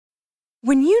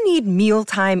When you need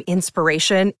mealtime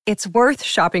inspiration, it's worth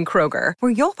shopping Kroger,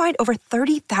 where you'll find over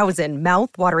 30,000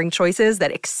 mouth-watering choices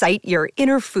that excite your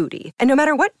inner foodie. And no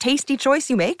matter what tasty choice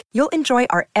you make, you'll enjoy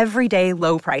our everyday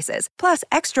low prices, plus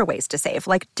extra ways to save,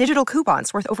 like digital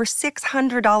coupons worth over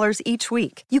 $600 each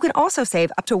week. You can also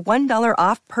save up to $1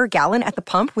 off per gallon at the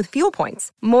pump with fuel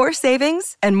points. More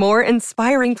savings and more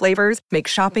inspiring flavors make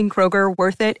shopping Kroger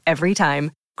worth it every time.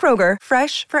 Kroger,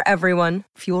 fresh for everyone.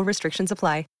 Fuel restrictions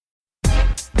apply.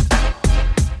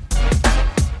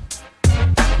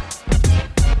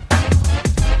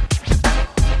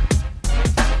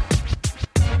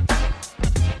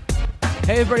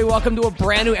 Hey everybody, welcome to a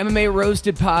brand new MMA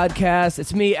Roasted podcast.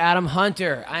 It's me, Adam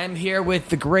Hunter. I am here with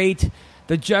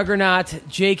the juggernaut,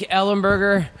 Jake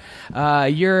Ellenberger.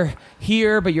 You're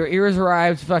here, but your ears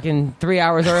arrived fucking 3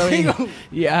 hours early.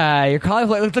 Yeah, your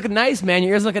cauliflower looking nice, man.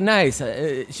 Your ears looking nice.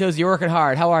 It shows you're working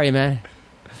hard. How are you, man?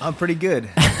 I'm pretty good.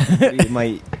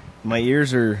 My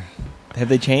ears are... Have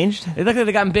they changed? They look like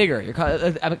they've gotten bigger.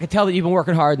 I can tell that you've been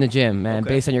working hard in the gym, man,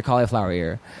 based on your cauliflower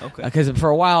ear. Okay. Because for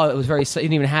a while it was very... You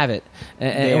didn't even have it.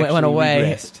 And it went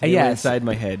away. They were inside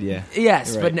my head, yeah.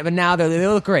 Yes, right. but now they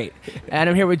look great. And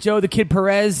I'm here with Joe the Kid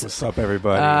Perez. What's up,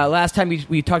 everybody? Last time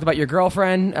we talked about your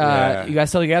girlfriend. Yeah. You guys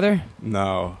still together?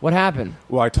 No. What happened?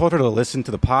 Well, I told her to listen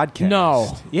to the podcast.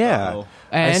 No. Yeah. Uh-oh.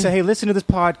 I say, hey, listen to this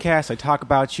podcast. I talk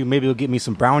about you. Maybe it'll give me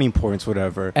some brownie points,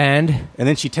 whatever. And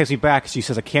then she texts me back. She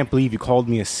says, I can't believe you called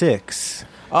me a 6.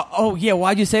 Oh, yeah.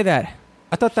 Why'd you say that?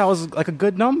 I thought that was like a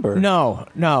good number. No,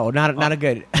 not a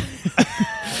good.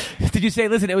 Did you say,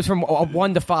 listen, it was from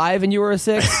 1 to 5 and you were a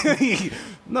 6?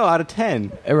 No, out of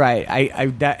 10. Right.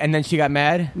 And then she got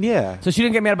mad? Yeah. So she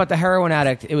didn't get mad about the heroin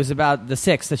addict. It was about the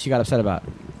 6 that she got upset about.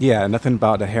 Yeah, nothing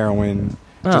about the heroin.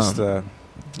 Oh. Just,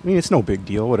 I mean, it's no big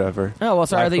deal, whatever. Oh, well,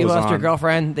 sorry Life that you goes lost your on.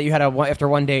 girlfriend that you had after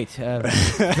one date.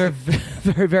 Very,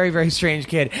 very, very, very strange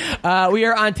kid. We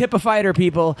are on Tip a Fighter,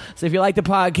 people. So if you like the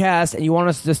podcast and you want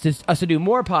us to do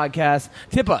more podcasts,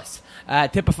 tip us.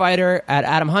 Tip a Fighter at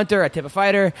Adam Hunter at Tip a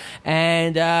Fighter.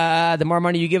 And the more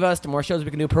money you give us, the more shows we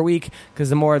can do per week, because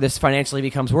the more this financially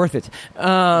becomes worth it.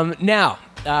 Now,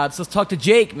 so let's talk to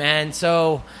Jake, man.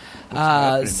 So...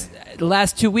 the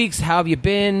last 2 weeks, how have you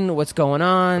been? What's going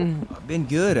on? I've been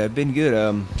good.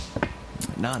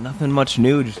 Nothing much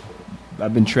new. Just,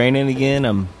 I've been training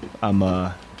again.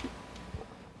 I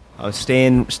was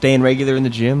staying regular in the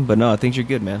gym, but no, things are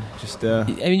good, man. Just I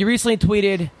mean, you recently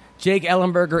tweeted, Jake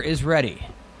Ellenberger is ready.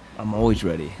 I'm always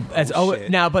ready.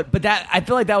 Now, but that, I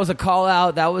feel like that was a call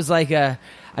out. That was like I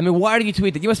mean, why did you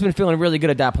tweet that? You must have been feeling really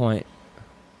good at that point.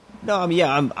 No, I mean,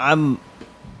 yeah,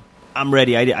 I'm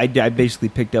ready. I basically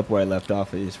picked up where I left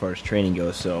off as far as training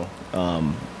goes. So,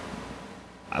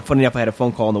 funny enough, I had a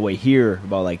phone call on the way here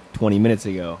about like 20 minutes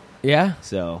ago. Yeah?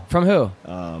 So from who?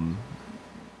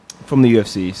 From the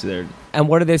UFC. So they're... And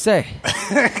what did they say?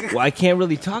 Well, I can't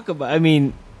really talk about. I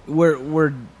mean,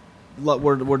 we're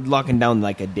locking down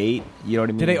like a date. You know what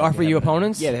I mean? Did they offer you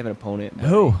opponents? Yeah, they have an opponent.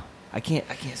 Who? I can't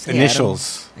say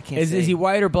initials. I can't. Is he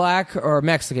white or black or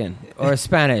Mexican or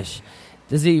Spanish?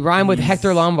 Does he rhyme with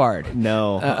Hector Lombard?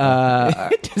 No.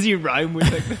 Does he rhyme with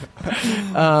Hector?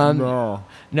 No.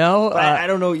 No? I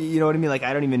don't know. You know what I mean? Like,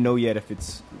 I don't even know yet if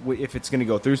it's going to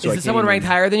go through. So is someone ranked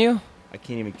higher than you? I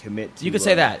can't even commit to... You could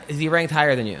say that. Is he ranked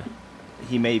higher than you?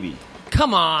 He may be.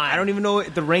 Come on. I don't even know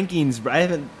the rankings.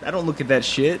 I don't look at that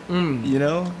shit. You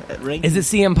know? Rankings. Is it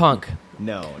CM Punk?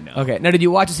 No. Okay. Now, did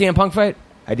you watch a CM Punk fight?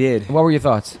 I did. What were your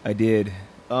thoughts? I did.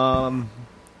 You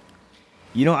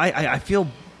know, I feel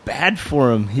bad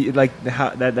for him. He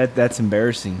that's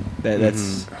embarrassing.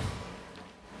 That's.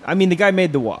 I mean, the guy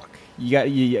made the walk. I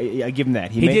give him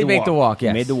that. He did make the walk.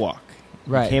 Yes, he made the walk.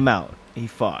 Right. He came out. He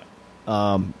fought.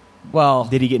 Well,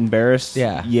 did he get embarrassed?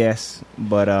 Yeah. Yes,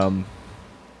 but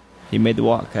he made the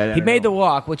walk. He made the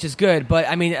walk, which is good. But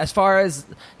I mean, as far as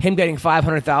him getting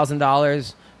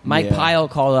 $500,000. Mike Pyle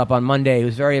called up on Monday. He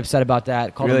was very upset about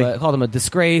that. Called him a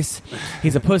disgrace.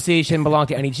 He's a pussy. Shouldn't belong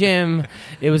to any gym.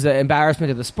 It was an embarrassment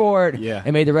to the sport. Yeah.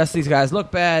 It made the rest of these guys look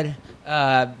bad.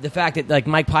 The fact that like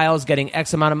Mike Pyle's getting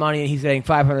X amount of money and he's getting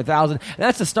 $500,000. And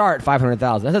that's the start,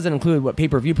 $500,000. That doesn't include what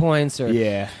pay-per-view points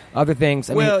or other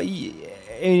things. I mean,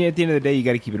 at the end of the day, you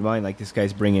got to keep in mind like this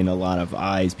guy's bringing a lot of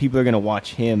eyes. People are going to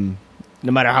watch him.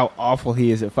 No matter how awful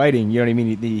he is at fighting, you know what I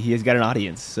mean. He has got an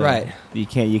audience, so right? You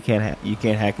can't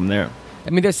hack him there. I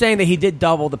mean, they're saying that he did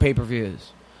double the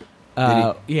pay-per-views.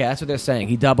 Yeah, that's what they're saying.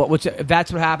 He doubled. Which, if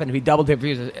that's what happened, if he doubled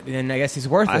pay-per-views, then I guess he's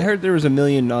worth it. I heard there was 1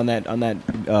 million on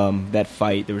that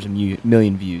fight. There was 1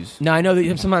 million views. Now I know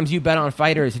that sometimes you bet on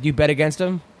fighters. Did you bet against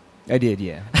him? I did.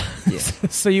 Yeah.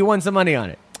 So you won some money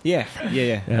on it. Yeah.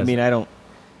 Yes. I mean, I don't.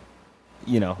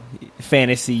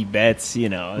 fantasy bets.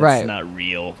 It's Right. not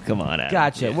real. Come on, Adam.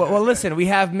 Gotcha. Yeah. Well, listen, we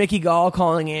have Mickey Gall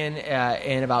calling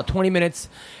in about 20 minutes,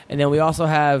 and then we also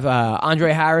have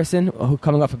Andre Harrison, who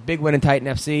coming off a big win in Titan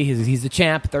FC. He's the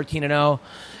champ, 13-0.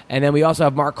 And then we also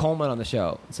have Mark Coleman on the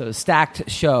show. So a stacked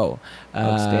show.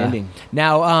 Outstanding.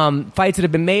 Now, fights that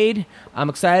have been made, I'm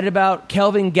excited about.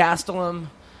 Kelvin Gastelum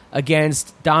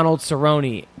against Donald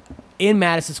Cerrone in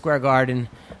Madison Square Garden.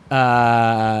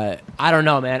 I don't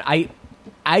know, man.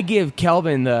 I give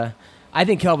Kelvin I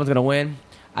think Kelvin's going to win.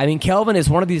 I mean, Kelvin is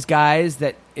one of these guys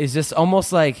that is just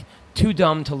almost like too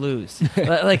dumb to lose.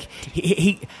 Like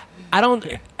he's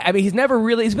never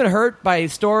really, he's been hurt by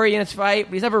Story in his fight,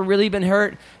 but he's never really been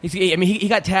hurt. He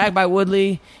got tagged by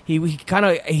Woodley. He got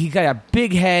a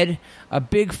big head, a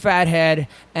big fat head,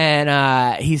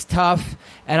 and he's tough.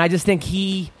 And I just think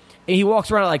he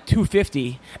walks around at like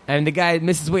 250, and the guy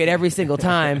misses weight every single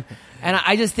time. And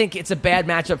I just think it's a bad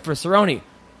matchup for Cerrone.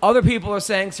 Other people are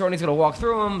saying Cerrone's going to walk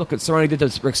through him. Look at Cerrone did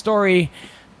to Rick Story.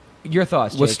 Your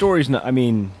thoughts, Jake? Well, Story's not. I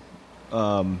mean,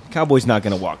 Cowboy's not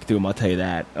going to walk through him. I'll tell you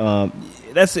that.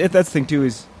 That's the thing too.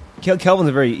 Is Kelvin's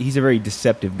a very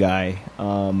deceptive guy.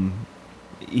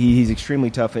 He's extremely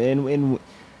tough, and when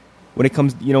it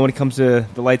comes to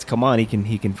the lights come on,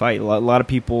 he can fight. A lot of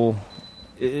people.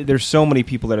 There's so many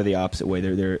people that are the opposite way.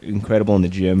 They're incredible in the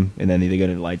gym, and then they get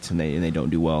in the lights and they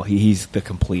don't do well. He's the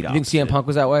complete opposite. You think CM Punk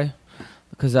was that way?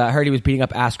 Because I heard he was beating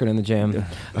up Askren in the gym,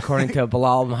 according to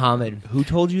Bilal Muhammad. Who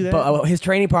told you that? His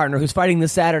training partner, who's fighting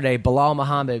this Saturday, Bilal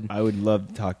Muhammad. I would love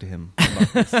to talk to him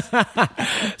about this.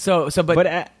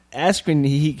 But Askren,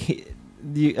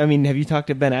 have you talked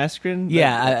to Ben Askren?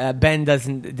 Yeah, Ben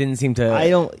didn't seem to.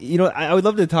 I would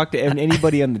love to talk to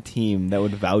anybody on the team that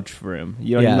would vouch for him.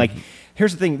 You know what I mean? Like,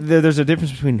 here's the thing: there's a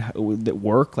difference between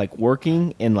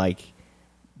working, and like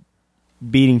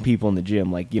beating people in the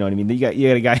gym. Like, you know what I mean? You got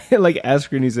a guy like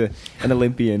Askren who's an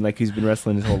Olympian, like who's been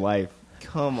wrestling his whole life.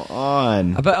 Come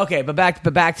on. But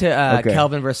back to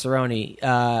Kelvin versus Cerrone.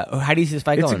 How do you see this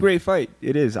fight going? It's a great fight.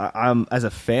 It is. I'm as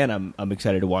a fan, I'm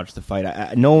excited to watch the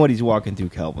fight. Nobody's walking through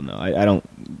Kelvin though. I don't.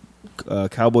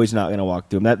 Cowboy's not going to walk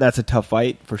through him. That's a tough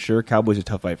fight for sure. Cowboy's a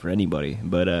tough fight for anybody,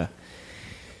 but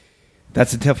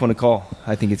that's a tough one to call.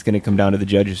 I think it's going to come down to the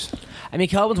judges. I mean,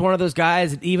 Kelvin's one of those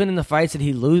guys that even in the fights that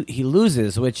he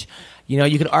loses, which,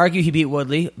 you could argue he beat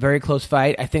Woodley, very close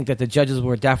fight. I think that the judges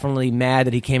were definitely mad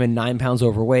that he came in 9 pounds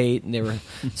overweight, and they were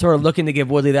sort of looking to give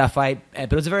Woodley that fight.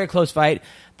 But it was a very close fight.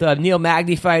 The Neil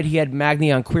Magny fight, he had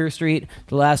Magny on Queer Street.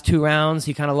 The last 2 rounds,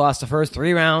 he kind of lost the first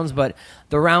 3 rounds, but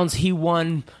the rounds he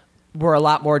won were a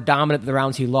lot more dominant than the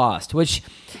rounds he lost, which,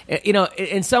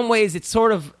 in some ways it's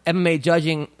sort of MMA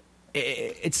judging.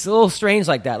 It's a little strange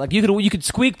like that. Like you could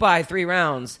squeak by 3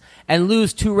 rounds and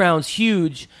lose 2 rounds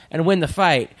huge and win the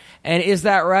fight. And is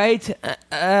that right?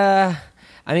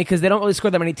 Because they don't really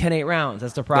score that many 10-8 rounds.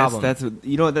 That's the problem.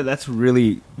 That's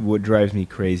really what drives me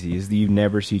crazy is that you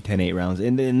never see 10-8 rounds.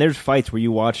 And there's fights where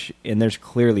you watch and there's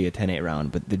clearly a 10-8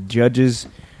 round, but the judges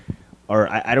are.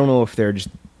 I don't know if they're just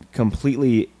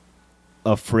completely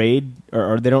afraid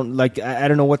or they don't like. I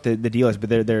don't know what the deal is, but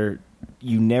they're.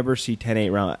 You never see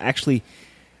 10-8 rounds. Actually,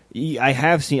 I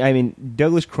have seen. I mean,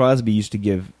 Douglas Crosby used to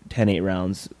give 10-8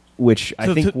 rounds, which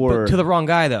I think were to the wrong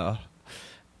guy, though.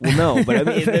 Well, no, but I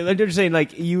mean, they're just saying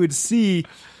like you would see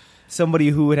somebody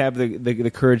who would have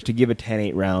the courage to give a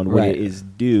 10-8 round when it is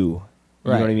due.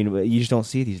 You know what I mean? You just don't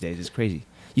see it these days. It's crazy.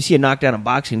 You see a knockdown in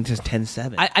boxing, it's just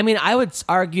 10-7. I would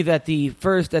argue that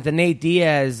the Nate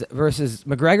Diaz versus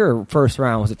McGregor first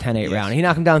round was a 10-8 round. He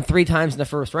knocked him down 3 times in the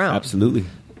first round. Absolutely.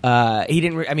 He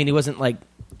didn't. He wasn't like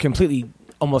completely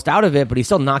almost out of it, but he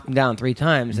still knocked him down 3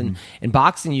 times. And in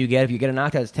boxing, if you get a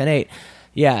knockout, it's 10-8.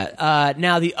 Yeah.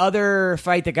 Now the other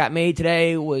fight that got made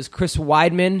today was Chris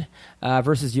Weidman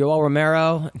versus Yoel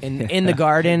Romero in the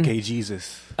Garden. Gay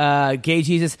Jesus. Gay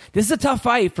Jesus. This is a tough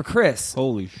fight for Chris.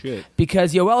 Holy shit!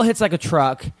 Because Yoel hits like a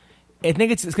truck. I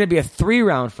think it's going to be a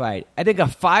 3-round fight. I think a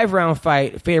 5-round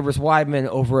fight favors Weidman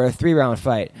over a 3-round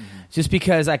fight, just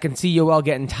because I can see Yoel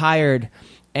getting tired.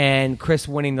 And Chris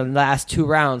winning the last 2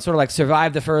 rounds, sort of like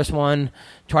survive the first one,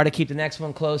 try to keep the next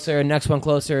one closer,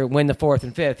 win the 4th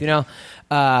and 5th,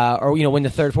 or win the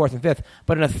 3rd, 4th, and 5th.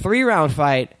 But in a 3-round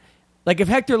fight, like if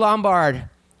Hector Lombard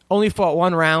only fought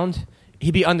 1 round,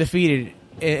 he'd be undefeated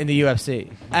in the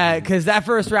UFC. Because that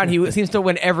first round, he seems to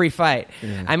win every fight.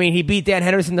 Yeah. I mean, he beat Dan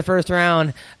Henderson in the first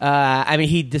round.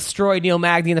 He destroyed Neil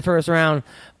Magny in the first round.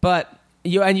 But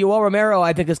Yoel Romero,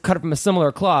 I think, is cut from a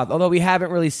similar cloth, although we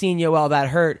haven't really seen Yoel that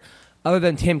hurt other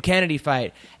than Tim Kennedy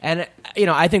fight. And,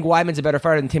 I think Weidman's a better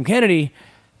fighter than Tim Kennedy,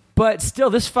 but still,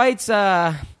 this fight's,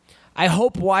 I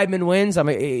hope Weidman wins. I'm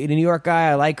a New York guy.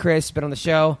 I like Chris, been on the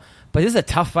show, But this is a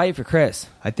tough fight for Chris.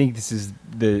 I think this is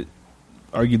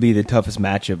arguably the toughest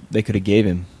matchup they could have gave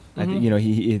him. I think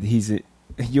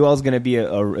Yoel's going to be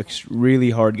a really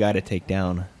hard guy to take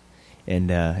down,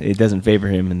 and it doesn't favor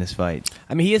him in this fight.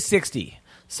 I mean, he is 60,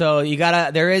 so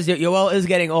Yoel is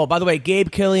getting old. By the way,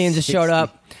 Gabe Killian just showed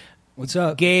up. What's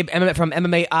up? Gabe from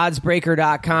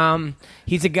MMAOddsBreaker.com.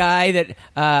 He's a guy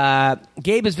that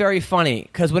Gabe is very funny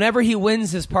because whenever he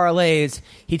wins his parlays,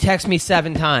 he texts me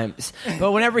 7 times.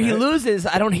 But whenever he loses,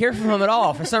 I don't hear from him at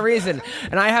all for some reason,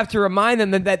 and I have to remind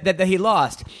him that he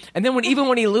lost. And then even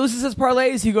when he loses his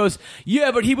parlays, he goes,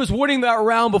 "Yeah, but he was winning that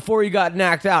round before he got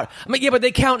knocked out." I'm like, "Yeah, but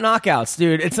they count knockouts,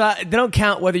 dude. It's not. They don't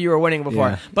count whether you were winning before."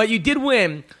 Yeah. But you did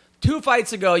win 2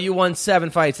 fights ago. You won 7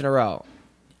 fights in a row.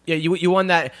 Yeah, you won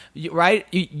that, right?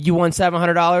 You won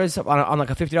 $700 on like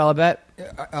a $50 bet.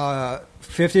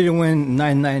 50 to win,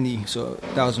 $990. So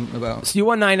that was about. So you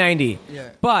won $990. Yeah.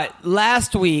 But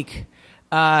last week,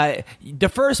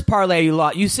 the first parlay you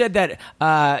lost, you said that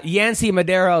Yancy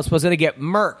Medeiros was going to get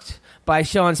murked by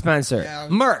Sean Spencer. Yeah,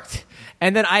 murked.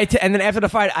 And then and then after the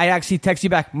fight, I actually text you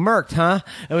back, murked, huh?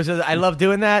 I love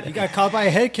doing that. You got caught by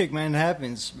a head kick, man. It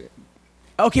happens.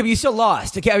 Okay, but you still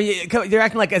lost. Okay, I mean, you're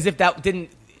acting like as if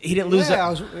he didn't lose. It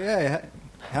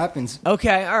happens.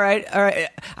 Okay, all right.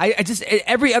 I just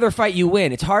every other fight you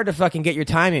win, it's hard to fucking get your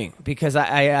timing because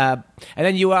and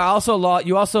then you also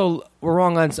were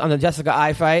wrong on the Jessica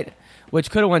I fight,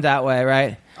 which could have went that way,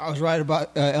 right? I was right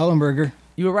about Ellenberger.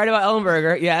 You were right about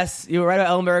Ellenberger, yes. You were right about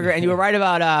Ellenberger, and you were right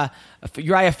about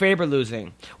Uriah Faber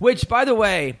losing. Which, by the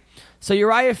way, so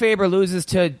Uriah Faber loses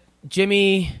to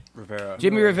Jimmy Rivera. He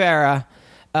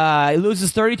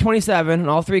loses 30-27 on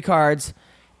all 3 cards.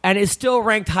 And is still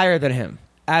ranked higher than him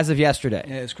as of yesterday.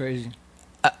 Yeah, it's crazy.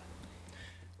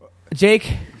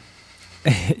 Jake?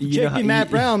 Jake beat Matt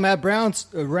Brown. Matt Brown's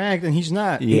ranked, and he's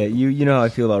not. Yeah, you know how I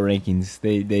feel about rankings.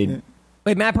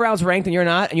 Wait, Matt Brown's ranked, and you're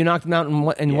not? And you knocked him out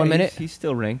in 1 minute? He's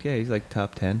still ranked. Yeah, he's like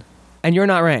top 10. And you're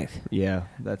not ranked? Yeah,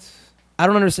 that's... I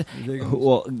don't understand.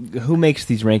 Well, who makes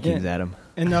these rankings, Adam?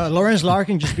 And Lawrence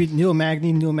Larkin just beat Neil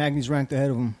Magny. Neil Magny's ranked ahead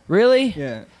of him. Really?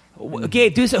 Yeah. Okay,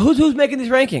 who's making these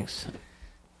rankings?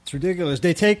 It's ridiculous.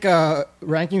 They take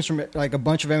rankings from like a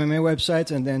bunch of MMA websites,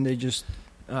 and then they just...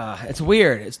 It's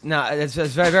weird. It's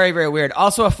very, very, very weird.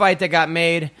 Also, a fight that got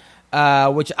made,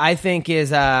 which I think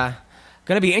is going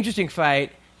to be an interesting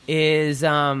fight, is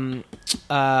Gray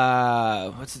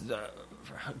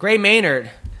Maynard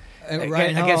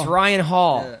against Ryan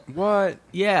Hall. Yeah. What?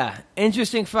 Yeah,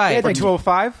 interesting fight. Yeah, like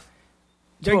 205?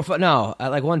 No,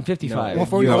 like 155. No,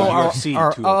 UFC.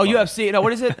 UFC. No,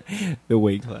 what is it? The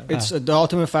weight class. It's the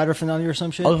Ultimate Fighter finale or some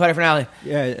shit. Ultimate Fighter finale.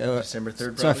 Yeah, December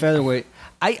 3rd. It's a featherweight.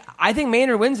 I think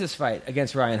Maynard wins this fight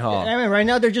against Ryan Hall. I mean, right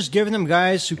now they're just giving them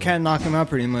guys who can't knock him out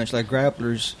pretty much, like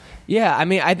grapplers. Yeah, I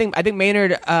mean, I think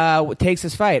Maynard takes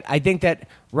this fight. I think that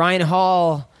Ryan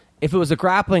Hall, if it was a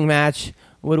grappling match,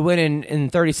 would win in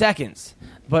 30 seconds.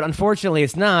 But unfortunately,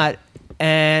 it's not.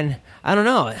 And I don't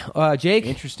know, Jake.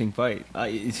 Interesting fight.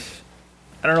 I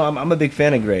don't know. I'm a big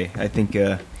fan of Gray. I think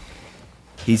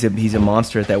he's a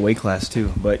monster at that weight class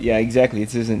too. But yeah, exactly.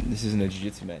 This isn't a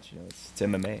jiu-jitsu match. It's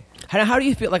MMA. How do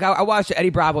you feel? Like I watched the Eddie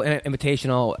Bravo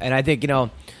Invitational, and I think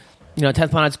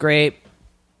 10th Planet's great.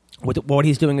 What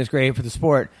he's doing is great for the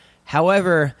sport.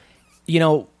 However,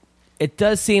 it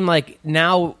does seem like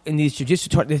now in these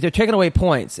jiu-jitsu they're taking away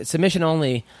points. It's submission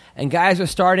only, and guys are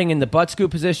starting in the butt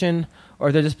scoop position,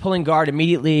 or they're just pulling guard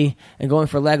immediately and going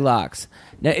for leg locks.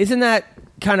 Now, isn't that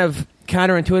kind of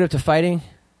counterintuitive to fighting?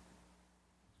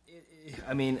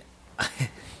 I mean,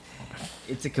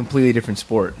 it's a completely different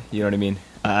sport. You know what I mean?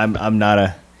 I'm not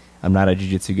a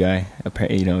jiu-jitsu guy.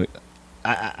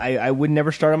 I would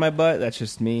never start on my butt. That's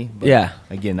just me. But yeah.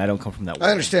 Again, I don't come from that way. I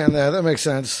understand that. That makes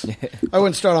sense. I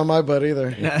wouldn't start on my butt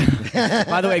either.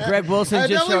 By the way, Greg Wilson I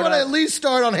just definitely showed want to up. at least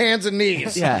start on hands and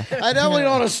knees. Yeah. I definitely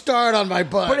don't want to start on my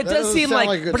butt. But it does seem like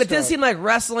a good start.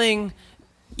 wrestling.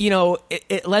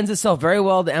 It lends itself very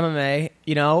well to MMA.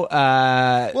 Well,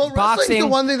 boxing, wrestling's the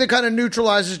one thing that kind of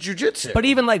neutralizes jiu-jitsu. but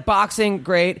even like boxing,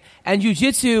 great, and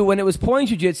jiu-jitsu when it was point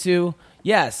jiu-jitsu.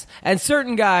 Yes, and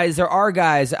certain guys, there are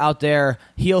guys out there,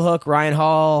 heel hook, Ryan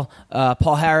Hall,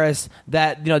 Paul Harris,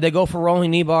 that they go for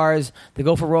rolling knee bars, they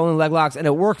go for rolling leg locks, and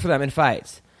it worked for them in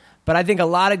fights. But I think a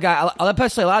lot of guys,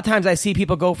 especially a lot of times, I see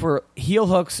people go for heel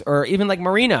hooks, or even like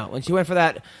Marina when she went for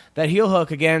that heel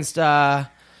hook against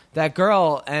that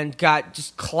girl and got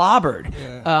just clobbered.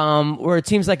 Yeah. Where it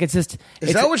seems like it's just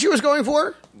Is that what she was going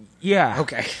for? Yeah.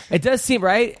 Okay. It does seem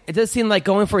right. It does seem like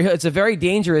going for it's a very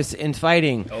dangerous in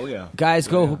fighting. Oh yeah. Guys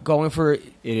going for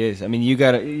It is. I mean, you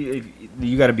gotta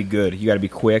be good. You gotta be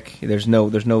quick. There's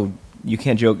no. You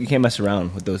can't joke. You can't mess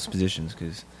around with those positions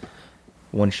because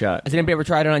one shot. Has anybody ever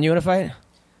tried it on you in a fight?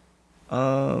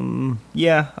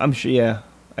 Yeah, I'm sure. Yeah,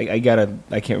 I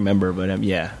can't remember, but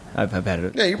yeah, I've had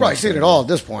it. Yeah, you've probably seen it all at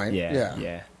this point.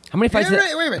 Yeah. How many fights? Wait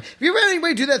a minute. Have you ever had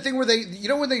anybody do that thing where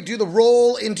when they do the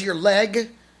roll into your leg?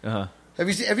 Uh-huh.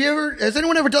 Has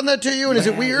anyone ever done that to you? And is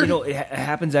it weird? It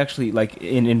happens actually like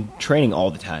in training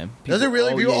all the time. Does it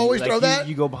really? People always throw that?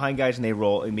 You go behind guys and they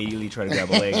roll, immediately try to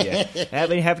grab a leg. Yeah, that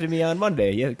happened to me on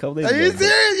Monday. Yeah, a couple days Are ago. you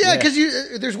serious? Yeah,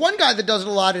 because there's one guy that does it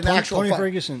a lot in actual Tony fight.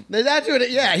 Ferguson. That's doing it.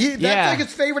 Yeah, that's like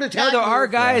his favorite attack. there are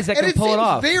guys that can pull it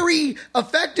off. It's very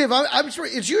effective. I'm sure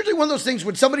it's usually one of those things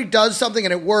when somebody does something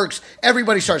and it works,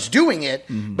 everybody starts doing it,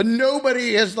 but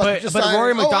nobody has decided, but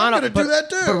Rory McDonald, I'm going to do that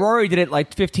too. But Rory did it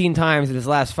like 15 times in his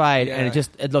last fight, and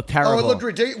it looked terrible. Oh, it looked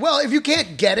ridiculous. Well, if you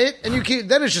can't get it, and you can't,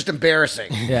 then it's just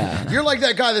embarrassing. Yeah. You're like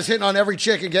that guy that's hitting on every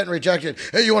chick and getting rejected.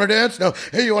 Hey, you want to dance? No.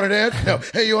 Hey, you want to dance? No.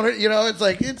 Hey, you want to, it's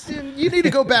like, you need to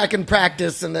go back and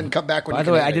practice and then come back when By you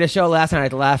the can way, hit I it. did a show last night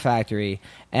at the Laugh Factory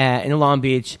in Long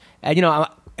Beach, and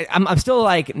I'm still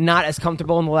like not as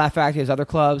comfortable in the Laugh Factory as other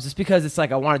clubs, just because it's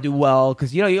like I want to do well,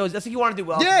 because you always, that's like you want to do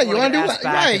well. Yeah, you want to do get that. asked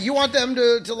back. Right. You want them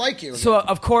to like you. So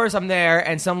of course I'm there,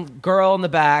 and some girl in the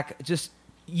back just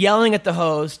yelling at the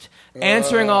host,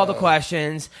 answering all the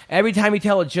questions. Every time you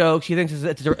tell a joke, she thinks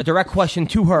it's a direct question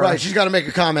to her. Right, she's got to make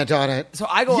a comment on it. So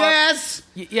I go yes! up.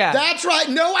 Yeah. That's right.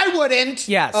 No, I wouldn't.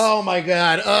 Yes. Oh, my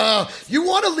God. You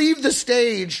want to leave the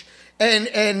stage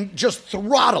and just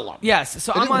throttle him. Yes.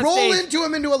 So and I'm on roll stage, into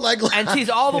him into a leg lock. and she's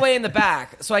all the way in the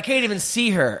back, so I can't even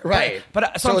see her. Right.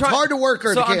 But So it's hard to work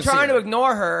her if So you can't I'm trying see to her.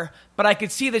 ignore her, but I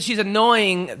could see that she's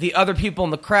annoying the other people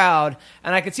in the crowd,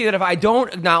 and I could see that if I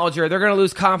don't acknowledge her, they're going to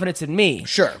lose confidence in me.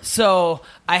 Sure. So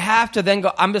I have to then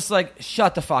go. I'm just like,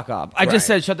 shut the fuck up. I just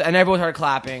Right. said and everyone started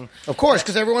clapping. Of course,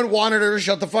 because everyone wanted her to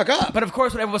shut the fuck up. But of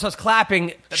course, when everyone starts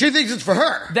clapping, She thinks it's for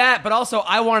her. that. But also,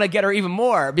 I want to get her even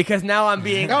more because now I'm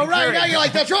being. Oh, right. encouraged. Now you're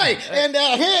like, that's right. And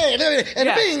hey, and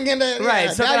Yeah. bing. And Right,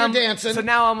 yeah, so now then you're dancing. So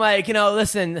now I'm like,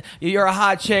 listen, you're a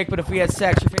hot chick, but if we had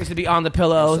sex, your face would be on the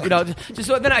pillow. Just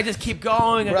so then I just keep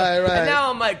going. And, Right. And now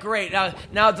I'm like, great.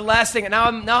 Now the last thing. Now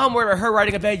I'm worried about her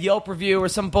writing a bad Yelp review or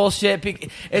some bullshit.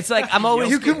 It's like I'm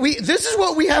always. This is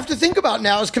what we have to think about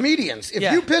now as comedians. If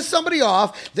Yeah. you piss somebody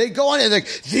off, they go on and they're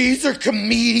like, these are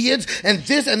comedians, and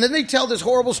then they tell this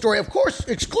horrible story, of course,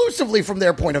 exclusively from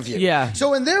their point of view. Yeah.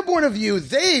 So in their point of view,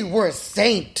 they were a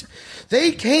saint.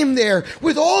 They came there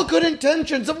with all good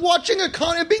intentions of watching a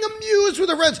con and being amused with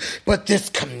their friends. But this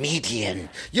comedian,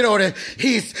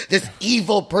 he's this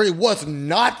evil person, was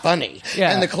not funny.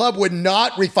 Yeah. And the club would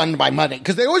not refund my money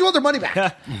because they always want their money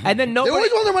back. And then nobody, They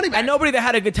always want their money back. And nobody that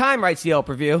had a good time writes the Yelp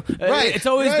review. Right, It's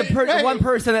always the right. one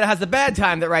person that has the bad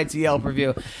time that writes the Yelp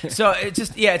review. So it's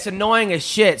just, it's annoying as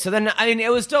shit. So then,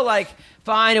 it was still like,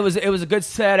 fine, it was a good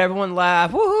set, everyone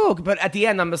laughed, woohoo! But at the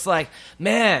end, I'm just like,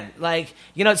 man,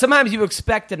 sometimes you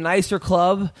expect a nicer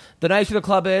club. The nicer the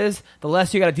club is, the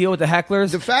less you got to deal with the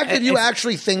hecklers. The fact that you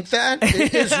actually think that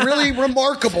is really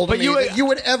remarkable to me that you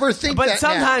would ever think that. But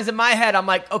sometimes in my head, I'm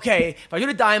like, okay, if I do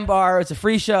the Dime Bar, it's a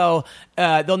free show,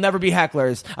 there'll never be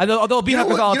hecklers. There'll be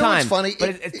hecklers all the time. What's funny? But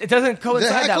it doesn't coincide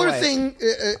the that heckler way. thing,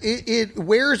 it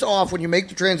wears off when you make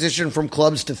the transition from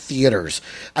clubs to theaters.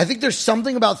 I think there's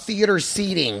something about theater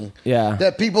seating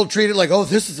that people treat it like, oh,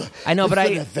 this is I know, but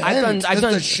an event. I've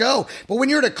done a show. But when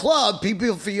you're at a club,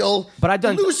 people feel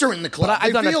looser in the club.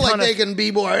 I've done they a feel ton like of- they can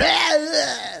be more.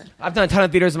 I've done a ton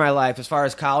of theaters in my life as far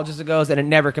as colleges it goes, and it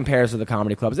never compares to the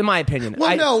comedy clubs, in my opinion.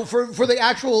 Well, no, for the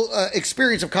actual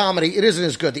experience of comedy, it isn't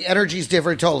as good. The energy's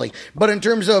different totally. But in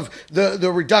terms of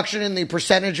the reduction in the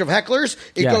percentage of hecklers,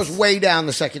 it goes way down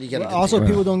the second you get into Also, theater.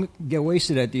 people don't get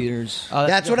wasted at theaters.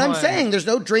 That's what I'm saying. There's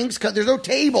no drinks. There's no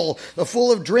table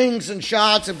full of drinks and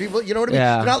shots and people. You know what I mean?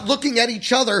 Yeah. They're not looking at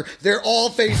each other. They're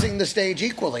all facing the stage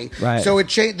equally. Right. So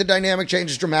the dynamic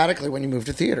changes dramatically when you move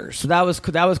to theaters. So that was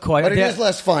cool. But it is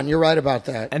less fun. You're right about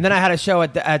that. And then I had a show I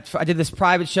did this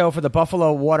private show for the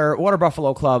Buffalo Water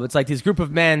Buffalo Club. It's like this group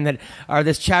of men that are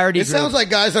this charity It group. sounds like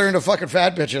guys that are into fucking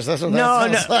fat bitches. That's what No,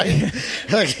 that sounds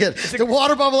like. The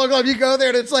Water Buffalo Club, you go there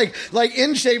and it's like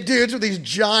in shape dudes with these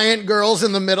giant girls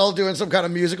in the middle doing some kind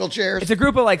of musical chairs. It's a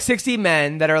group of like 60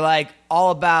 men that are like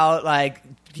all about like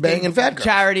Banging fat girls.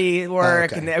 charity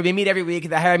work, Oh, okay. and they meet every week.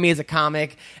 They hire me as a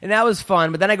comic, and that was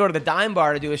fun. But then I go to the Dime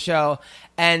Bar to do a show,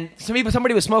 and somebody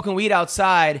was smoking weed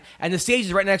outside, and the stage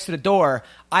is right next to the door.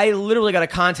 I literally got a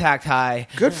contact high.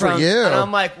 Good for you. And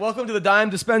I'm like, "Welcome to the Dime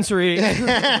Dispensary."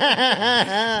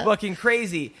 Fucking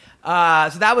crazy. So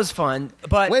that was fun.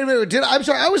 But Wait a minute. I'm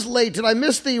sorry. I was late. Did I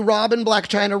miss the Robin Black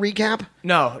China recap?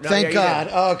 no, Thank yeah, you God.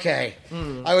 did. Okay.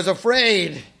 I was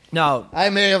afraid No, I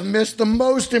may have missed the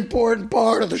most important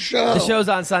part of the show. the show's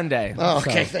on Sunday. Oh,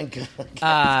 okay, thank you.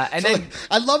 And then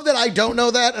I love that I don't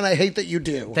know that, and I hate that you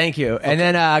do. thank you. And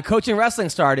then coaching wrestling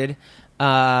started.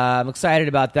 I'm excited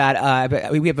about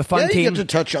that. We have a fun Yeah, you team. get to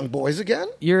touch young boys again.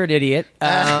 You're an idiot.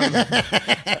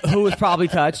 Who was probably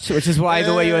touched, which is why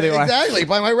the way you are. Exactly,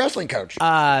 by my wrestling coach.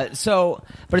 But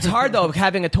it's hard though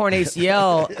having a torn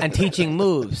ACL and teaching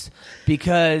moves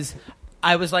because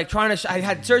I was like I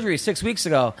had surgery 6 weeks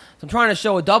ago, so I'm trying to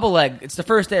show a double leg. It's the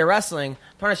first day of wrestling.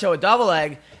 I'm trying to show a double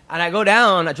leg, and I go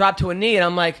down, I drop to a knee, and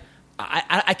I'm like,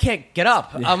 I can't get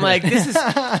up. I'm like, this is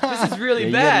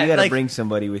really bad. You got to like, bring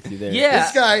somebody with you there. yeah.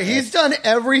 This guy, he's done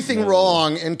everything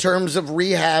wrong in terms of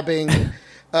rehabbing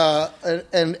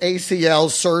an ACL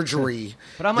surgery.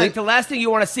 But I'm like, the last thing you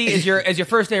want to see is your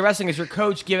first day of wrestling is your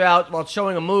coach give out while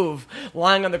showing a move,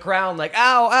 lying on the ground like,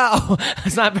 ow, ow.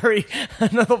 It's not very.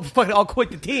 I'll quit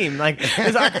the team. Like,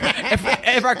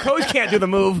 if our coach can't do the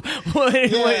move,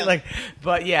 like,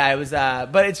 but yeah, it was.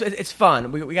 But it's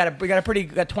fun. We got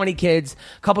 20 kids,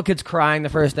 a couple kids crying the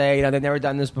first day. You know, they've never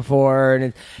done this before,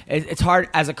 and it's hard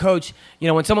as a coach. You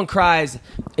know, when someone cries,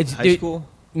 it's High school.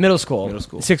 Middle school,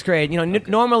 6th grade. You know,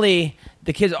 normally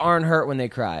the kids aren't hurt when they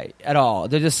cry at all.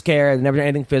 They're just scared. They've never done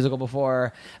anything physical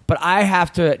before. But I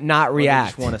have to not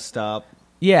react. They just want to stop.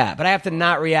 Yeah, but I have to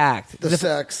not react. The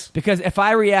sex. Because if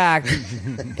I react,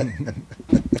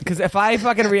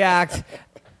 fucking react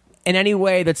in any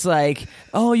way that's like,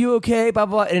 oh, you okay, blah,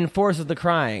 blah, blah, it enforces the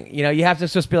crying. You know, you have to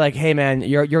just be like, hey, man,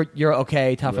 you're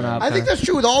okay, toughen up. I think that's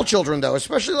true with all children, though,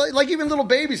 especially like even little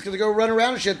babies, because they go run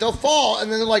around and shit. They'll fall,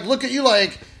 and then they're like, look at you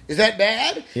like, is that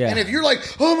bad? Yeah. And if you're like,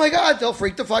 oh my God, they'll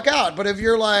freak the fuck out. But if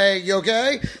you're like, you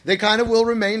okay? They kind of will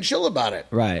remain chill about it.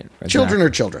 Right. Children are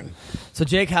children. So,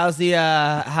 Jake, how's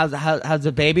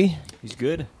the baby? He's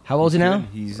good. How old is he now?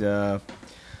 He's about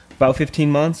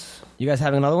 15 months. You guys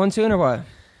having another one soon, or what?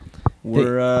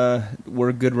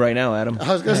 We're good right now, Adam.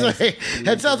 I was going to say,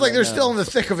 it sounds like they're still in the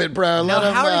thick of it, bro.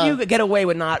 Now, how did you get away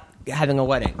with not having a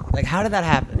wedding? Like, how did that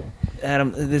happen?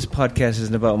 Adam, this podcast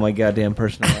isn't about my goddamn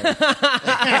personal life.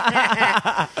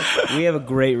 We have a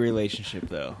great relationship,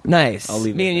 though. Nice. I'll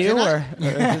leave Me it and you, or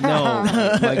Oh.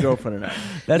 No, my girlfriend and I.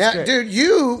 that's now, great.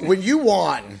 dude, when you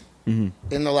won in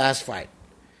the last fight,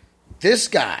 this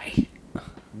guy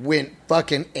went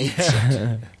fucking ape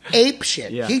shit. Ape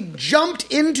shit. Yeah. He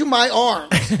jumped into my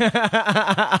arms. And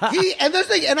that's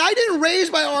the thing, and I didn't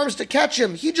raise my arms to catch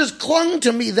him. He just clung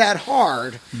to me that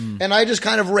hard, and I just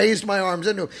kind of raised my arms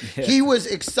into him. Yeah. He was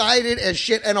excited as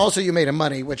shit, and also you made him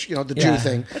money, which, you know, the Jew Yeah.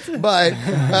 thing. But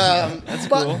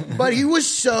but he was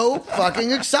so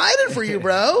fucking excited for you,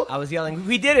 bro. I was yelling,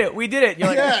 "We did it! We did it!" You're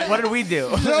like, Yeah. "What did we do?"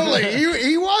 Totally.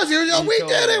 He was like, we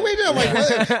did it. I'm like,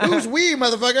 what? Who's we,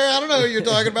 motherfucker? I don't know who you're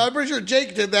talking about. I'm pretty sure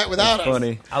Jake did that without us.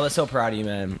 Funny. I was so proud of you,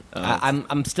 man.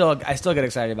 I still get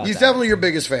excited about He's that. definitely your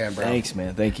biggest fan, bro. Thanks,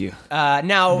 man. Thank you.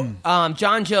 Now,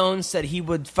 John Jones said he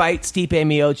would fight Stipe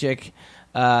Miocic.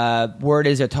 Word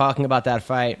is they're talking about that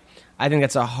fight. I think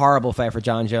that's a horrible fight for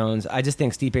John Jones. I just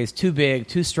think Stipe is too big,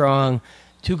 too strong,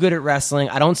 too good at wrestling.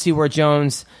 I don't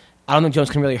think Jones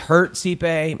can really hurt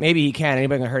Stipe. Maybe he can.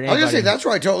 Anybody can hurt I was anybody. going to say, that's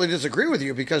where I totally disagree with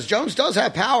you, because Jones does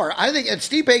have power. I think, and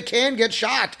Stipe can get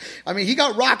shocked. I mean, he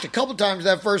got rocked a couple times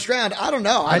that first round. I don't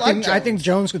know. I think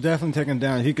Jones could definitely take him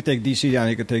down. He could take DC down.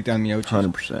 He could take down Miocic.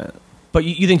 100%. But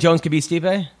you think Jones could beat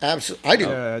Stipe? Absolutely. I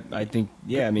do. I think,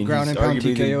 I mean, Ground he's and pound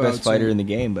arguably TKO, the I would best fighter say. in the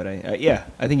game, but I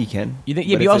think he can. You think?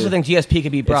 But Yeah, but you it's also think GSP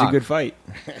could beat Brock. It's a good fight.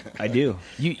 I do.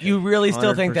 You really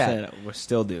still think that? 100%. We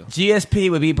still do.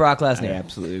 GSP would beat Brock I Lesnar?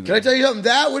 absolutely agree. Can I tell you something?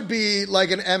 That would be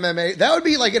like an MMA. That would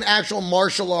be like an actual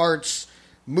martial arts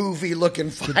movie-looking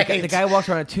fight. The guy walked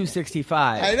around at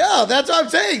 265. I know. That's what I'm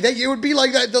saying. That it would be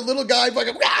like that. The little guy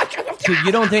fucking. So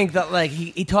you don't think that, like,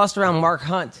 he tossed around Mark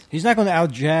Hunt? He's not going to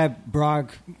out-jab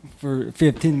Brock for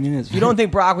 15 minutes. You don't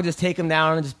think Brock would just take him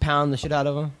down and just pound the shit out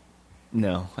of him?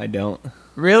 No, I don't.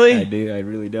 Really? I do. I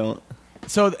really don't.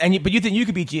 So, but you think you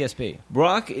could beat GSP?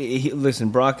 Brock, listen,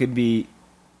 Brock could be.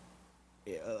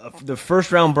 The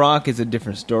first round Brock is a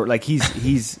different story. Like,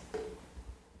 he's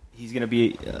going to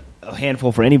be a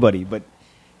handful for anybody, but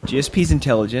GSP's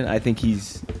intelligent. I think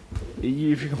if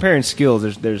you're comparing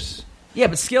skills, there's Yeah,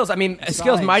 but skills. I mean,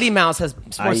 skills. Mighty Mouse has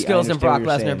more I skills than understand Brock what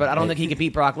you're Lesnar, saying. but I don't think he could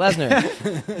beat Brock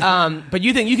Lesnar. But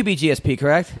you think you could beat GSP,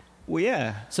 correct? well,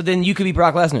 yeah. So then you could beat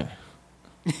Brock Lesnar.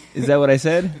 Is that what I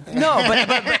said? No,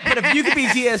 but if you could beat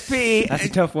GSP, That's a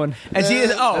tough one. and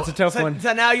that's a tough one.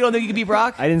 So now you don't think you could beat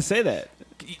Brock? I didn't say that.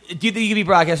 Do you think you could beat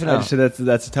Brock? Yes or I no? just said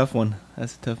that's a tough one.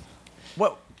 That's a tough.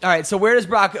 What? All right. So where does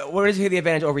he have the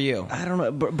advantage over you? I don't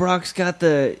know. Brock's got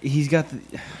he's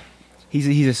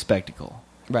a spectacle.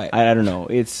 Right. I don't know.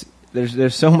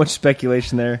 There's so much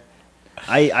speculation there.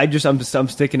 I'm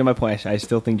sticking to my point. I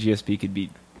still think GSP could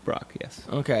beat Brock. Yes.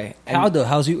 Okay. And How though?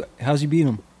 How's he beat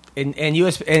him? in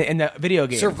the video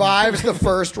game? Survives the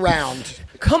first round.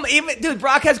 Dude,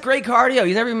 Brock has great cardio.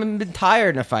 He's never even been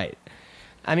tired in a fight.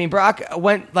 I mean, Brock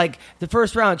went, like, the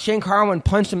first round, Shane Carwin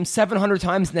punched him 700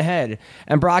 times in the head,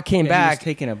 and Brock came back. He was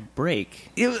taking a break.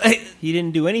 He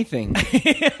didn't do anything. He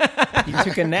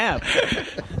took a nap.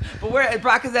 But where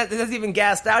Brock isn't even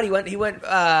gassed out. He went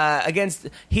against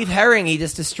Heath Herring. He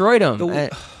just destroyed him.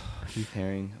 Heath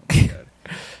Herring. Oh, my God.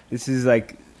 This is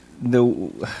like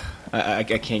I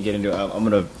can't get into it. I'm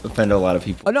going to offend a lot of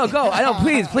people. Oh no, go! I know,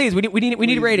 please. We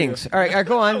need ratings. All right,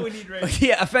 go on. We need ratings.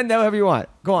 Yeah, offend however you want.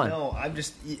 Go on. No, I'm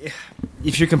just.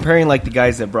 If you're comparing like the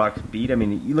guys that Brock beat, I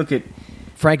mean, you look at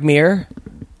Frank Mir.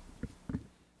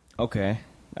 Okay,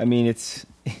 I mean it's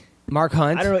Mark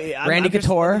Hunt. I don't know. Randy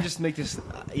Couture. Let me just make this.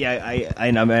 Yeah,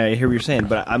 I hear what you're saying,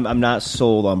 but I'm not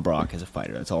sold on Brock as a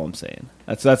fighter. That's all I'm saying.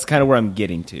 That's kind of where I'm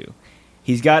getting to.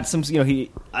 He's got some, he's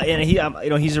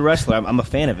a wrestler. I'm a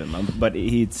fan of him, but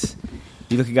you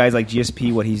look at guys like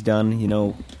GSP, what he's done.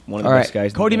 One of the best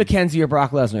guys. Cody McKenzie or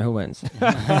Brock Lesnar, who wins?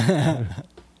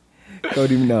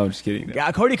 Cody, no, I'm just kidding. No.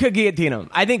 Yeah, Cody could guillotine him.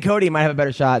 I think Cody might have a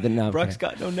better shot than Brock's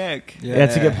got no neck. Yeah.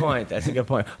 That's a good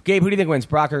point. Gabe, who do you think wins,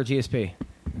 Brock or GSP?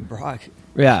 Brock.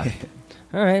 Yeah.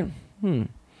 All right.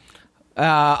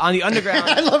 On the underground,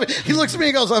 I love it. He looks at me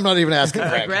and goes, I'm not even asking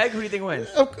Greg. Greg, who do you think wins?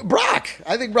 Brock.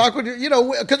 I think Brock would,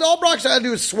 because all Brock's got to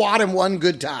do is swat him one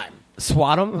good time.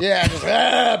 Swat him? Yeah, just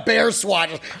bear swat.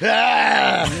 Just,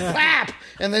 clap.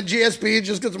 And then GSP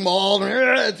just gets mauled.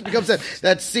 It becomes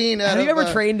that scene. Have you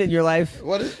ever trained in your life?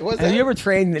 What's that? Have you ever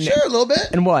trained? Sure, a little bit.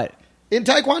 And what? In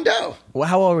Taekwondo. Well,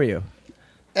 how old were you?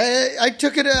 I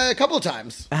took it a couple of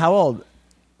times. How old?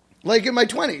 Like in my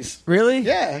 20s. Really?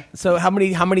 Yeah. So how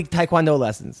many Taekwondo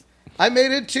lessons? I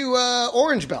made it to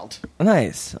orange belt.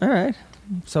 Nice. All right.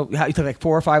 So you took like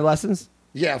 4 or 5 lessons?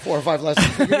 Yeah, 4 or 5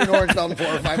 lessons. You get an orange belt and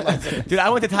 4 or 5 lessons. Dude, I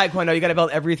went to Taekwondo. You got a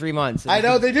belt every 3 months. I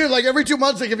know they do. Like every 2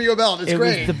 months they give you a belt. It's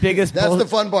great. Was the biggest. That's the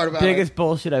fun part about it. Biggest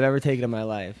bullshit I've ever taken in my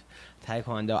life.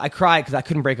 Taekwondo. I cried because I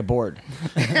couldn't break a board.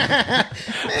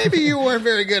 Maybe you weren't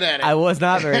very good at it. I was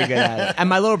not very good at it. And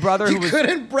my little brother, you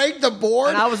couldn't break the board.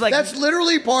 And I was like, that's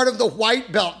literally part of the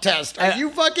white belt test. Are you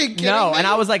fucking kidding me? And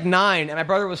I was like 9, and my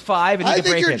brother was 5, and he could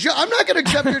break it. I'm not going to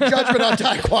accept your judgment on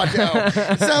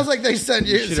Taekwondo. It sounds like they sent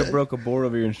you. You should have broke a board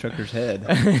over your instructor's head.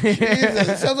 Jesus,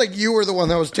 it sounds like you were the one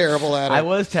that was terrible at it. I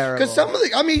was terrible. Because some of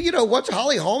the,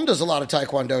 Holly Holm does a lot of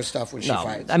Taekwondo stuff when she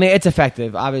fights. I mean, it's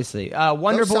effective, obviously.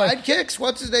 Wonder Boy sidekicks.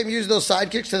 What's his name? Use those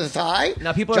sidekicks to the thigh.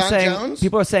 Now people Jones?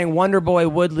 are saying Wonder Boy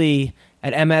Woodley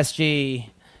at MSG.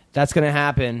 That's going to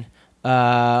happen.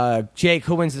 Jake,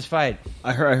 who wins this fight?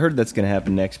 I heard that's going to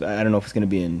happen next, but I don't know if it's going to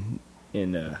be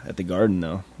in at the Garden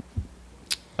though.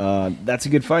 That's a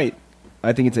good fight.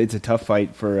 I think it's a tough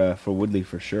fight for Woodley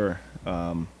for sure.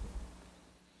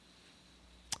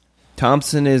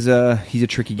 Thompson is he's a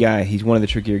tricky guy. He's one of the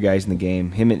trickier guys in the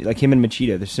game. Him and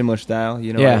Machida, they're similar style.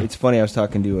 Yeah. It's funny. I was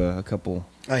talking to a couple.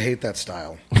 I hate that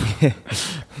style.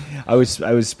 I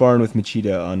was sparring with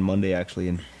Machida on Monday actually,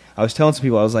 and I was telling some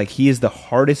people, I was like, he is the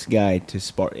hardest guy to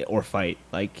spar or fight.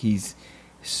 Like he's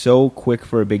so quick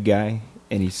for a big guy,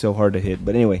 and he's so hard to hit.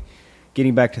 But anyway,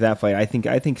 getting back to that fight, I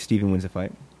think Steven wins the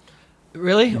fight.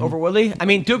 Really? Over Woodley? I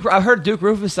mean, I heard Duke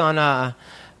Rufus on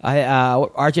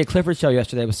RJ Clifford's show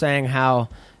yesterday was saying how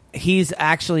he's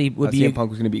actually CM Punk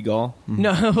was going to beat Gall. Mm-hmm.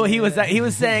 No, he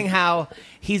was saying how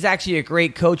he's actually a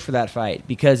great coach for that fight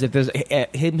because if there's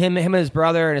him and his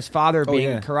brother and his father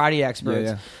being karate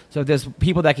experts, so if there's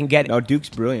people that can get Duke's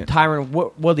brilliant.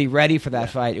 Tyron Woodley ready for that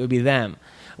fight, it would be them,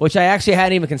 which I actually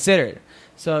hadn't even considered.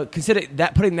 So consider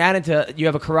that putting that into you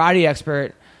have a karate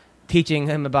expert teaching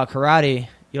him about karate.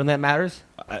 You know that matters.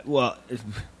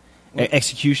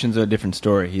 Execution's a different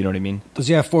story. You know what I mean? Does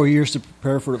he have 4 years to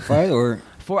prepare for the fight, or?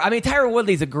 Tyron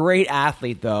Woodley's a great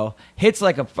athlete, though. Hits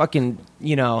like a fucking,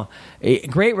 a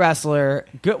great wrestler.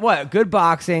 Good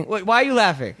boxing. Why are you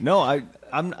laughing? No,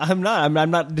 I'm not.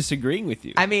 I'm not disagreeing with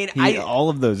you. I mean, all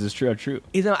of those are true.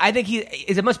 I think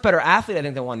he's a much better athlete, I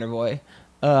think, than Wonder Boy.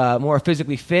 More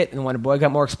physically fit than Wonder Boy.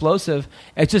 Got more explosive.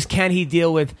 It's just, can he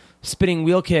deal with spinning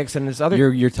wheel kicks and this other?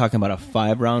 You're talking about a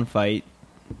 5-round fight,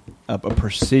 a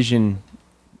precision.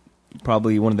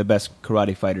 Probably one of the best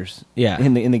karate fighters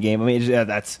in the game. I mean,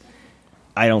 that's.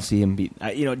 I don't see him beat.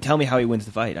 Tell me how he wins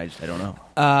the fight. I don't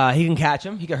know. He can catch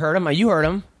him. He can hurt him. You hurt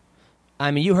him.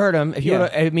 I mean, you heard him. If you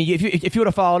would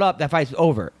have followed up, that fight's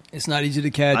over. It's not easy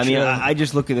to catch. I mean, I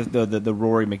just look at the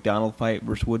Rory McDonald fight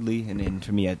versus Woodley, and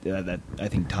to me, I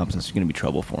think Thompson's going to be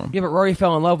trouble for him. Yeah, but Rory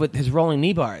fell in love with his rolling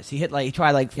knee bars. He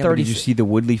tried 30. Did you see the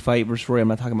Woodley fight versus Rory? I'm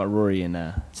not talking about Rory and.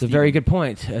 It's a very good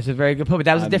point. It's a very good point. But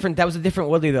that was a different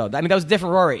Woodley though. I mean, that was a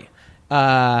different Rory.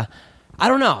 I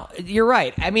don't know. You're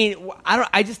right. I mean,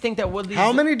 I just think that Woodley.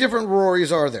 How many different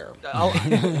Rorys are there?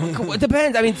 It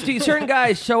depends. I mean, certain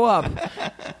guys show up.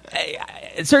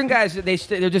 Certain guys,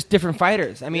 they're just different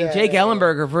fighters. I mean, Jake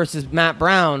Ellenberger versus Matt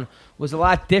Brown was a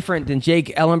lot different than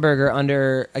Jake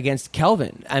Ellenberger against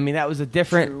Kelvin. I mean, that was a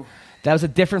different. True. That was a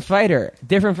different fighter.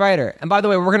 And by the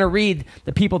way, we're going to read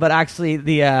the people that actually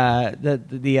the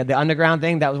underground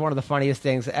thing. That was one of the funniest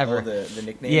things ever. Oh, the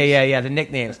nicknames. Yeah. The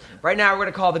nicknames. Right now, we're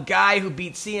going to call the guy who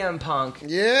beat CM Punk.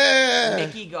 Yeah.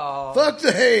 Mickey Gall. Fuck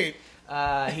the hate.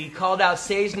 He called out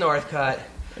Sage Northcutt.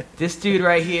 This dude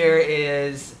right here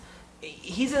is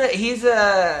he's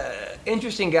a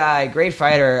interesting guy, great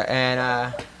fighter, and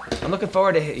I'm looking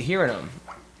forward to hearing him.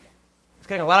 He's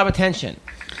getting a lot of attention.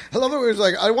 I love it when he was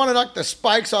like, I want to knock the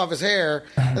spikes off his hair.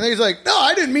 And then he's like, no,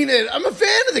 I didn't mean it. I'm a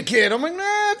fan of the kid. I'm like,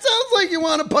 nah, it sounds like you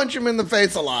want to punch him in the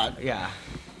face a lot. Yeah.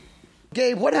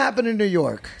 Gabe, what happened in New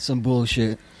York? Some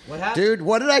bullshit. What happened? Dude,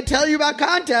 what did I tell you about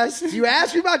contests? You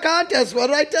asked me about contests. What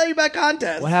did I tell you about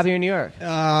contests? What happened in New York?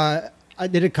 I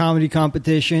did a comedy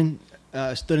competition.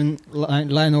 Stood in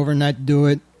line overnight to do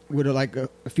it with a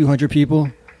few hundred people.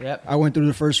 Yep. I went through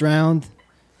the first round.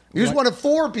 You just wanted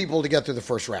 4 people to get through the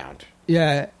first round.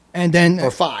 Yeah, and then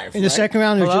Or 5, in the right? second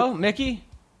round. Hello, Mickey?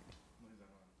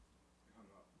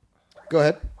 Go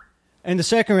ahead. And the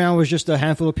second round was just a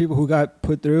handful of people who got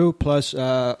put through, plus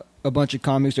a bunch of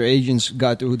comics or agents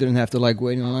got through who didn't have to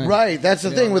wait in line. Right, that's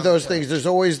the thing with those things. There's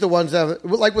always the ones that,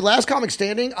 like with Last Comic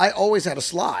Standing, I always had a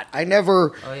slot. I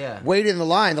never waited in the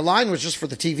line. The line was just for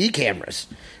the TV cameras.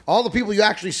 All the people you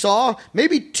actually saw,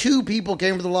 maybe 2 people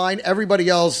came to the line. Everybody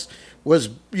else was,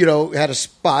 had a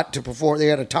spot to perform. They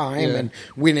had a time and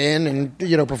went in and,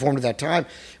 performed at that time.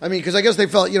 I mean, because I guess they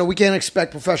felt, we can't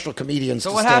expect professional comedians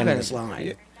to stand in this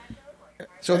line.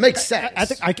 So it makes sense. I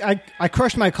think I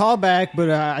crushed my callback, but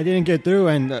I didn't get through,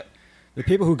 and the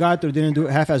people who got through didn't do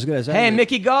it half as good as I did. Hey,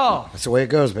 Mickey Gall. That's the way it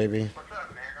goes, baby.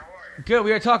 Good.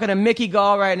 We are talking to Mickey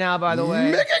Gall right now, by the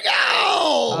way. Mickey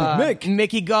Gall!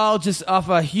 Mickey Gall just off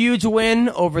a huge win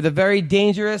over the very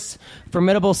dangerous,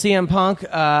 formidable CM Punk.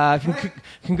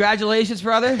 Congratulations,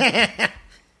 brother.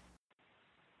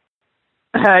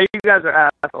 You guys are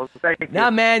assholes. Thank you.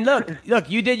 Nah, man, look,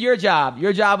 you did your job.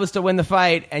 Your job was to win the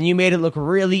fight, and you made it look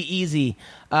really easy.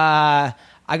 I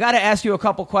got to ask you a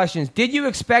couple questions. Did you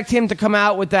expect him to come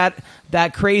out with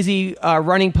that crazy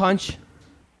running punch?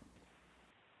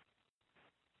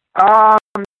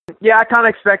 Yeah, I kind of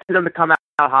expected him to come out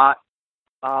hot.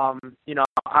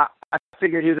 I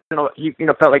figured he was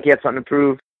felt like he had something to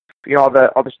prove. All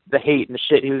the hate and the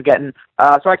shit he was getting.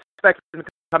 So I expected him to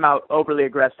come out overly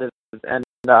aggressive. And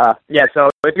so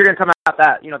if you're gonna come out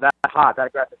that hot, that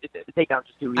aggressive, the takedown's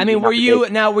just too easy. I mean, were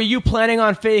you planning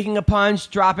on faking a punch,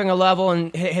 dropping a level,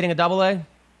 and hitting a double A?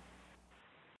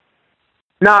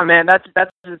 Nah, man, that's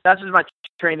just my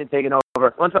training taking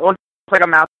over. Once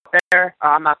I'm out there,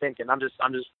 I'm not thinking. I'm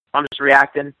just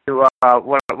reacting to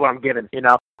what I'm given.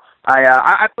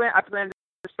 I plan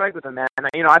to strike with him, man.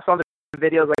 I saw the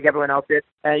videos like everyone else did,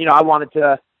 and I wanted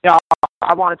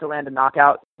to land a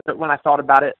knockout when I thought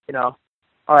about it.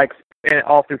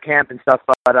 All through camp and stuff.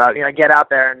 But I get out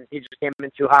there and he just came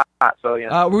in too hot. So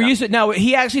Now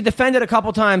he actually defended a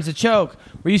couple times the choke.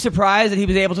 Were you surprised that he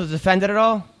was able to defend it at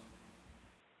all?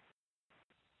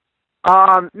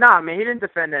 Nah, man, he didn't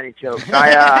defend any chokes. He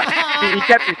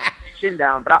kept his chin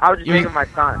down, but I was just taking my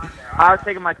time. I was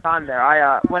taking my time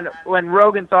there. When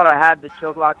Rogan thought I had the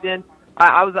choke locked in,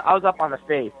 I was up on the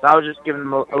face. I was just giving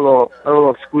him a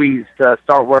little squeeze to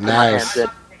start working my hands in.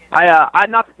 I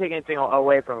not to take anything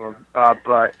away from him,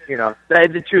 but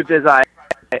the truth is I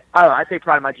take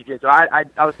pride in my jiu-jitsu. I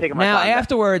was taking my time. Now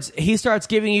afterwards, he starts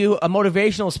giving you a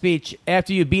motivational speech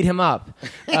after you beat him up.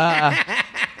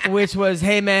 Which was,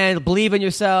 hey man, believe in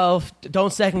yourself,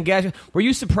 don't second guess. Were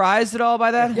you surprised at all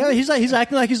by that? Yeah, he's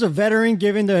acting like he's a veteran,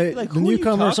 giving the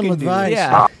newcomer some advice.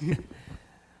 Yeah.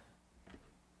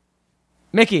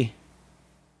 Mickey,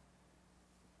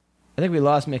 I think we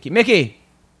lost Mickey. Mickey,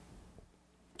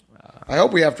 I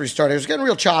hope we have to restart. It was getting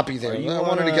real choppy there. I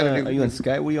wanted to get a new. Are you on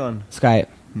Skype? What are you on? Skype.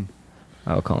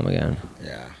 I'll call him again.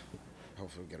 Yeah.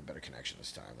 Hopefully we get a better connection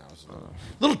this time. That was a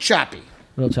little choppy.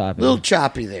 Little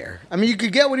choppy there. I mean, you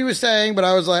could get what he was saying, but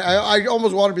I was like, I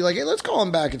almost wanted to be like, hey, let's call him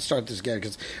back and start this again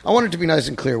because I want it to be nice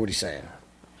and clear what he's saying.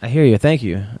 I hear you. Thank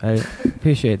you. I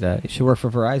appreciate that. You should work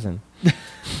for Verizon.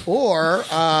 Or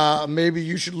maybe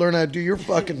you should learn how to do your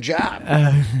fucking job.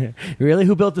 Really?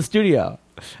 Who built the studio?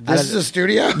 This is a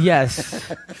studio? Yes.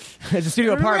 It's a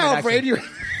studio Remember apartment. how afraid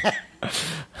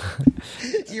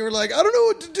actually. you were like, I don't know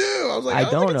what to do. I was like, I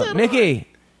don't think it's know. that Mickey!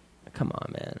 Come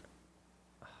on, man.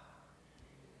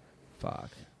 Fuck.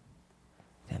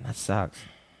 Damn, that sucks.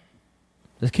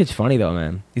 This kid's funny, though,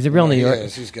 man. He's a real New Yorker.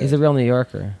 He's a real New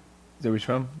Yorker. Is that where he's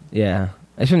from? Yeah.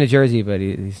 He's from New Jersey, but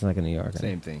he's like a New Yorker.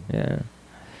 Same thing. Yeah.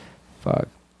 Fuck.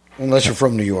 Unless you're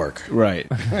from New York. Right.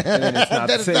 And then it's not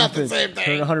That's not the same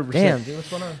thing. 100%. Damn, dude, what's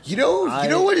going on? You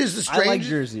know what is the strange? I like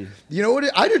Jersey. You know what?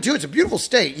 I do too. It's a beautiful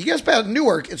state. You guys passed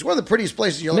Newark. It's one of the prettiest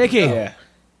places you'll Mickey. ever go. Yeah.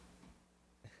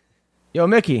 Yo,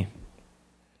 Mickey.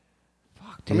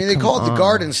 Fuck, dude, I mean, they come call it the on.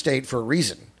 Garden State for a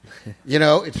reason. You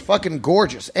know, it's fucking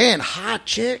gorgeous and hot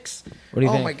chicks. What do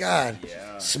you oh think? my god,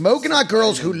 smoking hot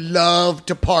girls who love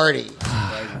to party.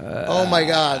 Oh my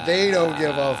god, they don't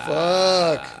give a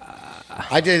fuck.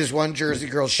 I dated this one Jersey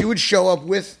girl. She would show up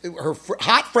with her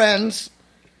hot friends.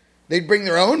 They'd bring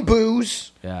their own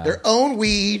booze, their own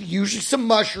weed, usually some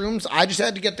mushrooms. I just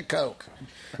had to get the coke.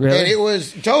 Really? And it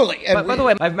was totally. And But by the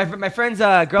way, my friend's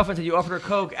girlfriend said you offered her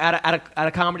coke at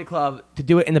a comedy club to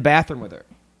do it in the bathroom with her.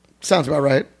 sounds about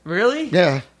right. Really?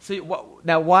 Yeah. So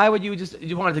now, why would you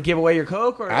you wanted to give away your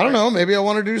coke? Or I don't know. Maybe I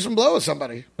wanted to do some blow with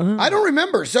somebody. I don't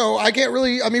remember, so I can't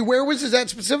really. I mean, where was this at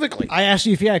specifically? I asked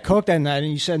you if you had coke that night,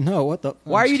 and you said no. What the?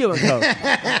 Why are you doing coke?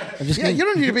 Yeah, you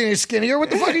don't need to be any skinnier. What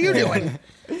the fuck are you doing?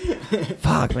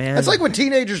 Fuck, man. It's like when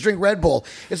teenagers drink Red Bull.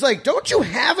 It's like, don't you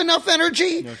have enough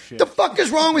energy? The fuck is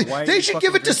wrong with you? Why are They you should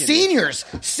give it to fucking drinking seniors.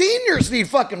 Seniors need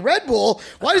fucking Red Bull.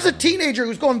 Why does a teenager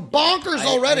who's going bonkers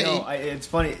already? I know. It's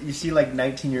funny. You see, like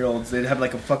 19-year-olds, they have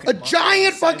like a fucking A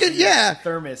giant fucking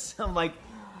thermos. I'm like,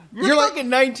 You're you're like- fucking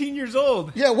 19 years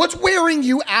old. Yeah, what's wearing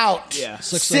you out? Yeah.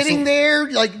 Sitting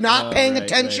there, like not paying right,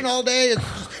 attention right. all day, it's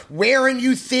just wearing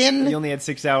you thin. You only had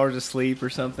 6 hours of sleep or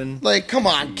something. Like, come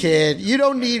on, kid. You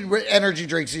don't need energy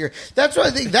drinks here. That's what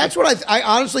I think. That's what I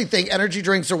honestly think energy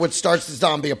drinks are what starts the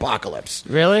zombie apocalypse.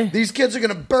 Really? These kids are going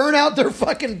to burn out their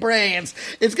fucking brains.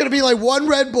 It's going to be like one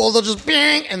Red Bull. They'll just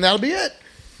bang, and that'll be it.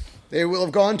 They will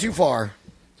have gone too far.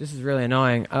 This is really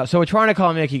annoying. So we're trying to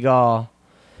call Mickey Gall.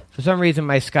 For some reason,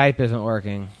 my Skype isn't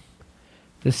working.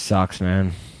 This sucks,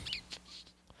 man.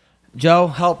 Joe,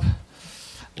 help.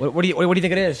 What do you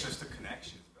think it is? It's just the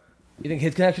connection. You think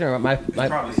his connection or my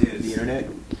Probably is. The internet.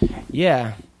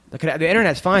 Yeah, the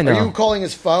internet's fine though. Are you calling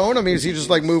his phone? I mean, is he just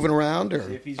like moving around?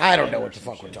 Or I don't know what the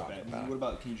fuck we're talking about. What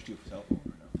about, can you just do a cell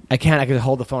phone? I can't. I can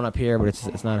hold the phone up here, but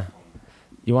it's not.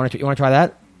 You want to try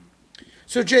that?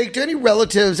 So, Jake, do any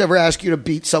relatives ever ask you to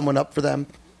beat someone up for them?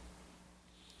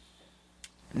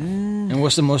 And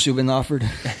what's the most you've been offered?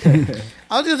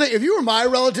 I was gonna say, if you were my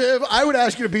relative, I would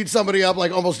ask you to beat somebody up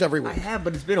like almost every I week. have,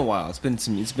 but it's been a while. It's been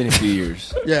a few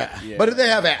years. Yeah, but they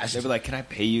have asked. They'd be like, "Can I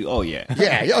pay you?" Oh yeah.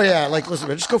 Yeah, oh yeah. Like, listen,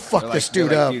 man, just go fuck They're this like,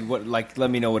 dude they're up. like, dude, what, like,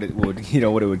 let me know what it would,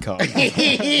 what it would cost.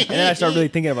 And then I start really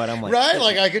thinking about it. I'm like, Right?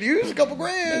 Like, I could use a couple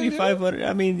grand. maybe you know? 500.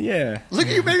 I mean, yeah. Look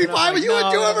at you, maybe five. You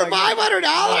would do it for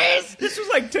 $500. This was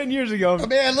like 10 years ago.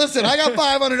 Man, listen, I got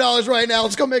 $500 right now.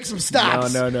 Let's go make some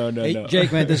stops. No. Hey,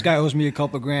 Jake, man, this guy owes me a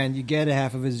couple grand. You get a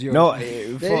half of his zero. No,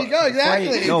 There you go,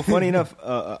 exactly. Funny enough,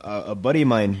 a buddy of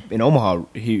mine in Omaha,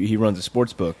 he runs a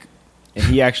sports book, and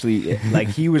he actually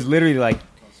he was literally like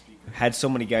had so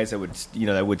many guys that would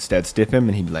stiff him,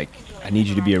 and he'd be like, "I need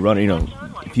you to be a runner.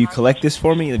 If you collect this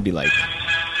for me," it'd be like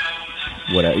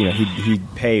whatever.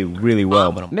 He'd pay really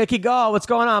well. But I'm Mickey Gall, what's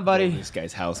going on, buddy? this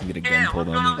guy's house and get a gun pulled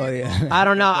on me. Oh yeah. I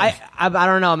don't know. I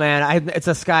don't know, man. It's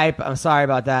a Skype. I'm sorry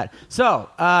about that. So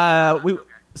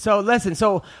listen.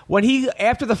 So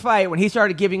after the fight, when he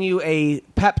started giving you a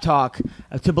pep talk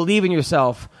to believe in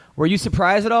yourself, were you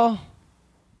surprised at all?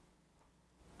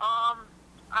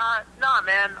 No,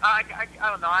 man. I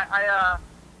don't know. I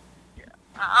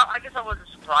guess I wasn't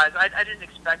surprised. I didn't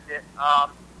expect it.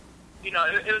 It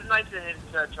was nice of him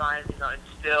to try and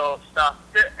instill stuff.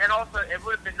 And also, it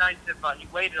would have been nice if he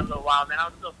waited a little while. Man, I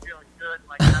was still feeling good,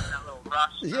 like having that little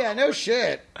rush. Yeah, no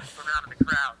shit. From out of the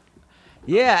crowd.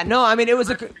 Yeah. No. I mean, it was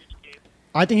a.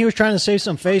 I think he was trying to save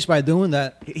some face by doing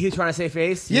that. He was trying to save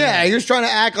face. Yeah, he was trying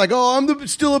to act like, oh, I'm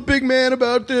still a big man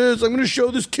about this. I'm going to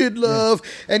show this kid love.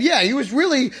 And yeah, he was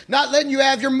really not letting you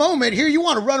have your moment. Here you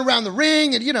want to run around the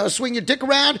ring and, swing your dick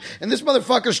around, and this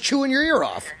motherfucker's chewing your ear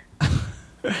off.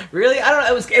 Really? I don't know.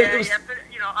 It was. But, I'm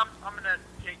going to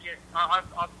take it. I'll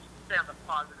stay on the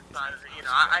positive side of it.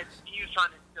 He was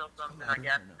trying to instill something, I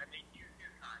guess. I think he was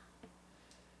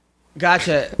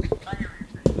Gotcha. time.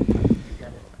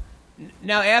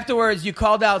 Now, afterwards, you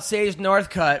called out Sage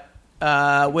Northcutt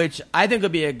which I think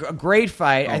would be a great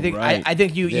fight. I think right. I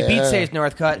think you beat Sage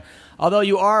Northcutt. Although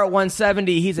you are at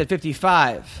 170, he's at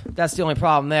 55. That's the only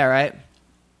problem there, right?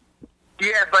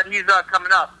 Yeah, but he's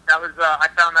coming up. That was I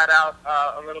found that out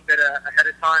a little bit ahead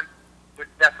of time, which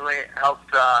definitely helped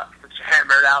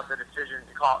hammer out the decision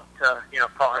to call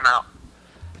him out.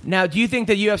 Now, do you think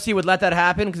the UFC would let that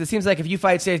happen? Because it seems like if you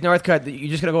fight Sage Northcutt, you're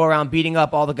just going to go around beating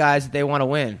up all the guys that they want to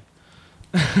win.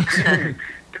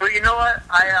 Well, you know what?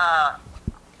 I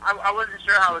wasn't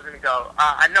sure how it was going to go.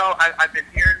 I know I've been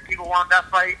hearing people want that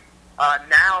fight.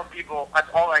 Now that's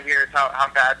all I hear is how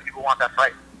bad people want that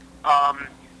fight.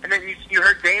 And then you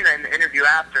heard Dana in the interview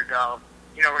after go,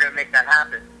 we're going to make that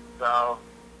happen. So,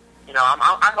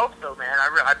 I hope so, man.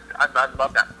 I'd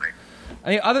love that fight. I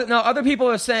mean, other people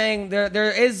are saying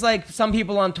there is like some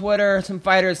people on Twitter, some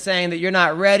fighters saying that you're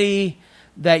not ready,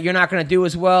 that you're not going to do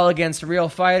as well against real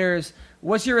fighters.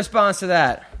 What's your response to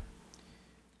that?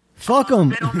 Fuck them.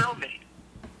 They don't know me.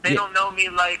 They don't know me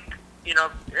like, you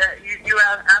ask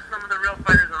some of the real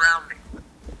fighters around me.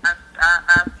 Ask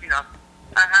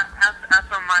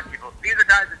some of my people. These are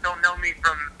guys that don't know me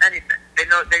from anything.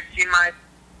 They've seen my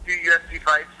 2 UFC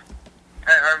fights.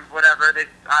 Or whatever.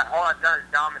 All I've done is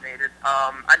dominated.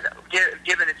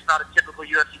 Given it's not a typical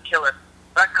UFC killer,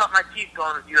 but I cut my teeth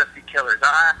going with UFC killers.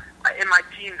 In my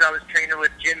teams, I was training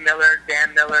with Jim Miller,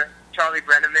 Dan Miller, Charlie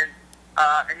Brenneman,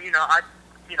 and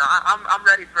I'm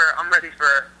ready for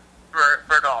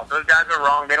it all. Those guys are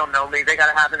wrong. They don't know me. They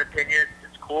gotta have an opinion.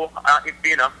 It's cool.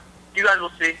 You guys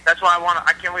will see. That's why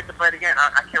I can't wait to fight again.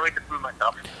 I can't wait to prove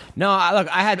myself. No, look,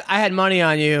 I had money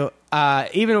on you.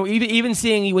 Even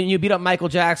seeing you when you beat up Michael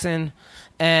Jackson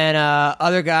and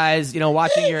other guys,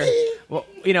 watching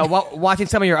watching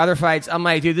some of your other fights, I'm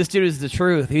like, dude, this dude is the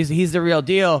truth. He's the real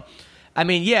deal. I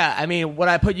mean, would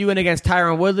I put you in against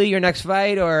Tyron Woodley your next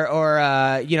fight,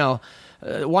 or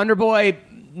Wonder Boy?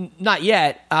 Not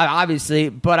yet, obviously,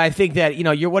 but I think that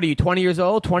you're 20 years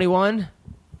old, 21,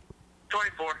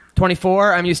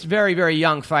 24. I mean, you're a very, very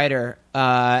young fighter,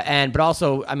 but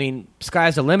also, I mean,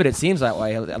 sky's the limit. It seems that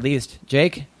way, at least.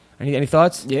 Jake, any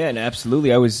thoughts? Yeah, and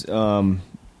absolutely. I was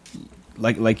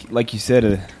like you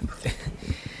said,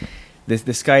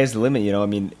 the sky is the limit. I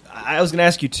mean, I was going to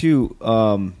ask you too.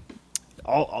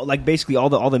 Basically all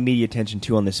the media attention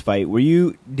too on this fight.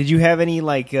 Did you have any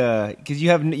because you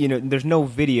have there's no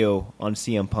video on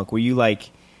CM Punk. Were you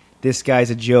like, this guy's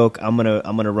a joke, I'm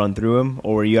gonna run through him,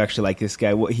 or were you actually like, this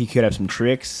guy, he could have some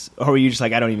tricks, or were you just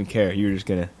like, I don't even care, you're just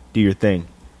gonna do your thing?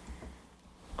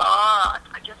 I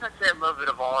guess I'd say a little bit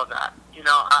of all of that.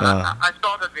 I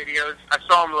saw the videos. I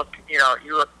saw him look.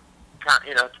 You look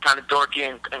kind of dorky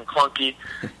and clunky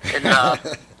in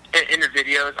the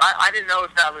videos. I didn't know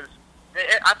if that was.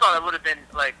 I thought it would have been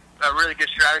like a really good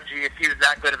strategy if he was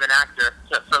that good of an actor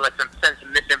for like some sense of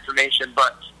misinformation.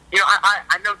 But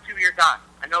I know 2-year guys.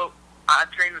 I know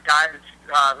I've trained with guys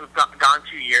who've gone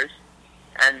 2 years,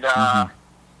 and I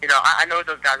know what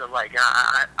those guys are like. And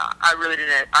I really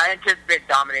didn't. I anticipate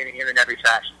dominating him in every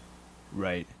fashion.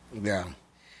 Right. Yeah.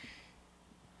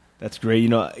 That's great.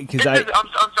 Because I'm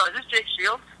sorry. Is this Jake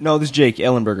Shields? No, this is Jake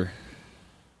Ellenberger.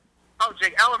 Oh,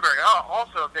 Jake Ellenberger. Oh,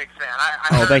 also a big fan.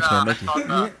 Thanks, man. Thank you.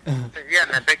 Yeah,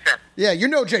 man, big fan. Yeah,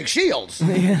 Jake Shields,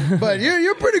 but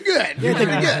you're pretty good. You're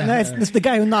pretty good. That's the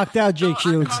guy who knocked out Jake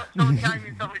Shields. Someone carried me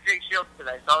something with Jake Shields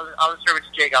today, so I was sure which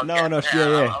Jake I was getting.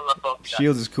 Yeah. I love both guys.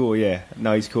 Shields is cool. Yeah,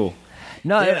 no, he's cool.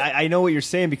 No, I know what you're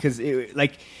saying, because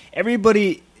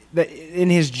everybody that in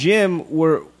his gym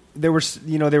they were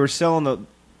selling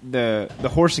the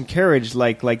horse and carriage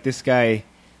like this guy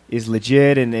is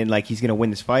legit and like he's gonna win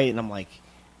this fight, and I'm like,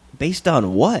 based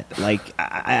on what? Like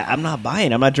I'm not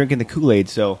buying. I'm not drinking the Kool-Aid.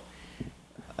 So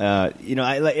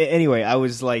anyway, I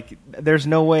was like, there's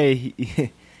no way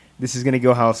this is gonna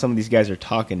go how some of these guys are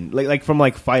talking. Like from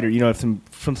fighter,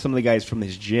 from some of the guys from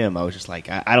his gym. I was just like,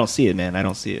 I don't see it, man. I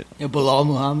don't see it. Yeah, Bilal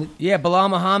Muhammad. Yeah, Bilal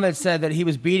Muhammad said that he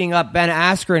was beating up Ben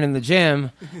Askren in the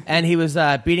gym, and he was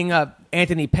beating up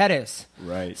Anthony Pettis.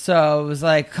 Right. So it was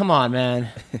like, come on, man.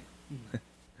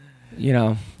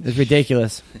 It's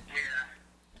ridiculous. Yeah.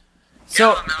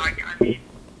 So, no, I mean,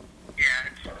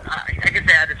 I guess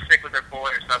they had to stick with their boy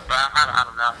or stuff, but I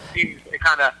don't know. It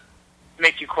kind of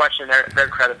makes you question their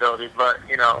credibility, but,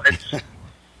 it's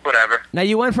whatever. Now,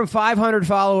 you went from 500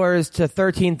 followers to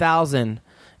 13,000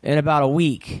 in about a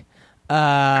week.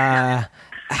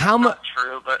 How much? Not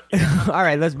true, but all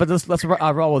right, let's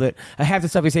roll with it. Half the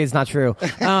stuff you say is not true.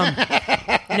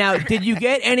 Now, did you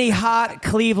get any hot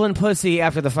Cleveland pussy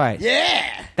after the fight?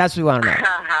 Yeah. That's what we want to know.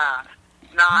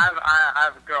 No, I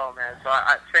have a girl, man. So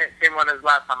same one as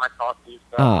last time I talked to you.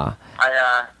 So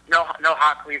no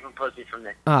hot Cleveland pussy from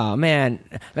me. Oh man,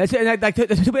 it's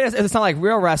too bad it's not like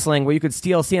real wrestling where you could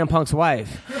steal CM Punk's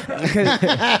wife.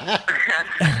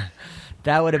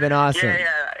 That would have been awesome.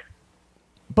 Yeah.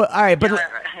 But all right, but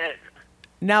Yeah.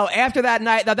 now after that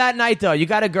night though, you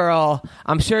got a girl.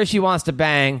 I'm sure she wants to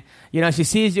bang. You know, she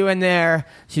sees you in there.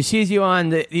 She sees you on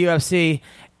the UFC.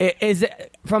 Is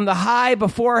it from the high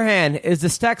beforehand? Is the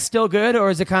sex still good, or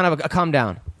is it kind of a come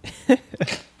down? It's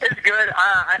good.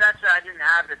 I didn't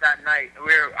have it that night.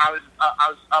 I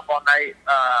was up all night,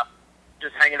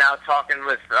 just hanging out, talking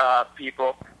with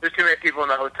people. There's too many people in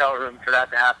the hotel room for that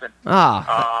to happen.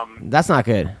 That's not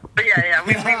good. But yeah,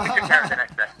 we took care of it the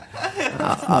next day.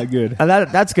 Not good.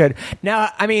 That's good. Now,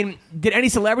 I mean, did any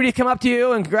celebrity come up to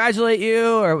you and congratulate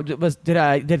you, or did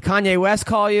Kanye West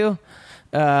call you?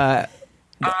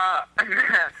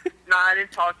 No, I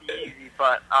didn't talk to Yeezy,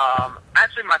 but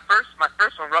actually, my first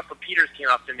one, Russell Peters came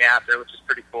up to me after, which is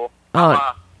pretty cool. I'm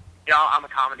a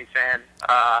comedy fan,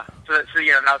 so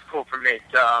that was cool for me.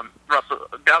 I was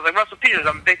like, Russell Peters,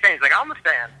 I'm a big fan. He's like, I'm a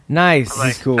fan. Nice.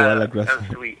 He's cool. I like Russell. That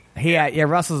was sweet. Yeah,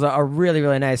 Russell's a really,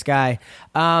 really nice guy.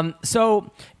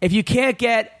 So if you can't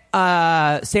get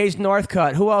Sage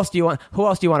Northcutt, who else do you want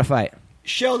to fight?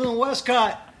 Sheldon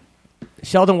Westcott.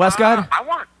 Sheldon Westcott? I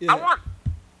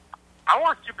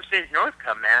want Super Sage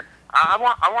Northcutt, man. I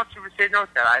want Super Sage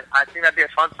Northcutt. I think that'd be a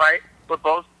fun fight. We're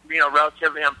both,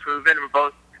 relatively unproven. We're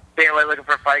both staying away looking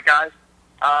for fight guys.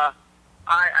 I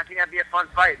think that'd be a fun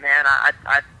fight, man. I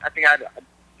think I'd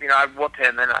whoop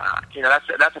him, and that's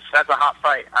a hot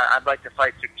fight. I'd like to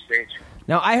fight Super Sage.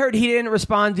 Now, I heard he didn't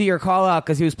respond to your call out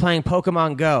because he was playing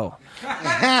Pokemon Go.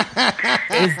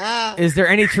 Is there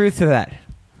any truth to that?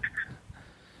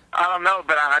 I don't know,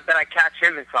 but I bet I catch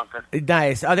him in something.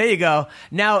 Nice. Oh, there you go.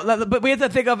 Now, but we have to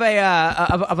think of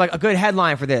a good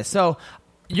headline for this. So,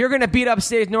 you're going to beat up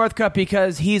Sage Northcutt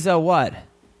because he's a what?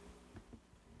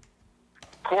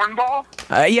 Cornball?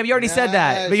 Yeah, you already said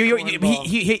that. But you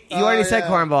already said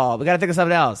cornball. We got to think of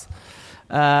something else.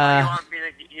 You want me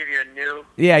to give you a new?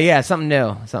 Yeah, something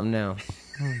new.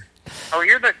 Oh,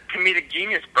 you're the comedic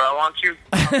genius, bro, aren't you?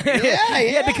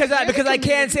 Yeah, because I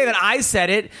can't say that I said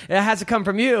it. It has to come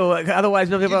from you. Otherwise,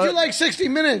 people. You do like 60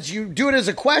 Minutes. You do it as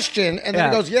a question, and then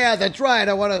it goes, "Yeah, that's right.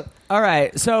 I want to." All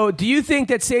right. So, do you think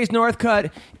that Sage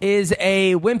Northcutt is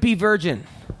a wimpy virgin?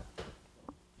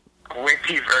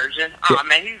 Wimpy virgin? Oh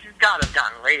man, he's got to have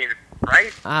gotten laid,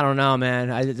 right? I don't know,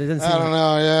 man. I don't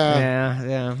know.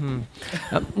 Yeah.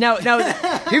 Now,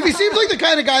 He seems like the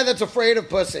kind of guy that's afraid of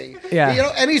pussy.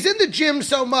 Yeah. And he's in the gym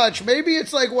so much. Maybe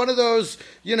it's like one of those,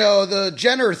 the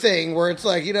Jenner thing where it's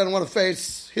like he doesn't want to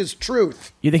face his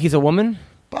truth. You think he's a woman?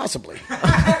 Possibly.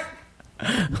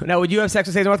 Now, would you have sex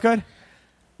with Sage Northcutt?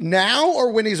 Now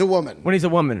or when he's a woman? When he's a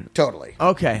woman. Totally.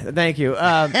 Okay, thank you.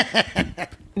 What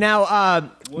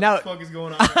the fuck is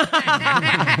going on?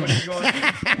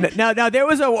 Now there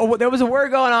was a word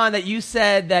going on that you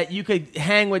said that you could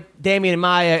hang with Damian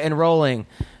Maya and Rolling.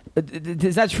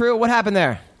 Is that true? What happened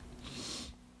there?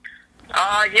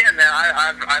 Yeah, man.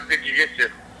 I've been jiu-jitsu.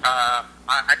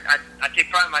 I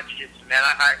take pride in my jiu-jitsu, man.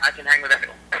 I can hang with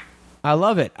everyone. I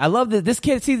love it. I love that this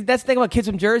kid. See, that's the thing about kids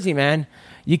from Jersey, man.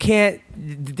 You can't.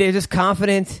 They're just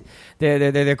confident.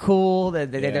 They're cool.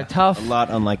 They're tough. A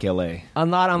lot unlike LA. A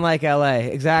lot unlike LA.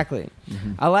 Exactly.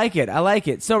 Mm-hmm. I like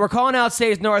it. So we're calling out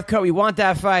Sage Northcutt. We want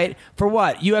that fight for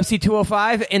what? UFC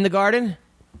 205 in the Garden.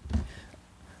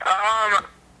 That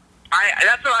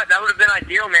would have been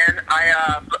ideal, man.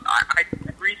 I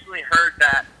recently heard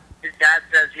that his dad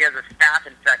says he has a staph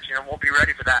infection and won't be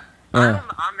ready for that. I'm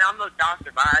no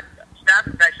doctor, but staph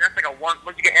infection, that's like once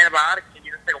you get antibiotics,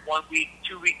 it's like a 1 week,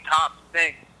 2 week tops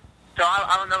thing. So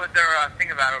I don't know what they're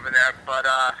thinking about over there, but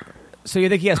so you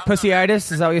think he has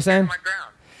pussyitis? Is that what you're saying? My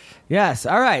ground. Yes.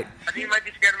 All right. I think he might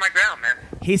be scared of my ground, man.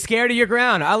 He's scared of your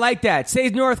ground. I like that.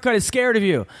 Sage Northcutt is scared of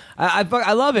you. I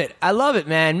love it. I love it,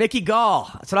 man. Mickey Gall.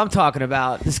 That's what I'm talking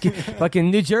about. This fucking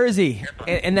New Jersey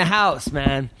in the house,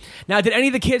 man. Now, did any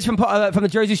of the kids from the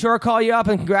Jersey Shore call you up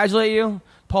and congratulate you?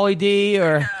 Paulie D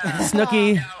or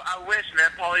Snooki? Yeah, I wish,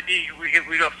 man. Paulie D,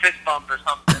 we do a fist bump or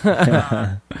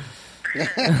something.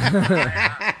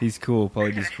 He's cool.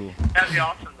 Paulie D's cool. That'd be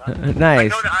awesome, though.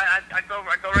 Nice. I go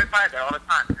right by there all the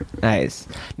time. Nice.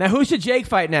 Now, who should Jake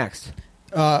fight next?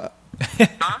 I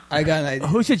got an idea.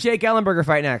 Who should Jake Ellenberger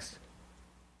fight next?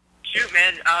 Shoot,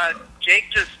 man. Jake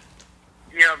just,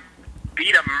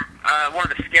 beat him.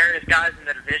 One of the scariest guys in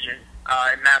the division,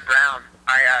 in Matt Brown.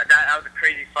 That was a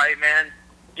crazy fight, man.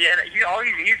 Yeah,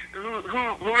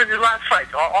 who was his last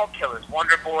fight? All killers.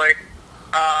 Wonder Boy.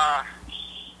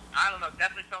 I don't know.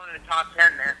 Definitely someone in the top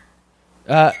 10,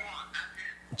 man.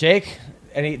 Jake,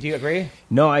 do you agree?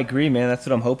 No, I agree, man. That's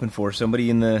what I'm hoping for.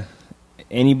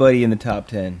 Anybody in the top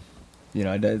 10. You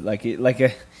know,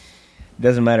 it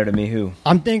doesn't matter to me who.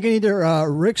 I'm thinking either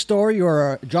Rick Story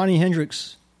or Johnny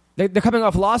Hendricks. They're coming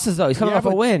off losses, though. He's coming off a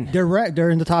but win. They're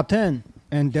in the top 10,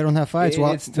 and they don't have fights.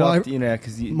 It's tough,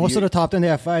 because most of the top 10 they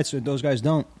have fights, so those guys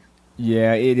don't.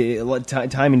 Yeah,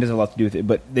 timing does a lot to do with it,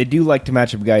 but they do like to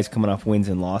match up guys coming off wins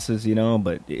and losses,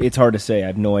 but it's hard to say. I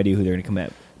have no idea who they're going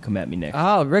to come at me next.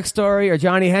 Oh, Rick Story or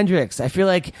Johnny Hendricks. I feel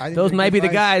like those might be the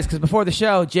guys, because before the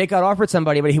show, Jake got offered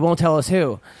somebody, but he won't tell us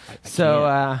who.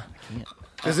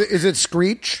 Is it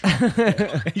Screech?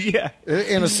 Yeah.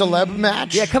 In a celeb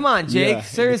match? Yeah, come on, Jake. Yeah,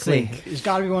 Seriously. It's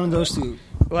got to be one of those two.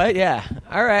 What? Yeah.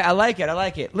 All right. I like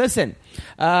it. Listen,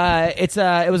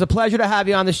 it was a pleasure to have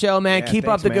you on the show, man. Yeah, Keep up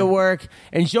thanks, the man. good work.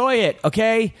 Enjoy it,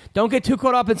 okay? Don't get too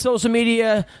caught up in social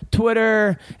media,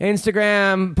 Twitter,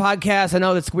 Instagram, podcasts. I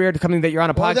know that's weird coming that you're on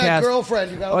a Or podcast. that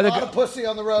girlfriend. You got Or a the lot of pussy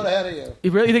on the road ahead of you.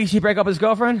 You really think he should break up with his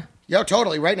girlfriend? Yeah,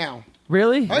 totally, right now.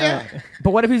 Really? Oh, yeah.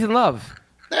 But what if he's in love?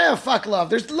 Fuck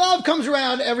love. Love comes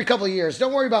around every couple of years.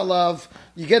 Don't worry about love.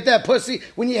 You get that pussy.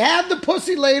 When you have the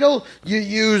pussy ladle, you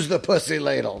use the pussy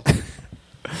ladle.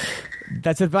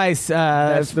 That's advice.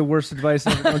 That's the worst advice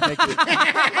ever. Don't take it.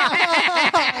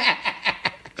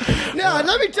 Now,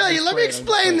 let me tell you. Let me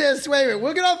explain this. Wait a minute.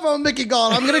 We'll get off on Mickey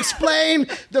Gall. I'm going to explain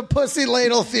the pussy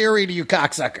ladle theory to you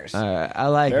cocksuckers. All right, I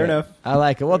like it. Fair enough. I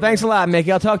like it. Well, thanks a lot,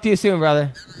 Mickey. I'll talk to you soon,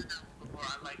 brother.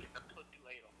 I like it, the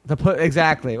pussy ladle.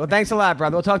 Exactly. Well, thanks a lot,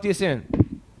 brother. We'll talk to you soon.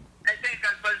 Hey, thanks,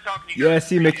 guys. Pleasure talking to you guys. Yeah,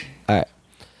 see, Mick. All right.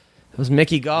 It was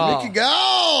Mickey Gall. Mickey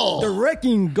Gall. The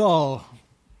Wrecking Gall.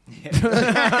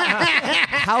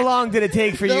 How long did it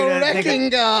take for you The to wrecking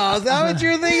gall. Is that what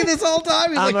you were thinking this whole time?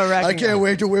 He's I'm like, a wrecking I can't gall.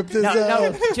 wait to whip this out.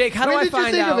 No, Jake, how do when I did find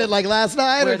you think out? of it? Like last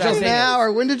night where or that just thing now? is?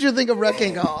 Or when did you think of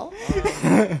wrecking gall?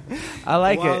 I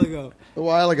like it. A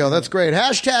while ago. That's great.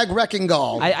 Hashtag wrecking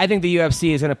gall. I think the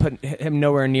UFC is going to put him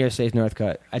nowhere near Sage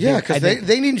Northcutt. Yeah, because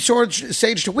they need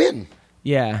Sage to win.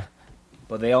 Yeah.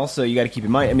 But they also, you got to keep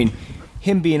in mind, I mean,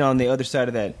 him being on the other side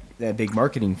of that big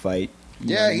marketing fight.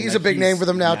 Yeah, he's a big name for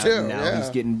them now, too. Now Yeah. he's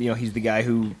getting, he's the guy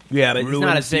who But he's ruined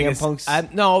not as big CM as Punk's,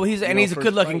 he's a first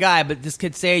good-looking fight. guy, but this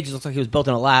kid Sage looks like he was built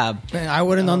in a lab. Man, I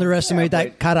wouldn't underestimate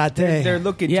that karate. They're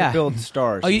looking Yeah. to build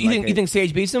stars. Oh, you Like think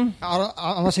Sage beats him? I'm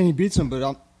not saying he beats him, but I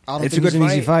don't it's think a it's good an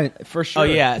easy fight. for sure. Oh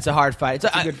yeah, it's a hard fight. It's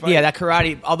a good fight. Yeah, that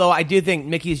karate. Although I do think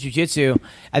Mickey's jiu-jitsu,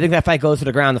 I think that fight goes to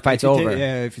the ground. The fight's over.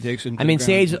 If he takes it. I mean,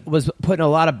 Sage was put in a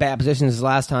lot of bad positions this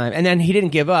last time, and then he didn't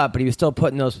give up, but he was still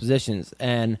put in those positions.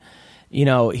 And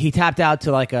he tapped out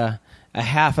to like a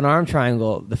half an arm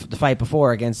triangle the fight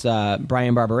before against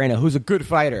Brian Barberena, who's a good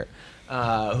fighter,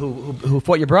 who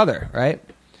fought your brother, right?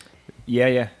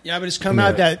 Yeah. Yeah, but it's come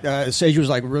out that Sage was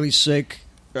like really sick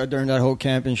during that whole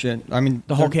camp and shit. I mean,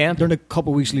 The whole camp? during the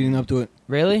couple weeks leading up to it.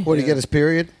 Really? What, did he get his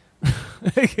period?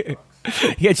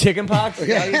 He had chicken pox. Is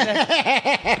that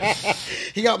what you said?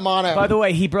 He got mono. By the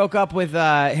way, he broke up with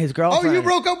his Oh, girlfriend. you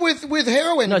broke up with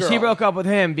heroin No, girl. she broke up with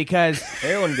him because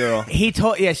Heroin girl. he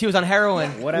told. Yeah, she was on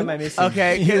heroin. What am I missing?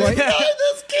 Okay.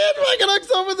 This kid fucking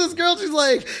hooks up with this girl. She's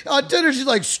like, on Tinder, she's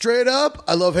like, straight up,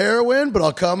 I love heroin, but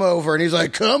I'll come over. And he's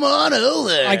like, come on over.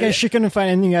 I guess she couldn't find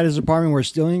anything at his apartment worth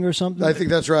stealing or something. I think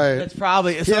that's right. That's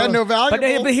probably. had no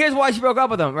valuable- But here's why she broke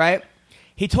up with him, right?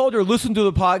 He told her, listen to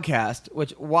the podcast,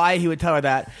 why he would tell her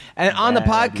that. And on the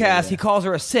Bad podcast, idea. he calls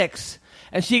her a 6,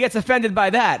 and she gets offended by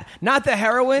that. Not the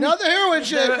heroin. Not the heroin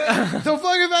shit. The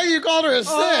fucking fact you called her a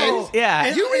 6. Yeah.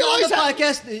 And You realize on the how-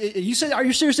 podcast, you said, "Are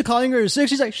you seriously calling her a 6?"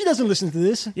 She's like, "She doesn't listen to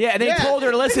this." Yeah, and they Yeah. told her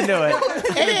to listen to it.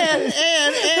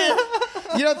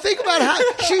 And think about how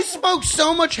she smoked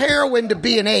so much heroin to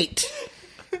be an 8.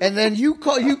 And then you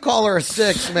call her a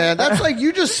 6, man. That's like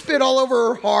you just spit all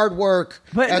over her hard work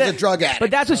as a drug addict. But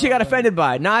that's what she got offended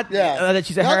by. Not that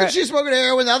she's a Not heroin. that she's smoking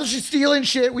heroin. Now that she's stealing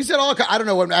shit. We said all. I don't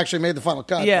know what actually made the final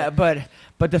cut. Yeah, but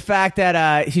the fact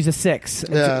that she's a 6,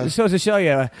 Yeah. it shows to show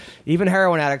you, even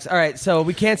heroin addicts. All right, so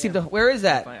we can't seem to. Where is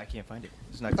that? I can't find it.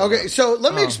 It's not going Okay, so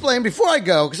let me explain before I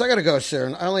go, because I got to go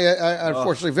soon. I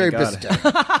unfortunately very busy thank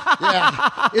day.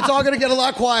 Yeah, it's all going to get a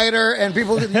lot quieter, and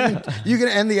you can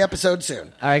end the episode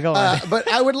soon. All right, go on. But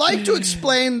I would like to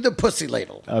explain the pussy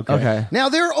ladle. Okay. Now,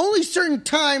 there are only certain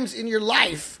times in your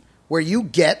life where you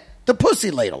get the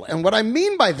pussy ladle. And what I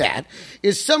mean by that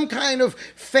is some kind of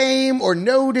fame or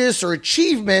notice or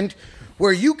achievement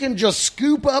where you can just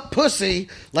scoop up pussy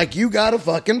like you got a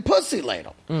fucking pussy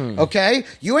ladle. Okay?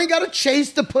 You ain't got to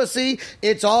chase the pussy.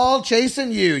 It's all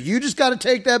chasing you. You just got to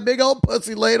take that big old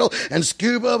pussy ladle and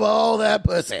scoop up all that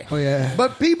pussy. Oh, yeah.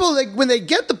 But people, when they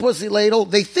get the pussy ladle,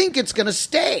 they think it's going to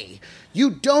stay.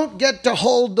 you don't get to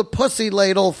hold the pussy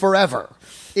ladle forever.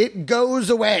 It goes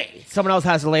away. Someone else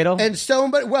has a ladle? And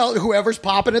whoever's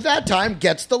popping at that time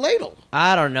gets the ladle.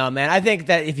 I don't know, man. I think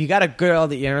that if you got a girl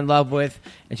that you're in love with,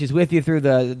 and she's with you through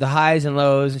the highs and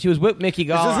lows, and she was with Mickey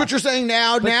Gall. Is this what you're saying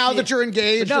now? Now that you're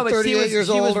engaged at 38 years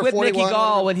old or 41? She was with Mickey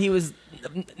Gall when he was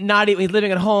not even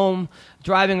living at home,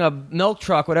 driving a milk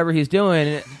truck, whatever he's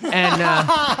doing,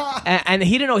 and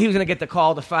he didn't know he was going to get the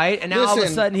call to fight, and now all of a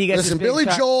sudden he gets this big Billy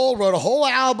Joel wrote a whole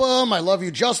album, I Love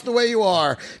You Just the Way You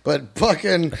Are, but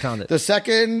fucking the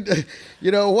second,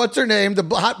 what's her name, the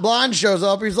hot blonde shows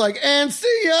up, he's like, and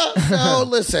see ya. So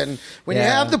listen, when you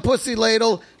have the pussy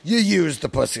ladle, you use the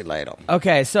pussy ladle.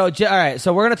 Okay, so all right,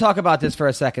 so we're going to talk about this for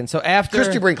a second. So after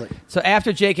Christy Brinkley. So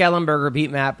after Jake Ellenberger beat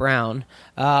Matt Brown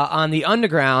on the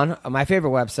Underground, my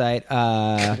favorite website,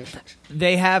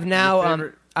 they have now.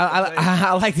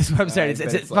 I like this website.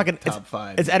 It's fucking top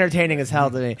five. It's entertaining as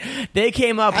hell to me. They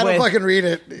came up I with. don't fucking read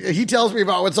it. He tells me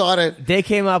about what's on it. They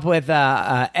came up with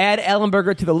add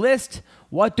Ellenberger to the list.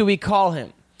 What do we call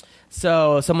him?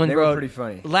 So someone They wrote were pretty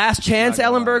funny. Last chance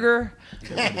Not gonna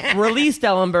Ellenberger, released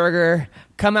Ellenberger,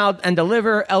 come out and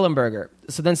deliver Ellenberger.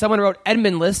 So then someone wrote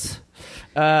Edmundless,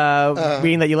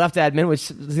 meaning that you left Edmund, which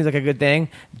seems like a good thing.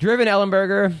 Driven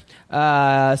Ellenberger.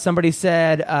 Somebody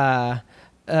said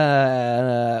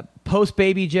post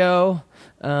Baby Joe.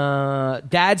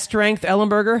 Dad Strength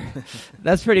Ellenberger.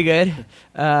 That's pretty good.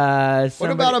 What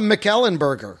about a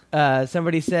McEllenberger?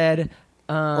 Somebody said...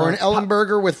 or an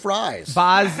Ellenberger with fries.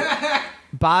 Boz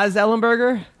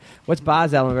Ellenberger? What's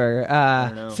Boz Ellenberger?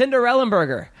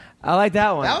 Cinderellenberger. I like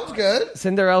that one. That was good.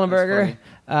 Cinderellenberger.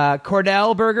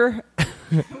 Cordell Burger.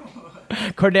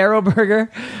 Cordero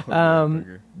Burger.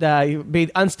 Be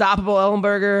Unstoppable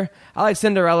Ellenberger. I like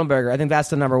Cinderellenberger. I think that's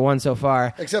the number one so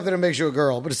far. Except that it makes you a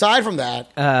girl. But aside from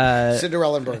that,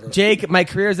 Cinderellenberger. Jake, my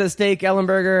career's at stake,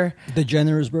 Ellenberger. The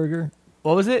Generous Burger.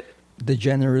 What was it? The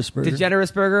Generous Burger. The Generous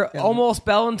Burger. Almost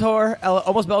Bellator.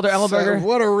 Almost Belder Ellenberger. So,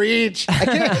 what a reach.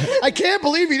 I can't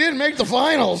believe he didn't make the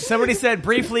finals. Somebody said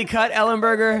briefly cut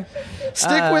Ellenberger.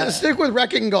 Stick with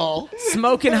Wrecking Gall.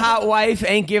 Smoking hot wife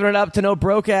ain't giving it up to no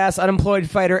broke ass unemployed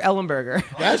fighter Ellenberger.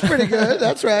 That's pretty good.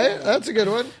 That's right. That's a good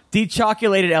one.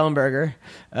 Dechocolated Ellenberger.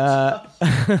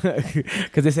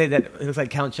 Because they say that it looks like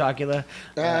Count Chocula.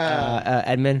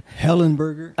 Edmund.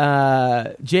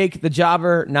 Hellenberger. Jake the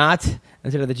Jobber Not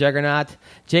instead of the Juggernaut.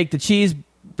 Jake the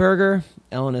Cheeseburger.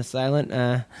 Ellen is silent.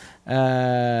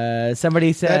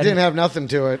 Somebody said That didn't have nothing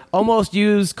to it. Almost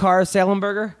used car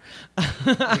Salenberger.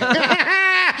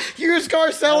 Used car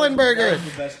Sellenberger.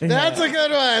 That's a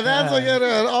good one. That's a good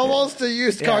one. Almost a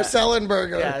used car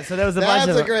Sellenberger. Yeah, so there was a bunch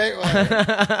of That's a great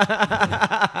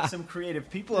one. Some creative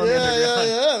people on there.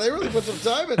 Yeah. They really put some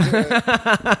time into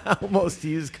it. Almost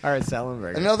used car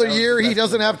Salenberger. Another year he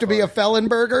doesn't have to be a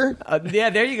Fellenberger. Yeah,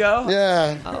 there you go.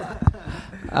 Yeah.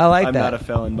 I like I'm that. not a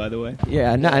felon, by the way.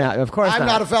 Yeah, no, of course I'm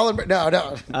not a felon.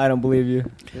 No. I don't believe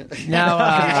you.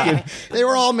 Now, They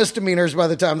were all misdemeanors by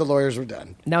the time the lawyers were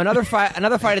done. now another fight at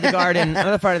the Garden.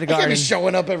 Another fight at the I can't Garden. be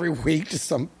showing up every week to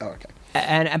some. Oh, okay.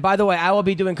 And by the way, I will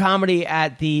be doing comedy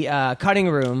at the Cutting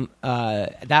Room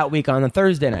that week on a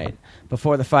Thursday night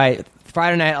before the fight.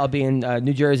 Friday night I'll be in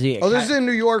New Jersey. Oh, this is in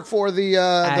New York for the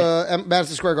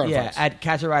Madison Square Garden. Yeah, fights. at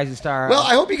Catch a Rising Star. Well,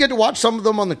 I hope you get to watch some of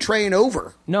them on the train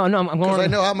over. No, I'm Because going. I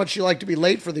know how much you like to be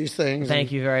late for these things.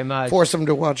 Thank you very much. Force them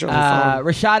to watch on the phone.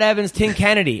 Rashad Evans, Tim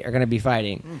Kennedy are going to be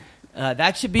fighting.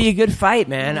 That should be a good fight,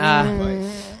 man.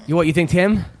 What you think,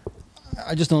 Tim?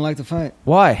 I just don't like the fight.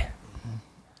 Why?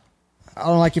 I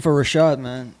don't like it for Rashad,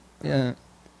 man. Yeah.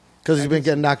 Because he's been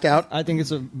getting knocked out? I think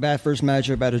it's a bad first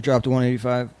matchup at a drop to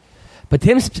 185. But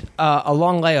Tim's a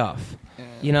long layoff.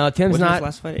 You know, Tim's Wasn't not his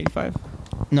last fight 85?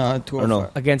 No, 205.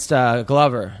 no. against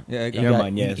Glover. Yeah, He Never got-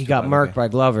 mind, yeah, he it's got Glover, murked okay. by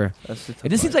Glover. That's the tough It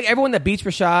just seems part. like everyone that beats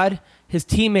Rashad, his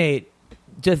teammate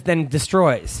just then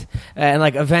destroys and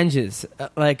like avenges.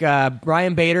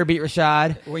 Ryan Bader beat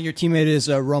Rashad. When your teammate is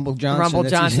Rumble Johnson. Rumble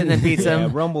that's Johnson easy. then beats him. Yeah,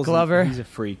 Rumble's Glover. He's a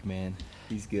freak, man.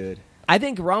 He's good. I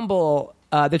think Rumble.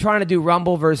 They're trying to do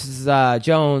Rumble versus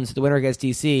Jones. The winner against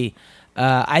DC.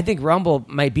 I think Rumble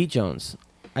might beat Jones.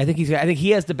 I think he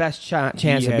has the best chance He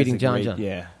of has beating a John great- Jones.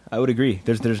 Yeah, I would agree.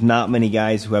 There's not many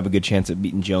guys who have a good chance at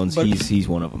beating Jones. But- He's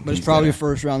one of them. But it's He's probably a got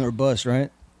first round or bust, right?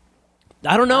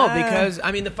 I don't know because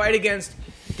the fight against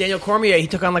Daniel Cormier, he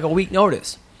took on like a week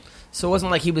notice, so it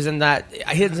wasn't like he was in that.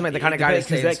 He doesn't seem like the kind of guy that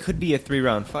because stays. that could be a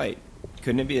 3-round fight,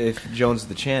 couldn't it be? If Jones is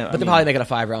the champ, But they're probably making a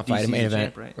 5-round fight, DC's a main the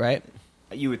event, champ, right?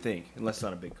 You would think, unless it's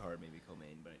on a big card, maybe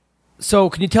co-main. But So,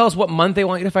 can you tell us what month they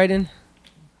want you to fight in?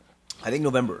 I think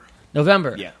November.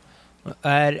 November. Yeah.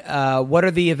 What are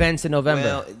the events in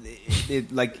November? Well,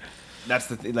 like That's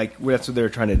the thing. Like that's what they're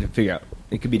trying to figure out.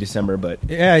 It could be December, but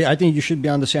Yeah, I think you should be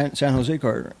on the San Jose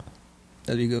card.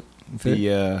 That'd be good.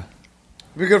 the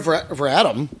Be good for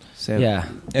Adam. Yeah.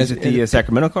 is it the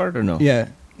Sacramento card or no? Yeah.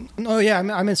 No, yeah,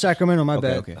 I'm in Sacramento. My Okay,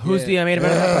 bad. okay. Who's the main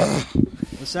event?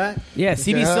 What's that? Yeah,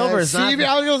 CB Silver is not. CB,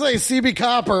 I was going to say CB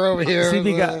Copper over here.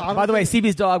 CB got, by the way,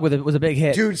 CB's dog was a big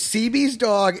hit. Dude, CB's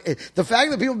dog, the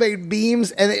fact that people made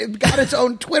memes and it got its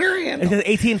own Twitter It handle. has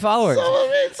 18 followers. Some of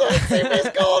it's on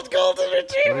CB's Golden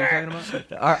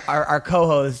Retriever. Our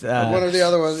co-host, One of the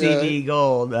other ones, CB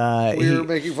Gold. We were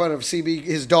making fun of CB,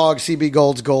 his dog, CB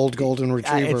Gold's Golden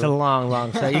Retriever. It's a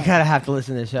long show. You kind of have to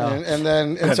listen to the show.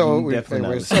 and so Definitely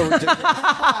anyway, not. so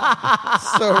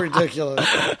ridiculous. So ridiculous.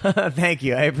 Thank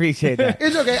you. I appreciate that.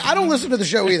 It's okay. I don't listen to the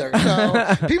show either.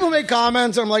 So people make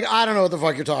comments. And I'm like, I don't know what the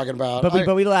fuck you're talking about.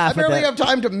 But we laugh I at barely that. have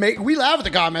time to make. We laugh at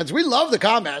the comments. We love the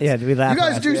comments. Yeah, we laugh You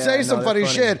guys at do that. say Yeah, some no, funny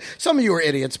that's funny. shit. Some of you are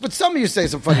idiots, but some of you say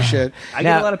some funny shit. I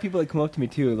Now- get a lot of people that come up to me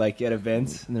too, like at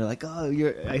events, and they're like, "Oh,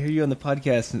 I hear you on the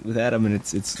podcast with Adam," and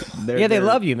it's Yeah, they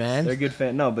love you, man. They're good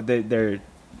fans. No, but they're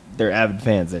avid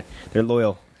fans. They're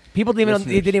loyal. People didn't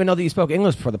Listeners. even know that you spoke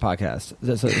English before the podcast.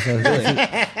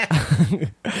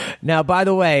 Now, by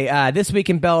the way, this week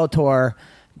in Bellator,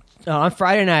 on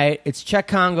Friday night, it's Czech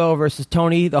Congo versus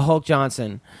Tony the Hulk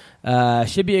Johnson.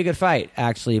 Should be a good fight,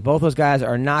 actually. Both those guys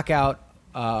are knockout.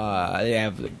 They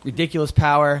have ridiculous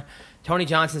power. Tony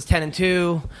Johnson's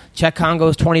 10-2. Czech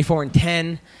Congo's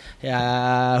 24-10.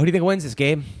 Who do you think wins this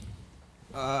game?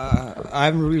 I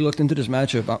haven't really looked into this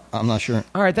matchup. I'm not sure.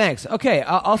 All right, thanks. Okay.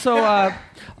 Also,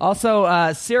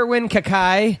 Sirwin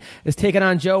Kakai is taking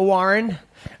on Joe Warren.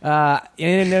 You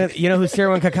know who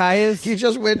Sirwin Kakai is? He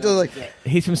just went to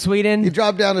He's from Sweden. he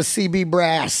dropped down to CB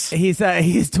Brass. He's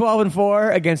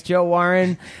 12-4 against Joe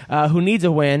Warren, who needs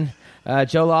a win.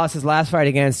 Joe lost his last fight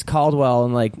against Caldwell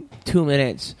in like 2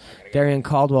 minutes. Darian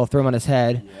Caldwell threw him on his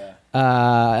head.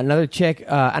 Another chick,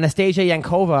 Anastasia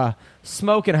Yankova,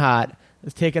 smoking hot,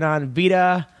 is taking on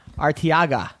Vita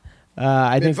Arteaga.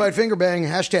 I think. Mid-fight finger bang.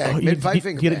 Hashtag mid-fight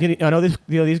finger bang. You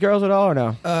know these girls at all or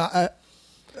no?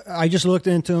 I just looked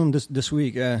into him this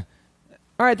week.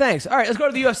 All right, thanks. All right, let's go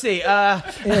to the UFC.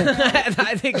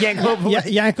 I think Yankova.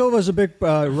 Yankova's a big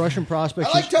Russian prospect.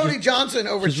 I like She's- Tony Johnson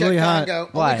over she's Czech really hot. Congo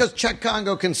Why? only because Czech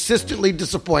Congo consistently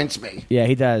disappoints me. Yeah,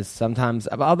 he does sometimes.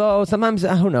 Although sometimes,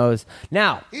 who knows?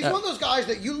 Now, He's one of those guys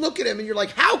that you look at him and you're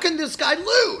like, how can this guy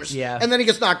lose? Yeah. And then he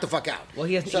gets knocked the fuck out. well,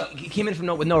 he So, came in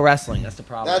with no wrestling. That's the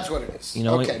problem. that's what it is. You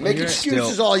know, okay, when make you're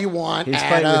excuses still- all you want. His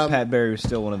fight Adam. with Pat Barry was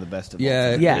still one of the best of all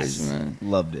Yeah. time. Yes. man.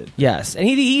 Loved it. Yes, and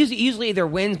he usually either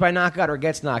wins by knockout or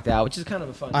gets knocked out, which is kind of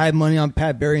a fun. I had money on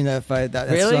Pat Barry in that fight. That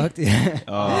Really? sucked. Yeah.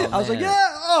 Oh, I was like, yeah.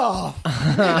 Oh.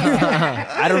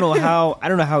 I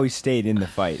don't know how he stayed in the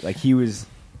fight. Like he was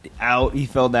out, he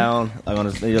fell down. Like on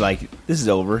his, you're like, this is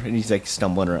over, and he's like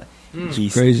stumbling around.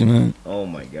 He's Crazy, man. Oh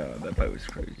my god, that fight was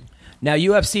crazy. Now,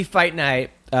 UFC Fight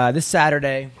Night this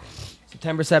Saturday,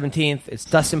 September 17th. It's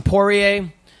Dustin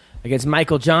Poirier against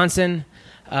Michael Johnson.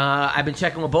 I've been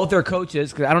checking with both their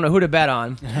coaches because I don't know who to bet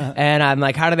on, and I'm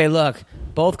like, how do they look?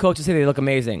 Both coaches say they look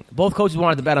amazing. Both coaches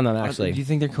wanted to bet on them, actually. Do you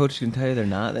think their coach can tell you they're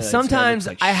not? They're like, Sometimes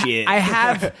 "This guy looks like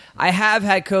shit." I have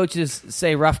had coaches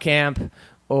say rough camp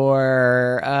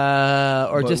or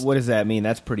But just what does that mean?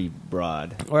 That's pretty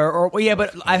broad. or yeah,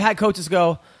 but I've had coaches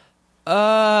go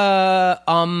or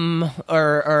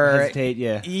Hesitate,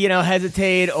 yeah. you know,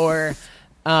 hesitate or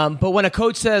but when a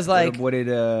coach says like What did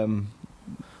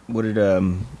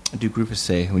Duke Rufus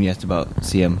say when you asked about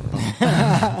CM?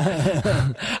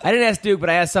 I didn't ask Duke, but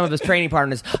I asked some of his training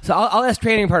partners. So I'll ask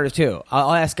training partners too.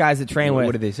 I'll ask guys that train What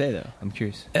with. did they say though? I'm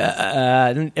curious.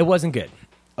 It wasn't good.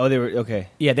 Oh, they were okay.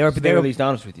 Yeah, they were. So They they were were at least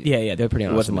honest with you. Yeah, they were pretty It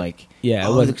honest. wasn't with me. like Yeah, it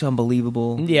oh, was- looks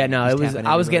unbelievable. Yeah, no, it He's was. tapping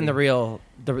I was getting the everybody.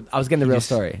 real. I was getting the real just-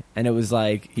 story, and it was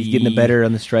like He's getting the better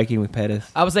on the striking with Pettis.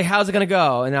 I was like, "How's it gonna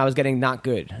go?" And I was getting not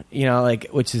good. You know, like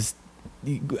which is.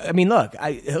 I mean, look.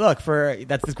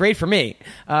 That's great for me.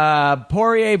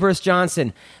 Poirier versus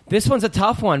Johnson. This one's a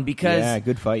tough one because Yeah,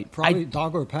 good fight. Probably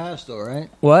dog or pass, though, right?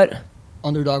 what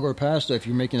Underdog or pass, though, if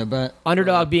you're making a bet.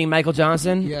 underdog being Michael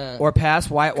Johnson, Yeah. or pass.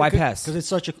 Why pass? Because it's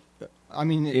such a. I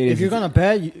mean, is. if you're gonna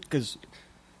bet, because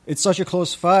it's such a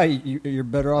close fight, you're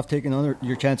better off taking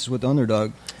your chances with the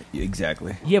underdog.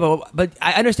 Exactly. Yeah, but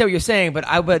I understand what you're saying. But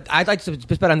I'd like to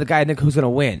just bet on the guy who's going to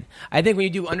win. I think when you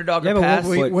do underdog Yeah, or but pass,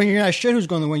 when you're not sure who's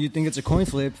going to win, you think it's a coin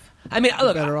flip. I mean,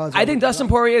 look, better odds I think over Dustin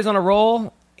the- Poirier is on a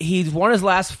roll. He's won his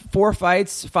last 5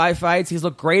 fights. He's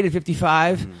looked great at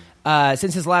 55.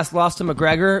 Since his last loss to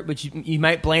McGregor, which you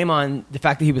might blame on the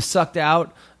fact that he was sucked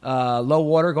out, low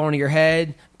water going to your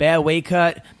head, bad weight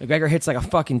cut. McGregor hits like a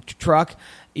fucking truck.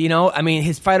 You know, I mean,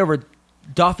 his fight over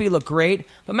Duffy looked great,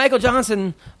 but Michael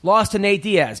Johnson lost to Nate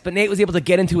Diaz, but Nate was able to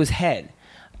get into his head,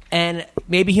 and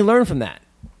maybe he learned from that.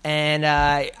 And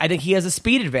I think he has a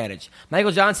speed advantage.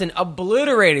 Michael Johnson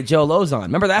obliterated Joe Lozon.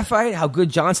 Remember that fight? How good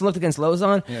Johnson looked against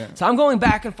Lozon? Yeah. So I'm going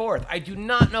back and forth. I do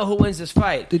not know who wins this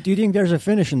fight. Do you think there's a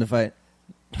finish in the fight?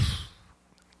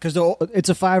 Because it's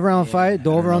a 5-round fight.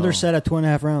 The over-under set at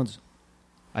 2.5 rounds.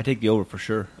 I take the over for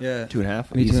sure. Yeah.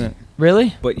 2.5. Me Easy. too.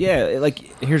 Really? But yeah, like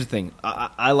here's the thing.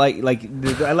 I like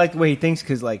the way he thinks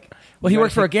because like. Well, he you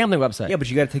works gotta for a take- gambling website. Yeah, but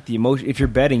you got to take the emotion. If you're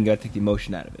betting, you got to take the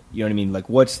emotion out of it. You know what I mean? Like,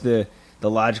 what's the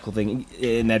logical thing?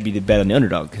 And that'd be the bet on the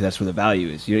underdog because that's where the value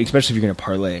is. You know, especially if you're going to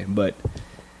parlay. But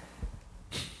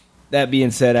that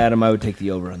being said, Adam, I would take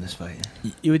the over on this fight.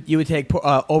 You would take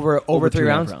over 3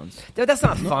 rounds? Dude, that's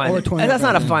not fun. over 20 That's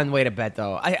not a rounds. fun way to bet,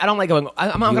 though. I don't like going.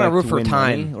 I'm not Do you going to like root for win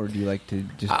time. money, or do you like to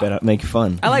just bet out, make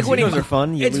fun? I like winning. Those are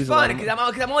fun. You It's lose a lot fun of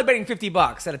because I'm only betting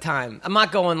 $50 at a time. I'm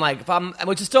not going like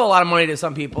which is still a lot of money to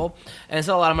some people, and it's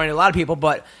still a lot of money to a lot of people.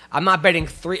 But I'm not betting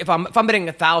If I'm betting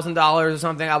 $1,000 or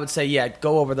something, I would say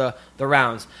go over the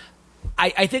rounds.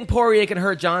 I think Poirier can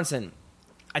hurt Johnson.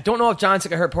 I don't know if Johnson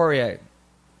can hurt Poirier,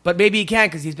 but maybe he can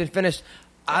because he's been finished.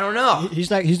 I don't know. He's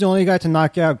the only guy to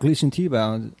knock out Gleason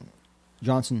Tebow.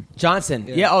 Johnson.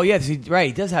 Yeah. Oh, yeah. Right.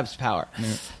 He does have power. Yeah.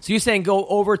 So you're saying go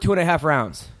over 2.5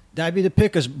 rounds? That'd be the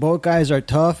pick because both guys are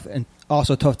tough and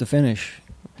also tough to finish.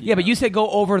 Yeah, but you said go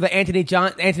over the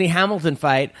Anthony Hamilton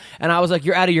fight, and I was like,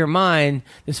 you're out of your mind.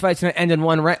 This fight's going to end in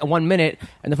 1 minute,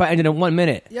 and the fight ended in 1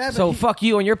 minute. Yeah, but so fuck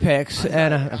you and your picks.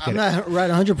 And I'm I'm kidding. not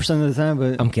right 100% of the time,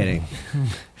 but I'm kidding.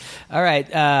 All right.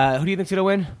 Who do you think's going to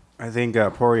win? I think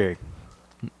Poirier.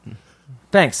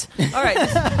 Thanks. All right.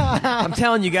 I'm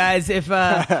telling you guys, if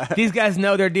these guys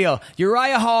know their deal.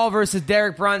 Uriah Hall versus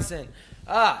Derek Brunson.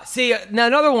 See, now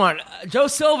another one. Joe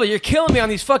Silva, you're killing me on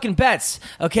these fucking bets,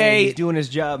 okay? Hey, he's doing his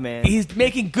job, man. He's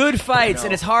making good fights,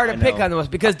 and it's hard to pick on them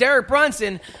because Derek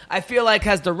Brunson, I feel like,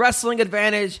 has the wrestling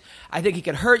advantage. I think he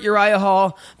can hurt Uriah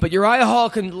Hall, but Uriah Hall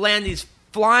can land these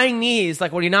flying knees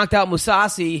like when he knocked out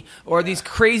Musasi or these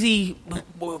crazy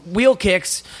wheel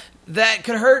kicks that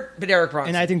could hurt Derek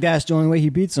Brunson. and I think that's the only way he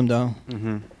beats him, though.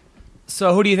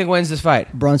 So who do you think wins this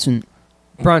fight? Brunson.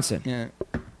 Brunson. Yeah.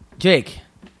 Jake.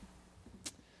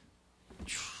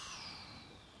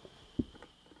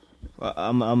 Well,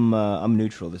 I'm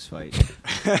neutral this fight.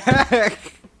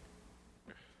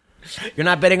 You're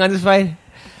not betting on this fight?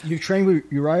 You train with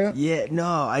Uriah? Yeah, no,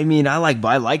 I mean I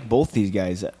like both these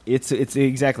guys. It's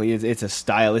a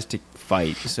stylistic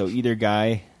fight. So either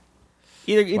guy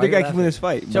can win this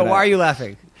fight. So but why are you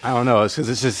laughing? I don't know. It's because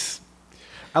it's just.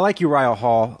 I like Uriah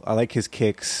Hall. I like his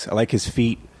kicks. I like his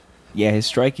feet. Yeah, his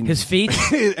striking. His feet?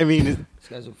 I mean, This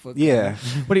guy's a foot yeah.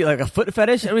 What do you like, a foot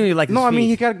fetish? I mean, you like his No, I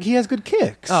mean feet. he has good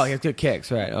kicks. Oh, he has good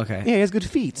kicks, right? Okay. Yeah, he has good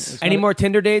feet. Any more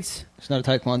Tinder dates? It's not a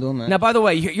taekwondo, man. Now, by the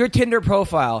way, your Tinder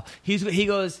profile, he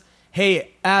goes,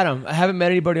 "Hey, Adam, I haven't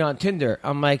met anybody on Tinder."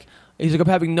 I'm like, he's like, "I'm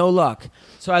having no luck."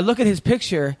 So I look at his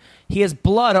picture. He has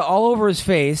blood all over his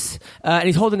face, and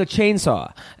he's holding a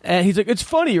chainsaw. And he's like, "It's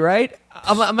funny, right?"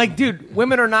 I'm like, dude,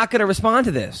 women are not going to respond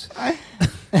to this.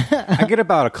 I get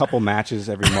about a couple matches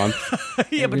every month.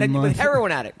 Yeah, but Every then with month.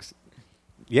 heroin addicts.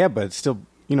 Yeah, but still,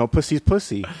 pussy's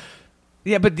pussy.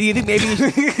 Yeah, but do you think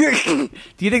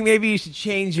maybe you should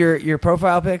change your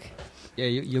profile pic? Yeah,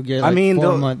 you'll get I like mean, 4 a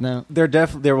they'll- month now.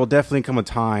 There will definitely come a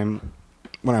time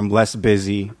when I'm less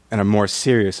busy and I'm more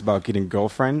serious about getting a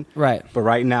girlfriend. Right. But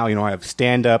right now, I have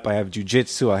stand up, I have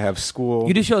jujitsu, I have school.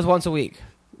 You do shows once a week.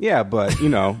 Yeah, but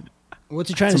What's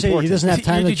he trying to It's say? important. He doesn't have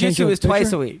time Your to change jiu-jitsu your is twice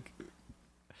picture? a week.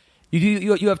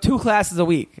 You have 2 classes a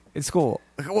week in school.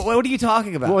 What are you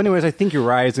talking about? well, anyways, I think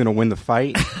Uriah is going to win the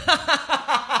fight.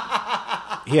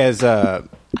 He has,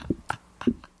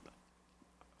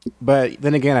 but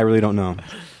then again, I really don't know.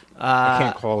 I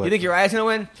can't call it. You think Uriah's gonna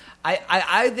win?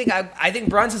 I think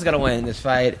Brunson's gonna win this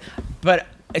fight, but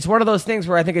it's one of those things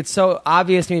where I think it's so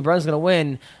obvious to me Brunson's gonna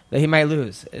win that he might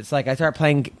lose. It's like I start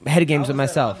playing head games with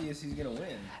myself. He's gonna win.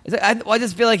 It's like, I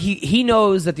just feel like he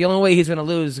knows that the only way he's gonna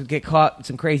lose is get caught with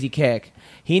some crazy kick.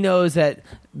 He knows that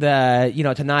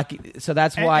to knock. So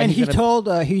that's why. And he's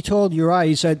gonna, he told Uriah,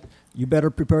 he said, "You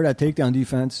better prepare that takedown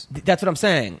defense." That's what I'm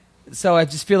saying. So I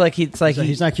just feel like So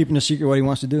he's not keeping a secret what he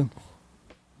wants to do.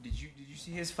 Did you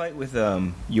see his fight with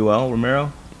Yoel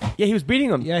Romero? Yeah, he was beating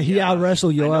him. Yeah, he out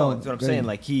wrestled I know, Yoel. that's what I'm saying.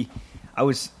 Like I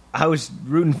was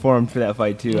rooting for him for that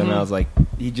fight too, and I was like,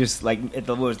 he just like at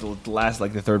the last the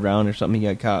 3rd round or something, he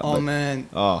got caught. Oh but- man,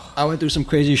 Oh, I went through some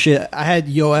crazy shit. I had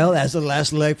Yoel as the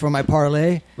last leg for my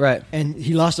parlay, Right. and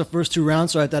he lost the first 2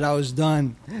 rounds, so I thought I was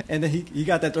done. And then he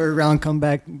got that 3rd round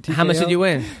comeback. How much TKO, did you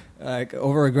win? Like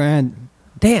over $1,000.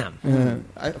 Damn.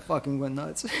 I fucking went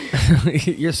nuts.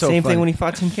 You're so Same funny. thing when he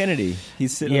fought Tim Kennedy.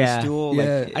 He's sitting on Yeah. a stool.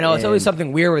 Yeah. Like, I know it's always and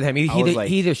something weird with him. He I was either, like-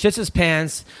 he either shits his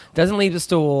pants, doesn't leave the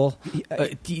stool,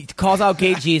 he calls out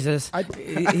gay Jesus.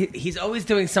 He's always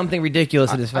doing something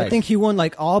ridiculous in his fight. I think he won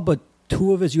like all but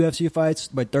 2 of his UFC fights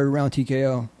by 3rd round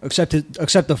TKO, except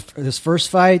his first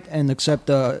fight and except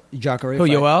the Jacare Who, fight.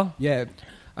 Yoel? Yeah.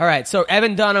 All right, so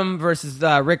Evan Dunham versus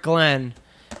Rick Glenn.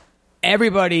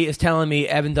 Everybody is telling me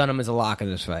Evan Dunham is a lock in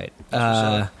this fight.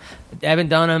 Evan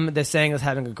Dunham, they're saying, is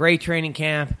having a great training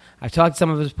camp. I've talked to some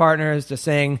of his partners. They're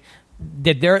saying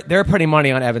that they're putting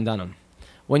money on Evan Dunham.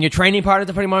 When your training partners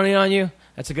are putting money on you,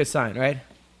 that's a good sign, right?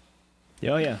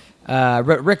 Oh, yeah.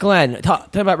 Rick Glenn. Tell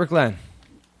about Rick Glenn.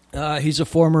 He's a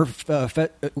former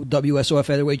WSOF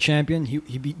featherweight champion. He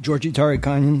beat Georgi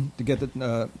Tarikanian to get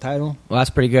the title. Well, that's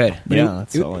pretty good. But Yeah,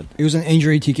 that's solid. It was an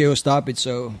injury TKO stoppage,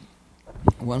 so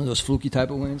one of those fluky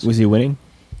type of wins. Was he winning?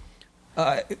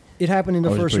 It happened in the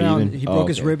Oh, was it first pretty round. even? He Oh, broke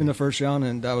his okay. rib in the first round,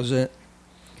 and that was it.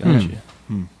 Gotcha.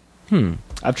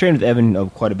 I've trained with Evan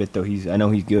quite a bit, though. I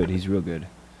know he's good. He's real good.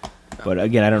 But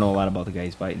again, I don't know a lot about the guy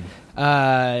he's fighting.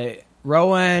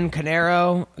 Rowan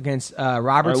Canero against All right,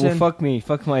 Robertson. well, fuck me.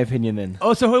 Fuck my opinion then.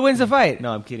 Oh, so who wins the fight?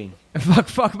 No, I'm kidding.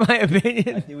 Fuck my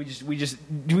opinion. We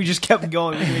just kept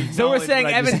going. So we're saying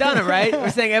Evan Dunham, right? We're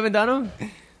saying Evan Dunham?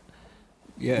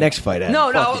 Yeah. Next fight. Adam.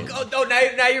 No, Fuck no. it.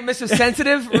 Oh, now you're Mr.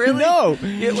 Sensitive? Really? No.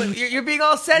 You're being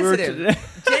all sensitive.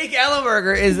 Jake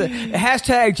Ellenberger is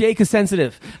hashtag Jake is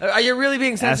sensitive. Are you really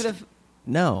being sensitive?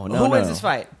 No. Who wins this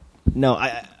fight? No,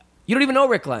 You don't even know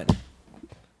Rick Glenn.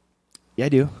 yeah, I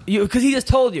do. Because he just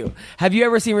told you. Have you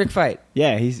ever seen Rick fight?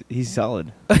 Yeah, he's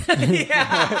solid.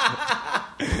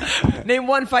 Name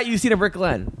one fight you've seen of Rick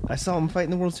Glenn. I saw him fight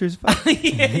in the World Series fight.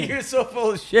 Yeah, you're so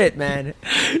full of shit, man.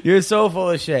 You're so full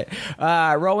of shit.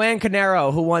 Rowan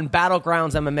Canero, who won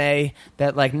Battlegrounds MMA,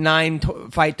 that like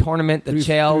 9-fight tournament. The Three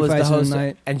Chael was the fights in a host,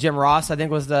 night. and Jim Ross, I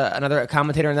think, was another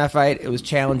commentator in that fight. It was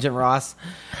Chael and Jim Ross.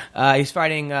 He's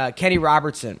fighting Kenny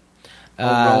Robertson.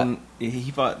 Rowan,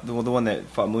 he fought the one that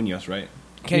fought Munoz, right?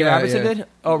 Kenny Yeah, Robertson yeah. did?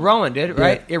 Oh, Rowan did,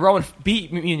 right? Yeah, Rowan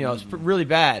beat Munoz really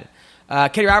bad.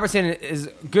 Kenny Robertson is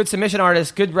a good submission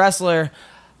artist, good wrestler.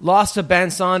 Lost to Ben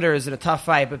Saunders in a tough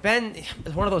fight, but Ben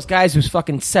is one of those guys who's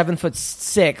fucking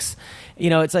 7'6". You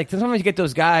know, it's like sometimes you get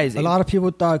those guys. A lot of people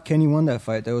thought Kenny won that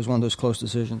fight. That was one of those close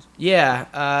decisions.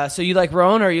 Yeah. So you like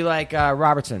Rowan or you like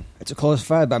Robertson? It's a close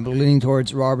fight, but I'm leaning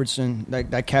towards Robertson. Like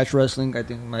that catch wrestling, I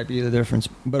think might be the difference.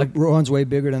 But Rowan's way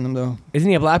bigger than him, though. Isn't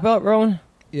he a black belt, Rowan?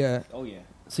 Yeah, Oh yeah.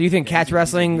 So you think catch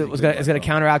wrestling is going to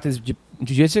counteract his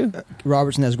jiu-jitsu?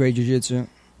 Robertson has great jiu-jitsu.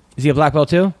 Is he a black belt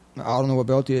too? I don't know what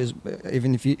belt he is,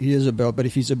 even if he is a belt. But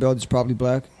if he's a belt, it's probably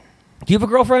black. Do you have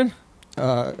a girlfriend?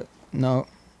 No.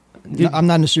 I'm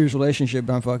not in a serious relationship,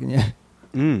 but I'm fucking, yeah.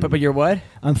 But you're what?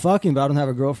 I'm fucking, but I don't have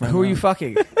a girlfriend. Who are no. you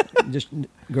fucking? Just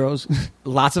girls.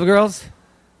 Lots of girls?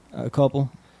 A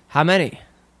couple. How many?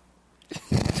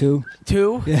 2.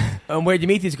 2? Yeah. And where'd you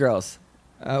meet these girls?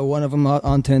 One of them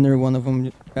on Tinder, one of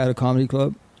them at a comedy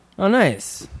club. Oh,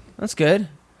 nice. That's good.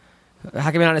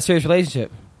 How come you're not in a serious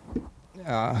relationship?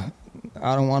 I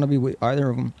don't want to be with either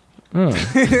of them.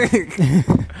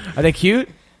 Are they cute?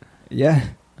 Yeah.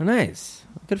 Oh, nice.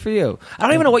 Good for you. I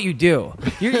don't even know what you do.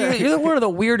 You're one of the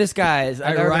weirdest guys.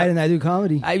 I I've ever write met. and I do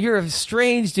comedy. You're a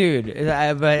strange dude,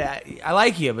 but I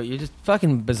like you, but you're just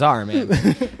fucking bizarre, man.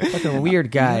 Fucking weird I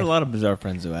guy. had a lot of bizarre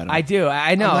friends, though, Adam. I do.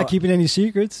 I know. I'm not keeping any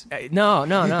secrets. No.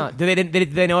 Do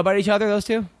they know about each other? Those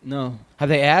two? No. Have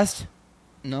they asked?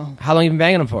 No. How long you been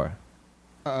banging them for?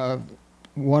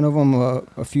 One of them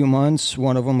a few months,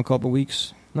 one of them a couple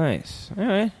weeks. Nice. All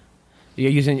right. You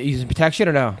using protection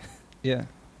or no? Yeah.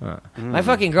 My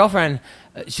fucking girlfriend,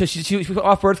 she was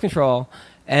off birth control,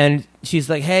 and she's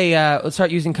like, "Hey, let's start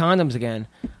using condoms again."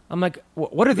 I'm like,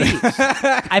 "What are these?"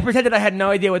 I pretended I had no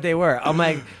idea what they were. I'm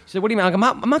like, "She said, what do you mean?"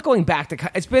 I'm not going back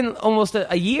to. It's been almost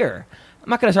a year. I'm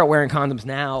not going to start wearing condoms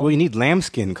now. Well, you need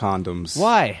lambskin condoms.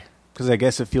 Why? Because I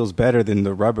guess it feels better than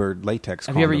the rubber latex.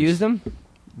 Have you ever condoms. used them?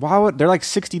 Why would they're like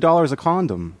 $60 a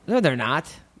condom? No, they're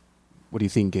not. What do you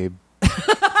think, Gabe?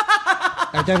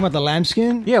 Are you talking about the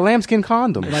lambskin? Yeah, lambskin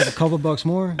condoms. Like a couple bucks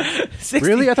more? 60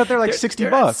 Really? I thought they were like $60.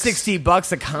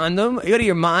 $60 a condom? You out of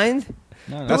your mind?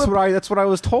 No, That's what I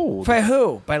was told. By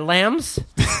who? By lambs?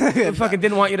 Who fucking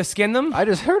didn't want you to skin them? I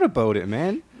just heard about it,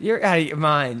 man. You're out of your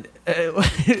mind.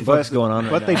 What's going on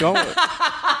right But now? they don't.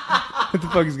 What the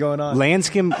fuck is going on?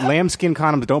 lambskin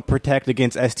condoms don't protect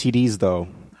against STDs, though.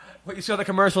 What, you saw the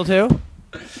commercial too?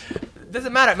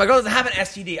 Doesn't matter. My girl doesn't have an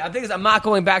STD. I'm thinking I'm not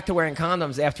going back to wearing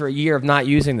condoms after a year of not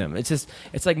using them. It's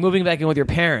like moving back in with your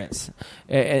parents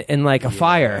in like a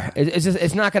fire.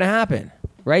 It's not going to happen,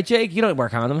 right, Jake? You don't wear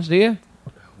condoms, do you?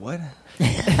 What?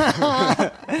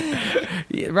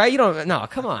 Right? You don't. No,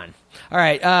 come on. All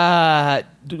right.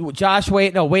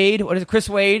 Wade. What is it? Chris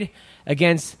Wade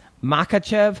against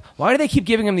Makhachev. Why do they keep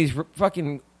giving him these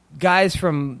fucking guys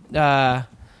from?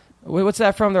 What's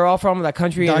that from? They're all from that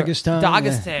country. Dagestan.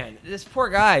 Dagestan. Yeah. This poor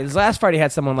guy. His last fight he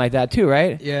had someone like that too,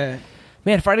 right? Yeah.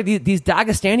 Man, fighting these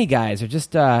Dagestani guys are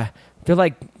just. They're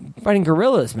like fighting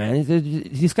gorillas, man.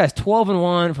 These guys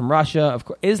 12-1 from Russia. Of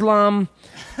course, Islam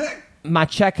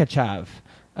Makhachev. It's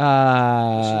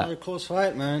another close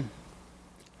fight, man.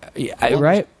 Yeah,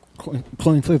 right?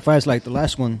 Clean flip fights like the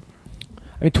last one.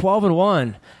 I mean,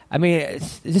 12-1. I mean, it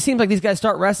just seems like these guys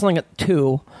start wrestling at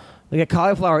 2. They get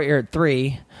cauliflower ear at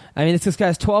 3. I mean, this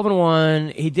guy's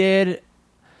 12-1. He did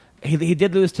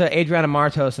lose to Adriano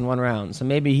Martos in 1 round, so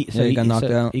maybe he got knocked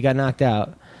out. He got knocked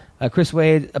out. Chris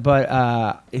Wade,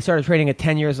 but he started training at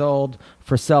 10 years old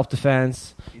for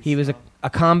self-defense. He was a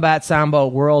combat sambo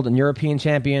world and European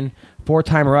champion,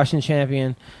 4-time Russian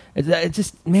champion. It's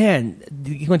just, man,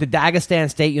 he went to Dagestan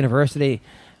State University,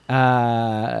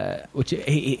 which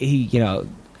he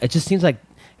it just seems like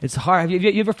it's hard. Have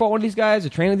you ever fought one of these guys or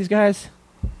trained with these guys?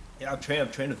 Yeah, I've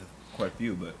trained with quite a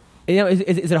few, but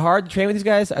is it hard to train with these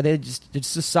guys? Are they're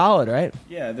just solid, right?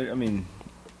 Yeah, they're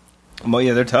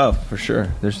tough for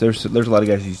sure. There's a lot of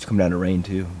guys who used to come down to Rain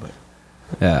too, but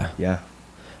yeah.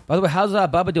 By the way, how's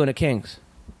Bubba doing at Kings?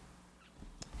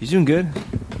 He's doing good.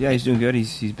 Yeah, he's doing good.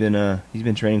 He's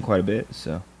been training quite a bit,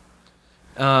 so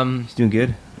he's doing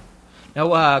good. Now,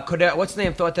 what's the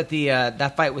name? Thought that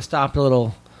that fight was stopped a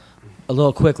little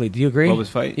quickly. Do you agree? Bubba's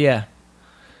fight? Yeah.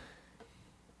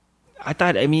 I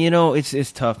thought. I mean,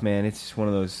 it's tough, man. It's just one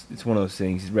of those. It's one of those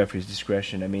things. It's referee's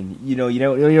discretion. I mean, you don't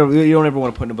ever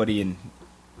want to put anybody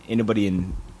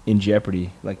in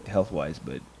jeopardy, like health wise,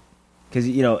 but because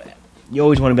you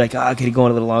always want to be like, could he go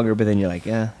on a little longer? But then you're like,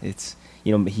 it's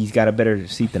he's got a better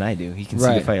seat than I do. He can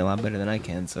see the fight a lot better than I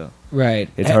can. So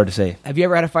it's hard to say. Have you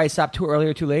ever had a fight stop too early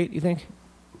or too late? You think?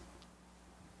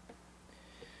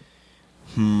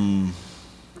 No,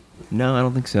 I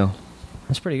don't think so.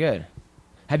 That's pretty good.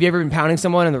 Have you ever been pounding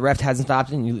someone and the ref hasn't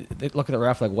stopped and you look at the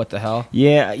ref like, what the hell?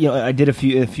 Yeah, I did a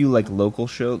few like local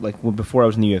shows. Like before I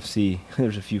was in the UFC, there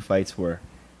was a few fights where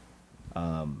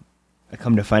I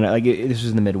come to find out, like this was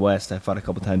in the Midwest. I fought a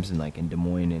couple times in Des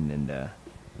Moines and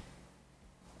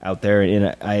out there,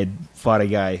 and I had fought a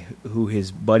guy who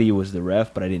his buddy was the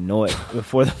ref, but I didn't know it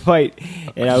before the fight,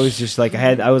 and I was just like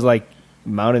I was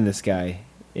mounting this guy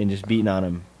and just beating on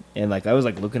him. And I was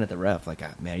looking at the ref,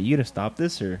 man, are you gonna stop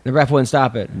this? Or the ref wouldn't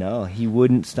stop it. No, he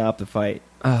wouldn't stop the fight.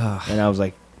 And I was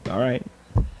like, all right,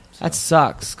 so. That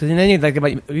sucks. Because then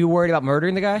are you worried about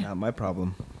murdering the guy? Not my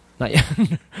problem.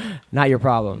 Not your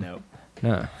problem. No.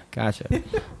 No, gotcha.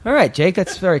 All right, Jake,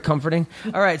 that's very comforting.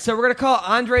 All right, so we're gonna call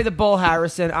Andre the Bull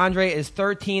Harrison. Andre is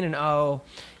 13-0.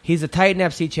 He's a Titan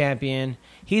FC champion.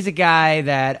 He's a guy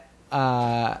that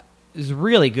is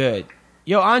really good.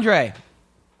 Yo, Andre.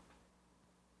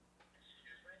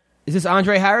 Is this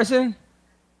Andre Harrison?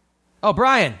 Oh,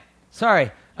 Brian.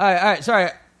 Sorry. All right. Sorry.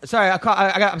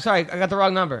 I'm sorry. I got the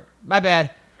wrong number. My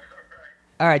bad.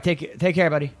 All right. Take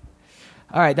care, buddy.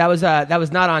 All right. That was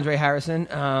not Andre Harrison.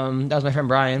 That was my friend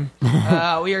Brian.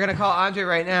 We are gonna call Andre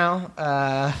right now.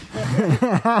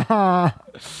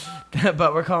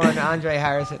 But we're calling Andre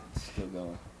Harrison. Still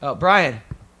going. Oh, Brian. Yeah.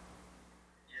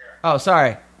 Oh,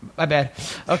 sorry. My bad.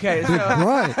 Okay. So,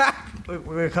 Right.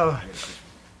 we're gonna call.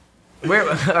 All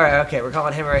right, okay, we're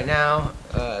calling him right now.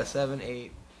 7,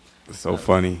 8. So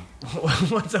funny.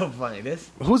 What's so funny?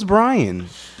 This? Who's Brian?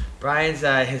 Brian's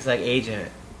his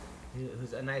agent,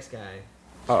 who's a nice guy.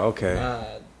 Oh,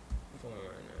 okay.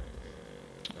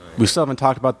 We still haven't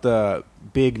talked about the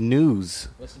big news.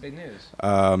 What's the big news?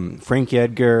 Frankie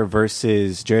Edgar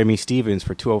versus Jeremy Stevens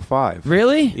for 205.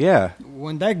 Really? Yeah.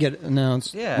 When that get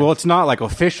announced? Yeah. Well, it's not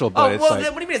official, but it's what do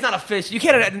you mean it's not official? You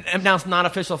can't announce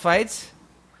non-official fights.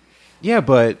 Yeah,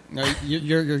 but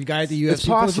Your guy at the it's UFC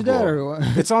posted possible. that, or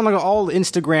what? It's on all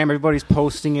Instagram. Everybody's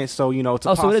posting it, so it's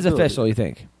a so it is possibility. official. You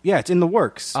think? Yeah, it's in the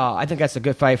works. Oh, I think that's a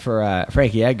good fight for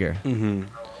Frankie Edgar. Mm-hmm.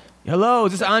 Hello,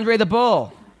 is this Andre the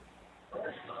Bull?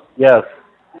 Yes.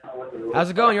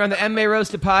 How's it going? You're on the MMA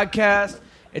Roasted podcast.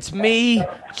 It's me,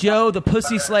 Joe, the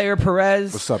Pussy Slayer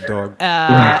Perez. What's up, dog?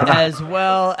 As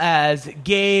well as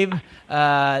Gabe,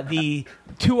 the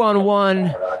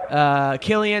 2-on-1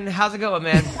 Killian. How's it going,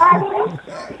 man?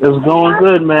 It's going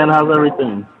good, man. How's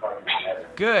everything?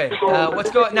 Good.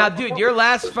 What's going now, dude? Your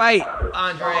last fight,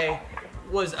 Andre,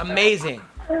 was amazing.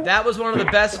 That was one of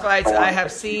the best fights I have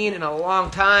seen in a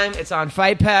long time. It's on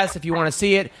Fight Pass if you want to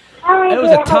see it. It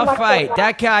was a tough fight.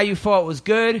 That guy you fought was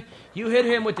good. You hit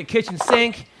him with the kitchen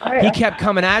sink. He kept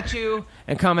coming at you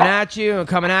and coming at you and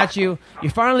coming at you. You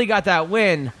finally got that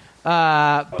win.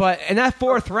 But in that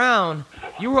fourth round,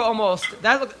 you were almost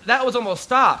that was almost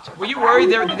stopped. Were you worried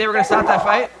they were going to stop that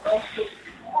fight?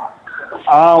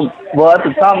 Well, at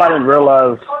the time, I didn't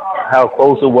realize how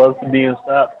close it was to being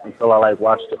stopped until I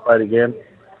watched the fight again.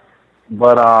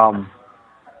 But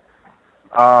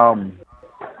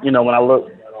when I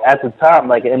looked at the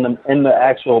time, in the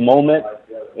actual moment,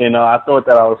 I thought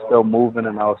that I was still moving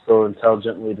and I was still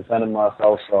intelligently defending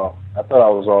myself. So I thought I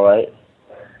was all right.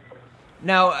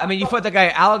 Now, I mean, you fought the guy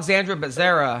Alexandre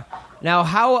Becerra. Now,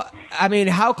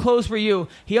 how close were you?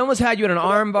 He almost had you in an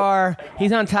arm bar.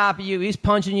 He's on top of you. He's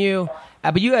punching you.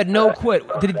 But you had no quit.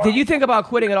 Did you think about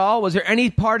quitting at all? Was there any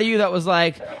part of you that was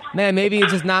like, man, maybe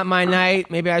it's just not my night.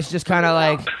 Maybe I should just kind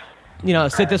of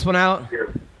sit this one out?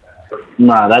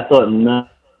 Nah, that thought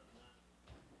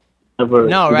never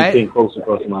right? came close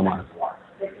across my mind.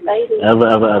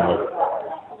 Ever. Do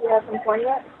you have some corn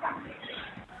yet?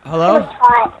 Hello?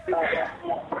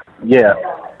 Yeah.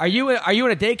 Are you in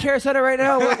a daycare center right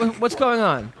now? What's going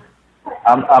on?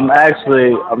 I'm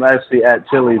actually at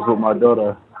Chili's with my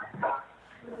daughter.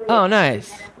 Oh,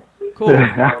 nice. Cool.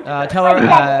 Tell her.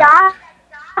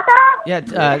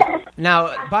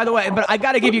 Now, by the way, but I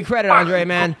got to give you credit, Andre,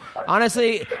 man.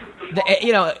 Honestly,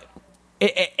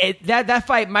 that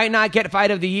fight might not get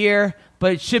Fight of the Year,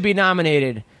 but it should be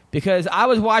nominated because I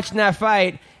was watching that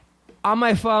fight on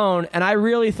my phone, and I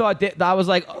really thought that I was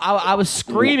like, I was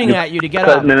screaming at you to get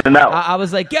up. I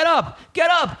was like, get up,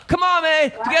 come on,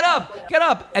 man, get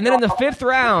up. And then in the fifth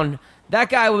round, that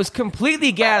guy was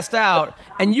completely gassed out,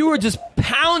 and you were just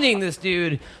pounding this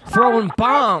dude, throwing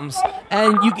bombs,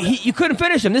 and you couldn't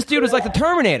finish him. This dude was like the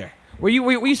Terminator. Were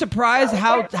you surprised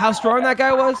how strong that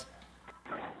guy was?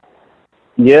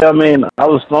 Yeah, I mean, I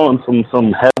was throwing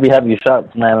some heavy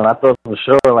shots, man, and I thought for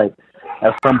sure,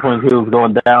 at some point he was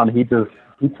going down. He took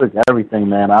everything,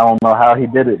 man. I don't know how he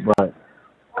did it, but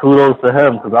kudos to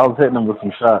him because I was hitting him with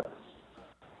some shots.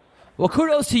 Well,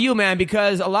 kudos to you, man,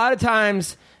 because a lot of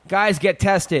times guys get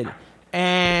tested,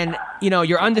 and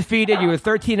you're undefeated. You were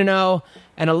 13-0,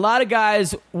 and a lot of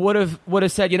guys would have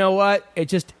said, you know what,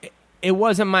 it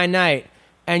wasn't my night.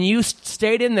 And you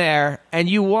stayed in there, and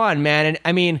you won, man. And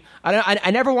I mean,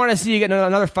 I never want to see you get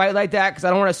another fight like that because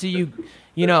I don't want to see you,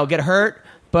 get hurt.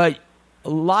 But a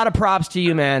lot of props to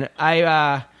you, man.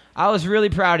 I was really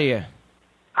proud of you.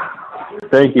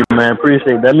 Thank you, man.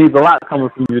 Appreciate it. That means a lot coming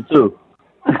from you too.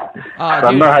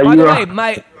 I dude, know how by you the are. way,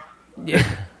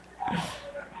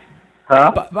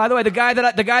 Huh? By the way, the guy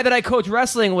that I coach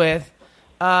wrestling with,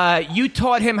 you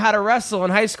taught him how to wrestle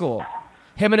in high school.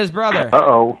 Him and his brother.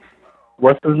 Uh-oh.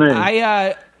 What's his name?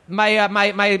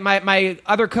 My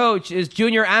other coach is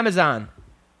Junior Amazon.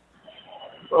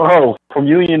 Oh, from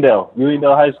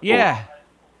Uniondale High School.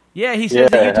 Yeah, he says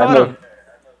that you taught him.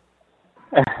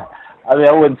 I mean,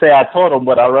 I wouldn't say I taught him,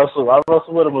 but I wrestled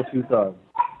with him a few times.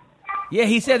 Yeah,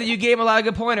 he said that you gave him a lot of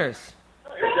good pointers.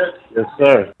 Yes,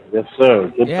 sir.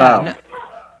 Good time.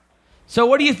 So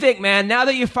what do you think, man? Now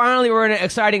that you finally were in an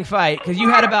exciting fight, because you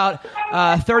had about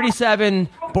 37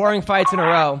 boring fights in a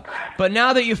row, but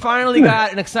now that you finally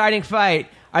got an exciting fight,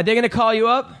 are they going to call you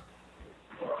up?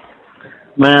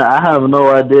 Man, I have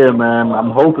no idea, man.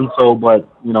 I'm hoping so, but,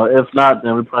 if not,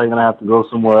 then we're probably going to have to go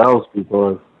somewhere else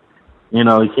because, you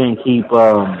can't keep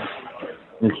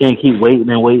waiting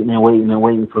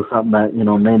for something that,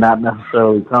 may not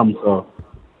necessarily come, so.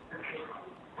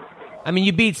 I mean,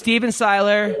 you beat Steven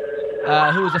Seiler,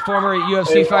 who was a former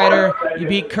UFC fighter. You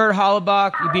beat Kurt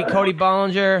Hollebach. You beat Cody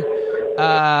Bollinger.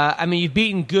 You've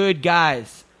beaten good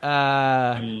guys.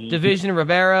 Division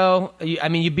Ribeiro.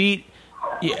 You beat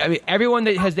everyone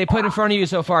that they put in front of you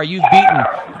so far. You've beaten.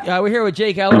 We're here with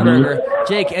Jake Ellenberger.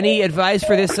 Jake, any advice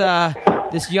for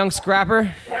this young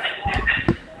scrapper?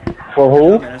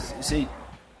 For who? See,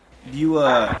 do you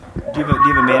have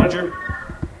a manager?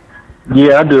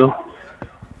 Yeah, I do.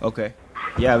 Okay.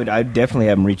 Yeah, I'd definitely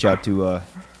have him reach out to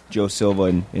Joe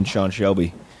Silva and Sean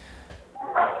Shelby.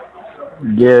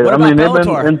 Yeah, what about they've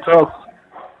Bellator? been in talks.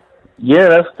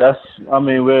 Yeah, that's.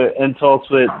 We're in talks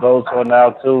with Bellator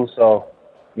now too. So,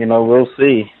 we'll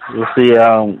see. We'll see.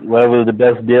 Whatever the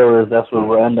best deal is, that's where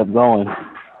we'll end up going.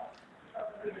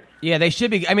 Yeah, they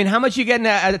should be. I mean, how much you getting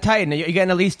at a Titan? Are you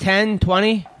getting at least 10,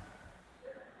 20?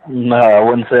 No, I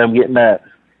wouldn't say I'm getting that.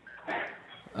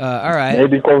 All right.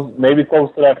 Maybe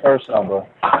close to that first number.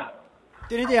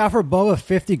 Didn't they offer Bubba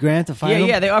 $50,000 to fight him?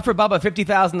 Yeah, they offered Bubba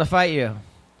 $50,000 to fight you.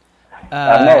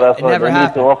 I know that's it what never they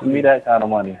happened. need to offer me that kind of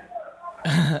money.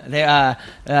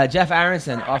 Jeff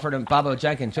Aronson offered him Bobo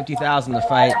Jenkins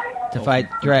 $50,000 to fight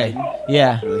Dre.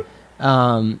 Yeah.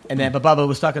 And then, but Bubba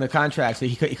was stuck in a contract, so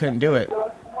he couldn't do it.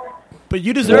 But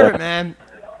you deserve it, man.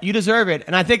 You deserve it.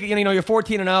 And I think you're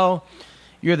 14-0.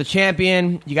 You're the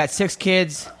champion. You got 6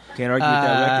 kids. Can't argue with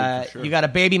that record for sure. You got a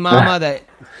baby mama that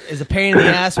is a pain in the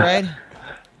ass, right?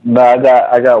 No,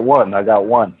 I got one.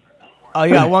 Oh,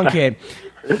 you got one kid.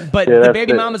 But Yeah, the that's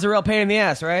baby it. mama's a real pain in the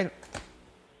ass, right?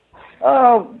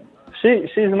 She's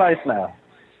nice now.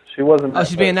 She wasn't. Oh,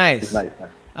 she's being nice. She's nice now.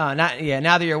 Oh,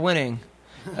 now that you're winning,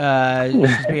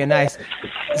 she's being nice.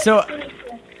 So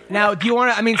now, do you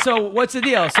want to? I mean, so what's the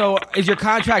deal? So is your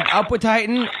contract up with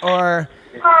Titan, or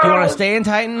do you want to stay in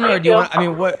Titan, or do you want? I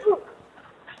mean, what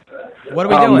are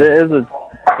we doing?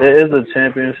 There is a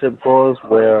championship clause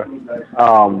where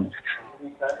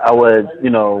I would,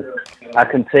 I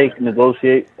can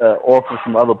negotiate offers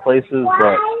from other places,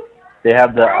 but they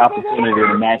have the opportunity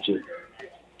to match it.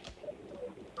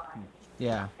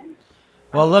 Yeah.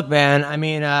 Well, look, man. I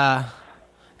mean, that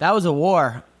was a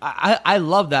war. I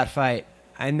love that fight,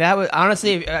 and that was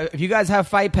honestly, if you guys have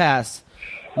Fight Pass,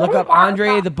 look up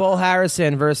Andre the Bull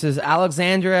Harrison versus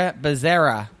Alexandra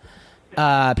Becerra.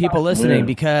 People listening,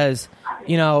 because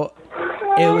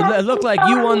it looked like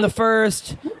you won the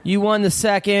first, you won the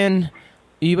second,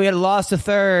 you lost the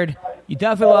third, you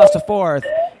definitely lost the fourth.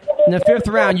 In the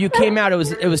 5th round, you came out. It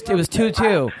was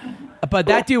 2-2. But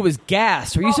that dude was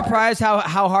gassed. Were you surprised how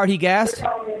hard he gassed?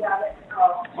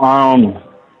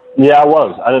 Yeah, I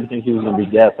was. I didn't think he was going to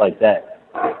be gassed like that.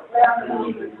 I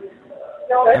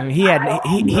mean, he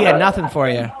had nothing for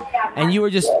you, and you were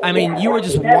just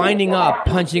winding up,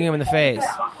 punching him in the face.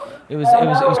 It was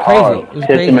crazy. It was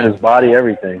Kicked crazy. him in his body,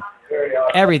 everything.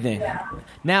 Everything.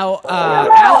 Now,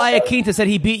 Al Iaquinta said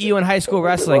he beat you in high school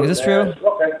wrestling. Is this true?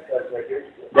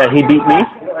 Yeah, he beat me?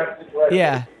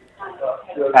 Yeah.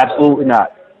 Absolutely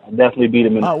not. I definitely beat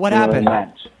him in What in happened? a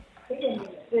match.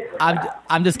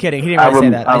 I'm just kidding. He didn't really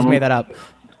say that. I just made that up.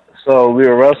 So we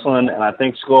were wrestling, and I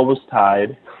think score was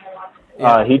tied.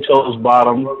 He chose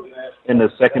bottom in the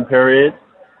second period.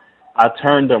 I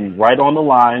turned him right on the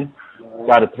line,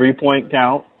 got a 3-point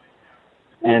count,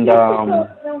 and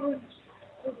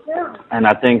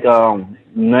I think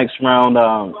next round,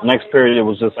 next period, it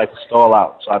was just like a stall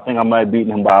out. So I think I might have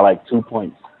beaten him by like 2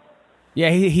 points. Yeah,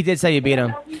 he did say you beat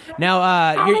him.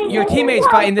 Now, your teammates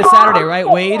fighting this Saturday, right,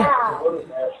 Wade?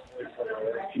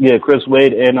 Yeah, Chris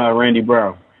Wade and Randy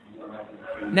Brown.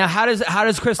 Now, how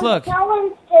does Chris look?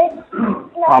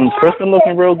 Chris been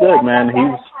looking real good, man.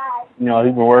 He's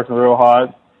been working real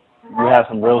hard. We had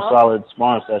some real solid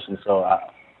sparring sessions, so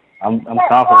I'm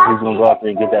confident he's gonna go out there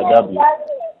and get that W.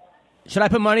 Should I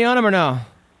put money on him or no?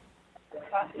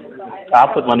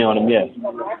 I'll put money on him, yeah.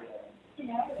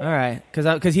 All right,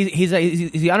 because he's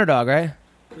the underdog, right?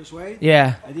 Chris Wade?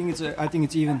 Yeah. I think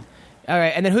it's even. All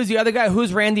right, and then who's the other guy?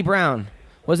 Who's Randy Brown?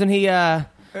 Wasn't he the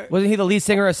lead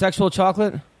singer of Sexual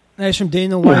Chocolate? He's from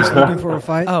Dana White's looking for a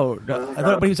fight. Oh, no, I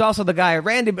thought, but he was also the guy.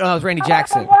 Randy. Oh, it was Randy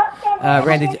Jackson.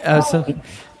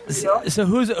 So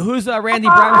who's Randy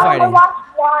Brown fighting?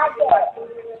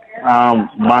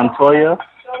 Montoya,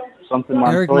 something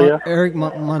Montoya. Eric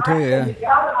Montoya.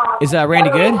 Yeah. Is Randy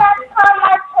good?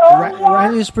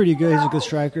 Randy's pretty good. He's a good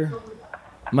striker.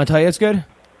 Montoya's good?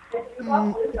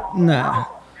 Nah.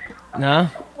 No?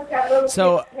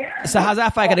 So how's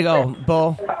that fight gonna go,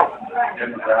 Bull?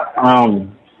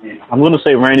 I'm gonna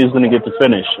say Randy's gonna get the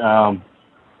finish.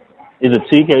 Either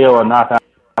TKO or knockout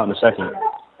in the second.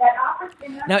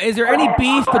 Now, is there any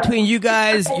beef between you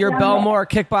guys, your Belmore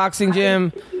kickboxing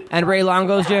gym, and Ray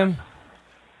Longo's gym?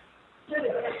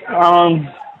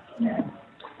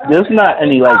 There's not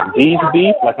any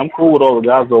beef. Like, I'm cool with all the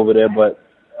guys over there, but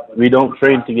we don't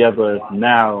train together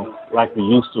now like we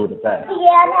used to in the past.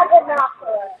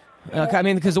 Okay, I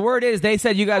mean, because the word is they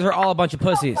said you guys are all a bunch of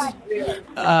pussies.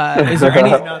 Is there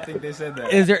any? I don't think they said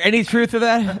that. Is there any truth to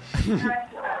that?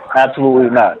 Absolutely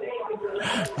not.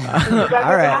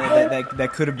 All right.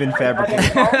 That could have been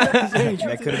fabricated.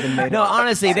 That could have been made. No, up.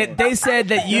 honestly, they said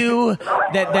that you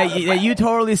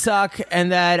totally suck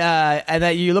and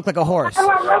that you look like a horse.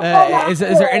 Is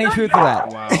there any truth to that?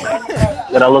 Wow.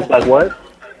 That I look like what?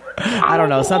 I don't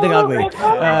know, something ugly.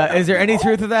 Is there any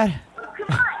truth to that?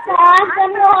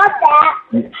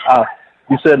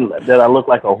 You said that I look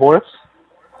like a horse?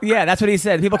 Yeah, that's what he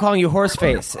said. People calling you horse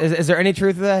face. Is there any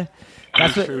truth to that?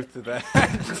 That's what. Truth to that. How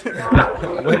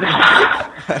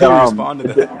do you respond to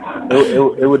that?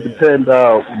 It would depend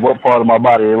what part of my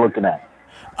body you're looking at.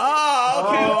 Oh,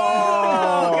 okay.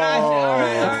 Oh, gotcha. All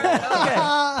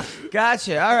right. Okay.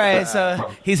 Gotcha. All right. So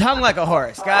he's hung like a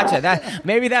horse. Gotcha.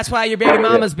 Maybe that's why your baby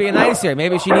mama's being nice here.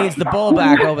 Maybe she needs the bull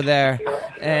back over there.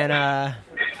 And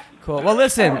cool. Well,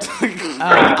 listen,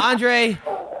 Andre,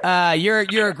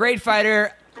 You're a great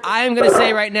fighter. I am going to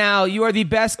say right now, you are the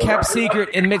best kept secret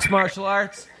in mixed martial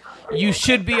arts. You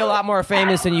should be a lot more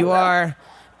famous than you are.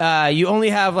 You only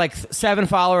have like 7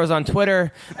 followers on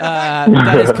Twitter.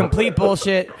 That is complete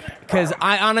bullshit. Because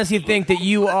I honestly think that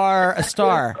you are a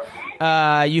star.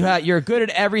 You're good at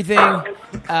everything.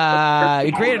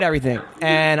 You're great at everything,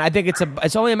 and I think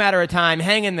it's only a matter of time.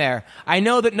 Hang in there. I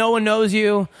know that no one knows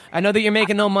you. I know that you're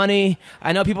making no money.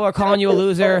 I know people are calling you a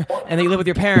loser, and that you live with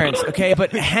your parents. Okay,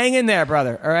 but hang in there,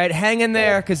 brother. All right, hang in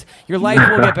there, because your life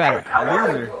will get better. A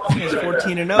loser. He's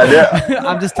 14-0.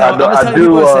 I'm just telling you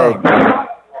what I'm saying.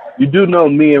 You do know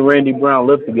me and Randy Brown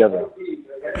live together.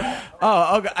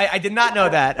 Oh, okay. I did not know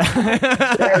that.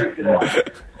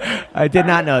 I did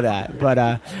not know that.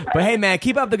 But hey, man,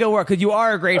 keep up the good work, because you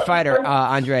are a great fighter,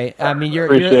 Andre. I mean, you're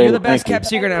the best kept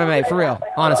secret in MMA, for real,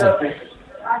 honestly.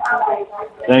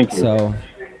 Thank you. So,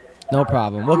 no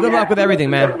problem. Well, good luck with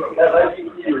everything, man. All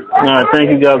right,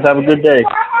 thank you, guys. Have a good day.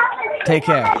 Take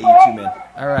care. Yeah, you too, man.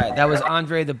 All right, that was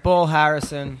Andre the Bull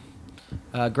Harrison,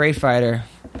 great fighter.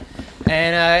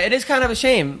 And it is kind of a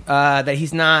shame that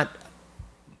he's not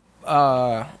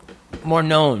more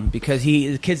known, because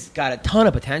the kid's got a ton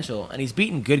of potential and he's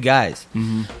beating good guys.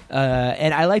 Mm-hmm.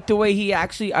 And I like the way he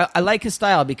actually. I like his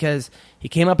style, because he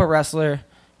came up a wrestler.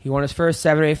 He won his first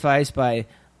 7 or 8 fights by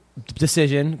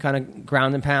decision, kind of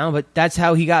ground and pound. But that's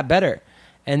how he got better.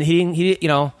 And he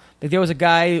like there was a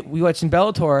guy we watched in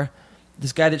Bellator.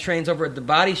 This guy that trains over at the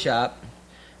Body Shop.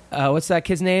 What's that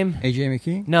kid's name? AJ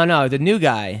McKee? No, the new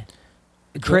guy.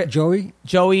 Joey?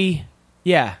 Joey,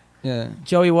 yeah. Yeah.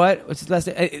 Joey what? What's his last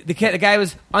name? The guy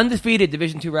was undefeated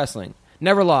Division II wrestling.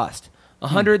 Never lost.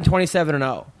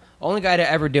 127-0. Only guy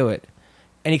to ever do it.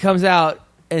 And he comes out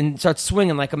and starts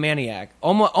swinging like a maniac.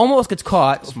 Almost gets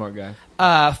caught. Smart guy.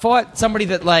 Fought somebody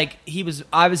that, like, he was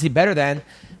obviously better than.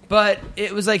 But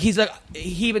it was like, he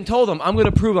even told him, I'm going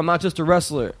to prove I'm not just a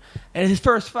wrestler. And his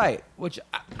first fight, which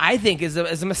I think is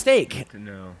a mistake.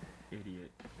 No.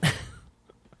 Idiot.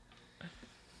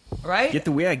 Right? Get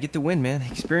the win, man.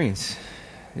 Experience.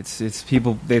 It's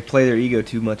people, they play their ego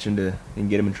too much and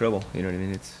get them in trouble. You know what I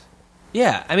mean?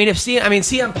 Yeah. I mean,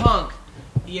 CM Punk,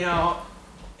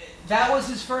 that was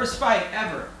his first fight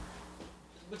ever,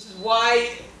 which is why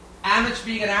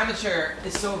being an amateur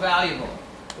is so valuable.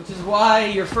 Which is why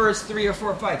your first 3 or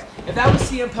 4 fights. If that was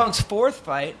CM Punk's 4th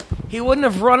fight, he wouldn't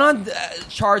have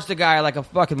charged the guy like a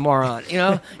fucking moron.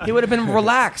 He would have been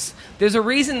relaxed. There's a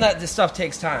reason that this stuff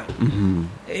takes time. Mm-hmm.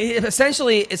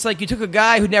 Essentially, it's like you took a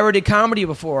guy who never did comedy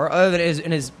before, other than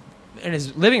in his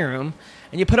living room,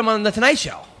 and you put him on the Tonight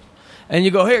Show, and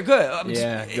you go, "Here, good,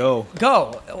 go."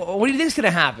 What do you think is going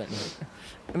to happen?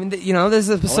 I mean, this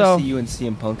is so. I want to see you and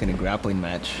CM Punk in a grappling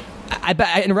match. I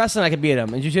bet in wrestling I could beat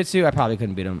him. In jiu-jitsu, I probably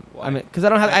couldn't beat him. Why? I mean, because I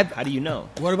don't have. How do you know?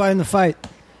 What about in the fight?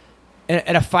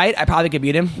 In a fight, I probably could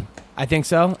beat him. I think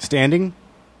so. Standing?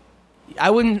 I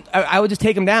wouldn't. I would just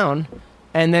take him down,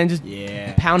 and then just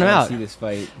pound him out. See this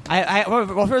fight.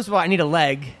 Well, first of all, I need a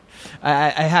leg. I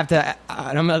have to.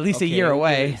 I'm at least a year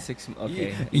away.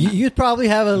 Okay. You'd probably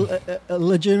have a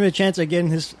legitimate chance of getting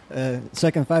his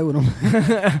second fight with him.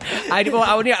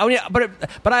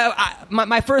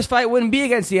 My first fight wouldn't be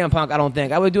against CM Punk. I don't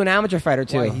think I would do an amateur fight or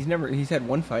two. Why? He's had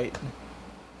 1 fight.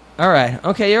 All right.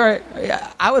 Okay, you're right.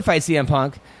 Yeah, I would fight CM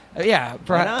Punk. Yeah.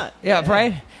 Why not? Yeah,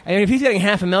 right. I mean, if he's getting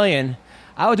 $500,000,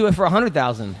 I would do it for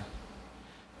 $100,000.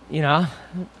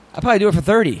 I'd probably do it for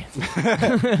 30.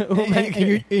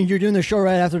 and you're doing the show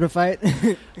right after the fight?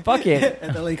 Fuck it.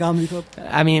 At the Lake Comedy Club?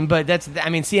 I mean,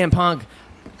 CM Punk,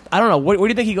 I don't know. Where do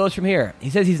you think he goes from here? He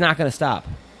says he's not going to stop.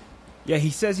 Yeah,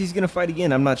 he says he's going to fight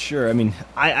again. I'm not sure. I mean,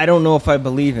 I don't know if I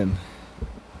believe him.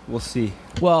 We'll see.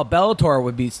 Well, Bellator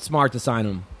would be smart to sign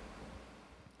him.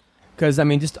 Because, I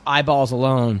mean, just eyeballs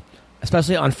alone,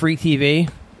 especially on free TV.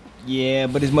 Yeah,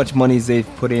 but as much money as they've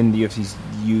put in, the UFC's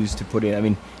used to put in. I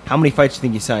mean, how many fights do you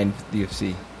think he signed with the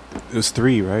UFC? It was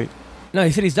 3, right? No,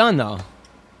 he said he's done, though.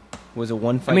 Was it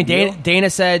 1 fight? I mean, deal? Dana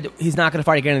said he's not going to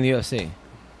fight again in the UFC.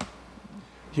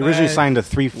 He originally signed a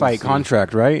 3-fight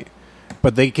contract, right?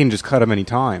 But they can just cut him any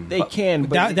time. They can,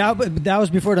 but that was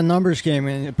before the numbers came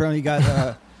in. Apparently, he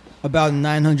got about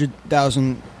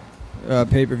 900,000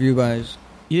 pay-per-view buys.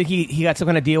 You think he got some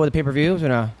kind of deal with the pay-per-views or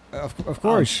no? Of course.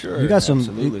 Oh, sure. He got some.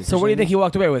 Absolutely. So what do you think he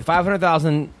walked away with?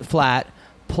 500,000 flat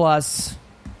plus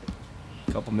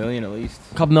a couple million at least.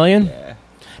 A couple million? Yeah.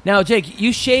 Now, Jake,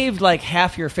 you shaved like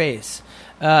half your face.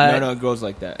 No, it grows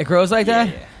like that. It grows like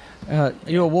that? Yeah. Are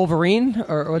you a Wolverine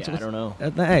or what's? I don't know.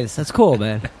 Nice. That's cool,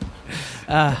 man.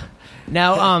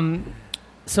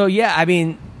 So yeah, I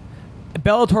mean,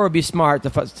 Bellator would be smart to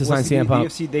sign CM Punk.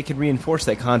 The UFC, they could reinforce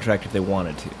that contract if they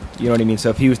wanted to. You know what I mean? So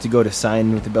if he was to go to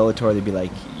sign with the Bellator, they'd be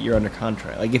like, "You're under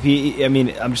contract." Like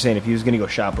I'm just saying, if he was going to go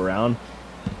shop around,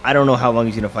 I don't know how long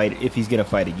he's going to fight. If he's going to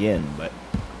fight again, but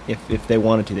if they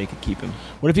wanted to, they could keep him.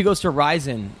 What if he goes to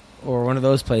Ryzen or one of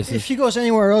those places? If he goes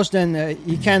anywhere else, then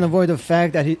he can't avoid the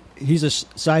fact that he's a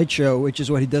sideshow, which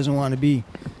is what he doesn't want to be.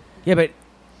 Yeah, but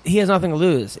he has nothing to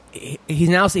lose.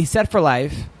 He's set for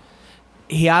life.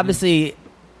 He obviously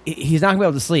he's not gonna be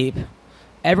able to sleep.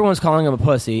 Everyone's calling him a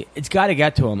pussy. It's got to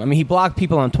get to him. I mean, he blocked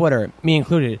people on Twitter, me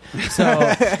included.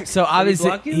 So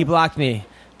obviously he blocked me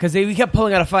because we kept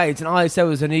pulling out of fights, and all I said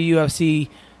was a new UFC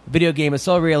video game is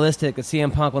so realistic that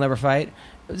CM Punk will never fight.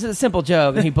 It was a simple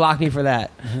joke, and he blocked me for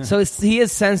that. So he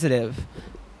is sensitive,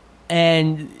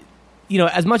 and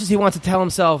as much as he wants to tell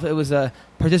himself it was a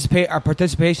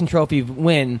participation trophy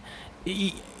win,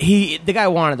 the guy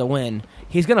wanted to win.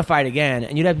 He's going to fight again,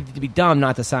 and you'd have to be dumb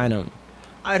not to sign him.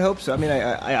 I'd hope so. I mean,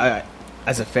 I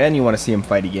as a fan, you want to see him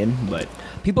fight again, but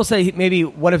people say maybe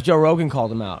what if Joe Rogan called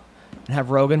him out and have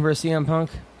Rogan versus CM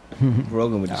Punk?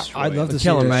 Rogan would destroy. I'd love to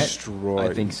kill him, right? Destroy.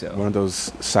 I think so. One of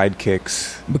those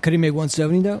sidekicks. But could he make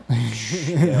 170 though?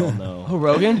 Hell no. Who,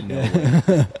 Rogan? No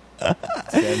way.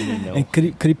 70, no. And could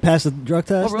he pass the drug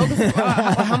test? Well, Rogan,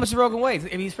 how much does Rogan weigh? I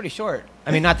mean, he's pretty short.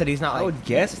 I mean, not that he's not. I would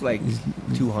guess like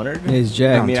 200. Yeah, he's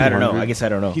jacked. I mean, I don't know. 200. I guess I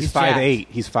don't know. He's jacked. 5'8".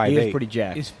 He's 5'8". He is pretty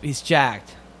jacked. He's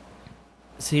jacked.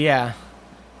 So yeah,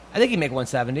 I think he'd make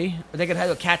 170. Or they could have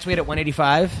a catch weight at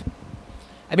 185.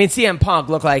 I mean, CM Punk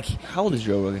looked like How old is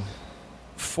Joe Rogan?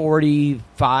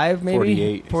 45, maybe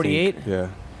 48. 48. Yeah.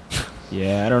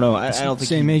 Yeah, I don't know. I don't think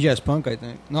Same age as Punk, I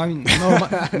think. No, I mean,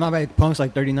 my bad. Punk's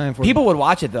like 39, 40. People would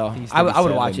watch it though. He's I would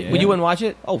 37, watch it. yeah. Would you wouldn't watch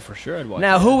it? Oh, for sure, I'd watch.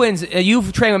 Now, who wins?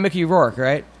 You've trained with Mickey Rourke,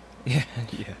 right? Yeah.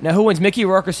 Now, who wins, Mickey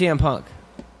Rourke or CM Punk?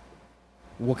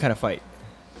 What kind of fight?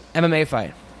 MMA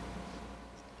fight.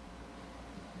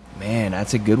 Man,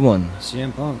 that's a good one.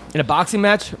 CM Punk. In a boxing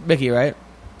match, Mickey, right?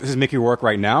 This is Mickey Rourke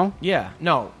right now? Yeah.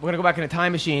 No, we're gonna go back in a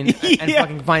time machine and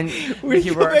fucking find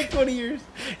Mickey Go Rourke. back 20 years.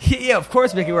 Yeah, of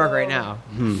course, Mickey Rourke right now.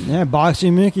 Yeah,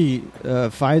 boxing Mickey.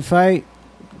 Fight.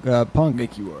 Punk.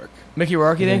 Mickey Rourke. Mickey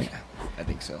Rourke, you think? I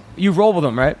think so. You roll with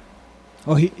him, right?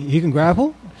 Oh, he can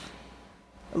grapple?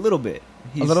 A little bit.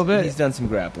 A little bit? He's done some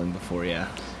grappling before, yeah.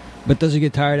 But does he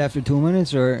get tired after 2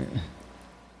 minutes, or...?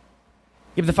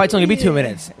 Yeah, but the fight's only gonna be 2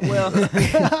 minutes. Well,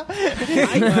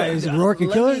 Is Rourke a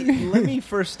killer? Let me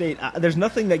first state, there's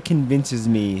nothing that convinces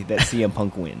me that CM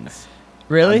Punk wins.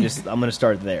 Really? I'm going to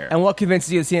start there. And what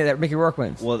convinces you to see that Mickey Rourke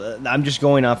wins? Well, I'm just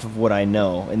going off of what I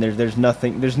know, and there's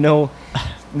nothing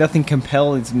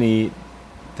compels me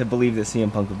to believe that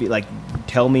CM Punk would be like.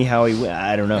 Tell me how he win.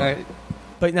 I don't know. Right.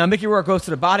 But now Mickey Rourke goes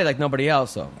to the body like nobody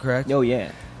else, though. Correct? Oh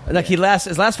yeah. Like his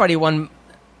last fight, he won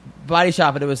body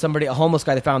shot, but it was a homeless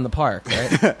guy they found in the park.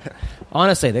 Right?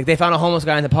 Honestly, they found a homeless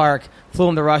guy in the park, flew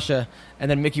him to Russia,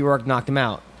 and then Mickey Rourke knocked him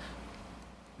out.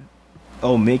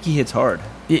 Oh, Mickey hits hard.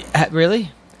 Yeah,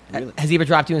 really? Really? Has he ever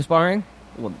dropped you in sparring?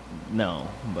 Well, no,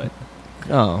 but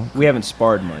Oh, we haven't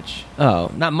sparred much. oh,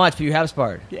 not much, but you have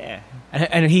sparred. Yeah.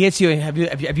 And he hits you. And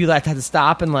have you like had to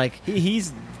stop and like?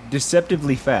 He's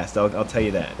deceptively fast. I'll tell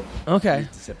you that. Okay,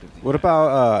 Deceptively. What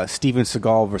about Steven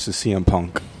Seagal versus CM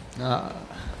Punk?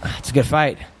 it's a good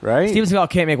fight. Right? Steven Seagal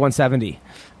can't make 170.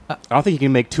 I don't think he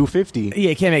can make 250. Yeah,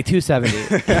 he can't make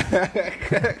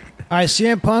 270. All right,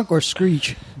 CM Punk or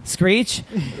Screech? Screech?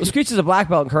 Well, Screech is a black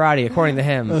belt in karate, according to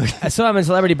him. I saw him in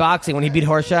celebrity boxing when he beat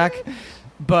Horshack,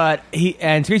 but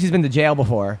Screech has been to jail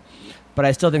before. But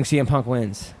I still think CM Punk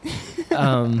wins.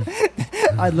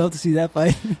 I'd love to see that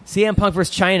fight. CM Punk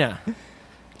versus China.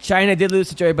 China did lose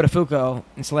to Joey Buttafuoco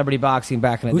in celebrity boxing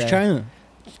back in the Who's day. China?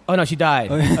 Oh no, she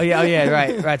died. Oh yeah,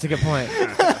 right. That's a good point.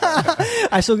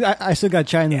 I still got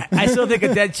China. I still think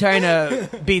a dead China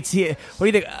beats here. What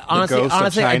do you think? Honestly, ghost of a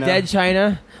China? dead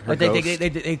China. Her Like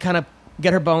they kind of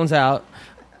get her bones out,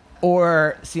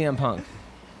 or CM Punk.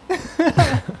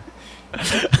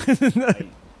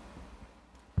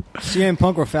 CM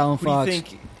Punk or Fallon Who do Fox? you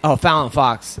think Oh, Fallon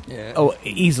Fox. Yeah. Oh,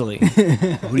 easily. who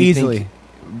do you Easily. think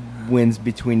wins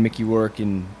between Mickey Rourke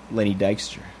and Lenny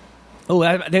Dykstra? Oh,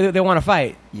 they want to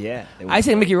fight. Yeah. I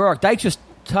say Mickey Rourke. Dyke's just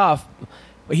tough,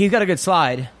 but he's got a good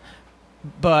slide.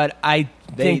 But I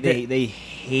think They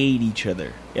hate each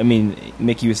other. I mean,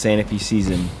 Mickey was saying if he sees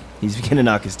him, he's gonna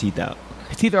knock his teeth out.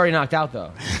 his teeth are already knocked out,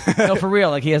 though. No, for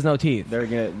real. Like, he has no teeth. They're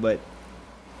gonna, but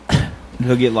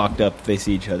he'll get locked up if they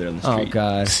see each other on the Oh, street.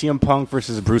 God. CM Punk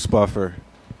versus Bruce Buffer.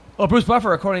 Oh, Bruce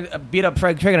Buffer, according to, beat up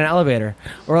Fred Trigg in an elevator.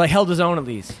 Or, like, held his own, at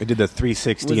least. They did the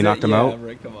 360 and knocked him out.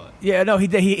 Right, come on. Yeah, no,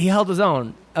 he held his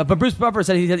own. But Bruce Buffer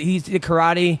said he did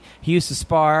karate. He used to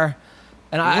spar.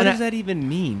 And What does that even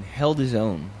mean? Held his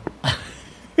own.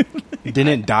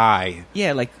 Didn't die.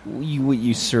 Yeah, like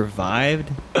you survived.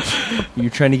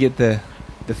 You're trying to get the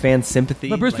fan sympathy.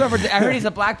 But Bruce like, Buffer, I heard he's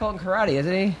a black belt in karate,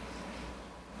 isn't he?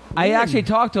 I actually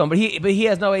talked to him, but he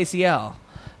has no ACL.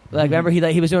 Like, remember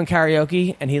he was doing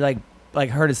karaoke and he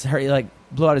he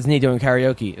blew out his knee doing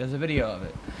karaoke. There's a video of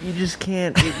it. You just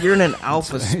can't. You're in an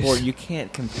alpha sport. You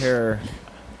can't compare.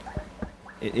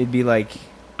 It'd be like.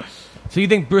 So you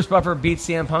think Bruce Buffer beats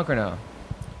CM Punk or no?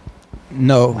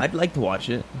 No. I'd like to watch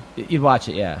it. You'd watch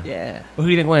it, yeah. Yeah. But who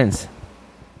do you think wins?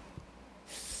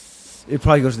 It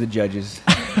probably goes to the judges.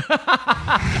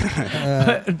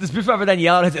 Does Bruce Buffer then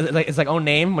yell at his own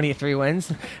name when he has 3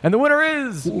 wins? And the winner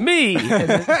is me! And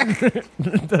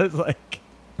then, does like...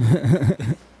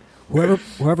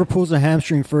 Whoever pulls a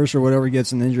hamstring first or whatever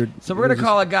gets an injured. So we're going to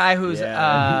call a guy who's...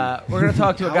 Yeah. we're going to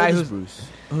talk to a guy who's... Bruce?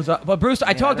 But Bruce,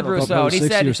 I talked to Bruce, though, and he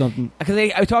said... or something. Because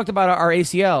I talked about our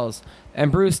ACLs,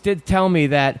 and Bruce did tell me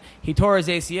that he tore his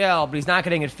ACL, but he's not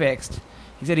getting it fixed.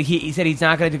 He said he's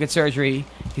not going to get surgery.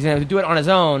 He's going to do it on his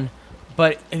own.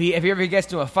 But if he ever gets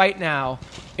to a fight now,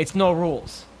 it's no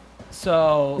rules.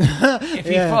 So if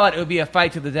he fought, it would be a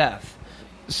fight to the death.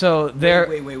 So there.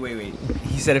 Wait.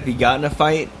 He said if he got in a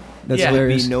fight, That's there'd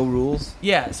hilarious. be no rules.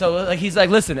 Yeah. So he's like,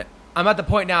 listen, I'm at the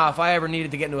point now. If I ever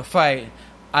needed to get into a fight,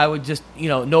 I would just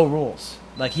no rules.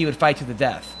 Like he would fight to the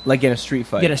death. Like in a street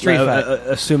fight. In a street fight.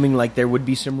 Assuming like there would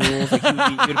be some rules. Like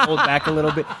he would hold back a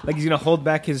little bit. Like he's going to hold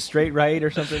back his straight right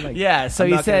or something. Like, Yeah, so I'm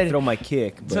he not gonna said- throw my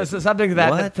kick. So But something to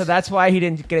that. What? So that's why he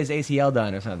didn't get his ACL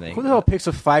done or something. Who the hell picks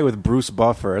a fight with Bruce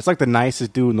Buffer? It's like the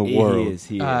nicest dude in the world.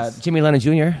 He is. Jimmy Lennon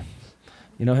Jr.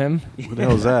 You know him? Who the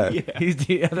hell is that? He's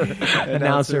the other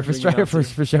announcer for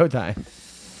Showtime.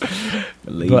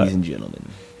 Ladies and gentlemen.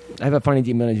 I have a funny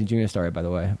Jimmy Lennon Jr. story, by the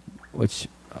way, which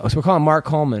so we're calling Mark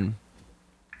Coleman.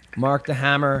 Mark the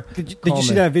Hammer. Did you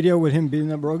see that video with him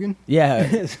beating up Rogan? Yeah,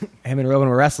 him and Rogan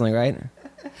were wrestling, right?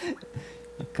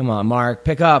 Come on, Mark,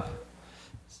 pick up.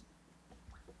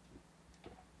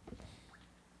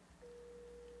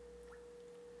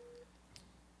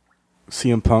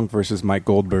 CM Punk versus Mike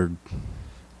Goldberg.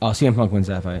 Oh, CM Punk wins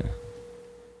that fight.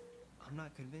 I'm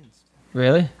not convinced.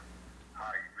 Really?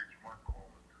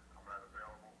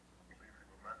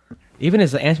 Even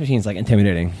his answer machine's like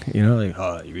intimidating,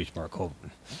 like you reach Mark Coleman.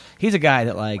 He's a guy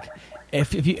that like,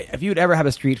 if you'd ever have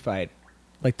a street fight,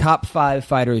 like top 5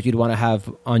 fighters you'd want to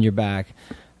have on your back,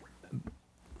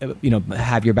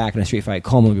 have your back in a street fight.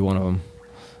 Coleman would be one of them.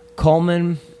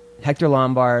 Coleman, Hector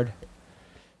Lombard,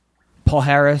 Paul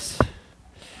Harris.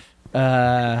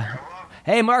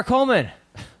 Hey, Mark Coleman.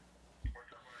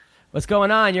 What's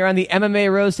going on? You're on the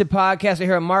MMA Roasted podcast. We're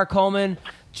here with Mark Coleman,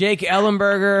 Jake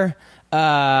Ellenberger,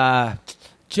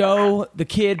 Joe the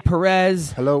Kid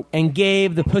Perez, Hello. and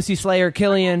Gabe the Pussy Slayer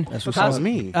Killian. That's what's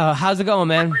me. How's it going,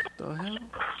 man?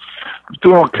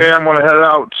 Doing okay. I'm going to head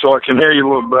out so I can hear you a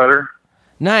little better.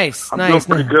 Nice, I'm nice.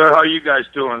 doing pretty good. How are you guys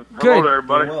doing? Good. Hello there,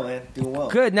 everybody. Doing well, man. Doing well.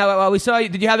 Good. Now, we saw you.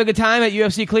 Did you have a good time at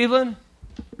UFC Cleveland?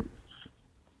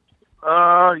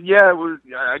 Yeah,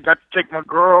 I got to take my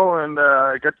girl, and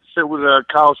I got to sit with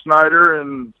Kyle Snyder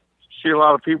and see a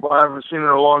lot of people I haven't seen in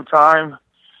a long time.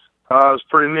 It was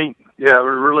pretty neat. Yeah,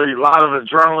 really a lot of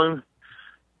adrenaline,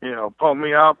 pumped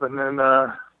me up, and then,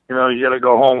 you got to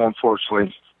go home,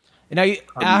 unfortunately.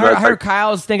 I heard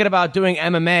Kyle's thinking about doing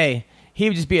MMA. He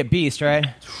would just be a beast, right?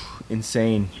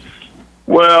 Insane.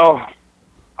 Well,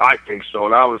 I think so.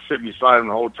 And I was sitting beside him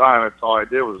the whole time. That's all I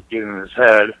did was get in his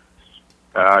head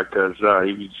because he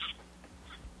was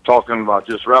talking about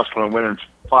just wrestling, winning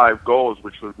 5 golds,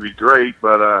 which would be great.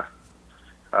 But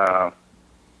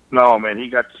no, man, he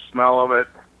got the smell of it,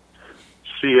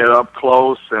 see it up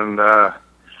close, and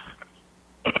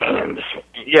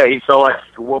yeah, he felt like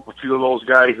he could whoop a few of those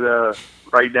guys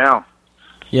right down.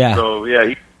 Yeah. So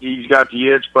yeah, he's got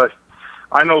the itch, but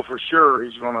I know for sure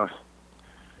he's gonna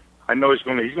try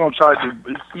to.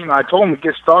 I told him to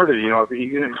get started. If he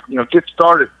get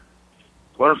started,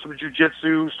 learn some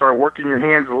jiu-jitsu, start working your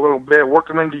hands a little bit, work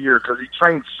them into because he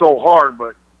trains so hard,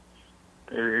 but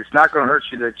it's not going to hurt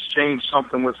you to exchange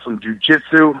something with some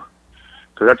jiu-jitsu,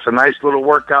 because that's a nice little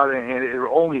workout, and it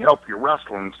will only help your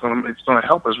wrestling. It's going to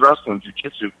help his wrestling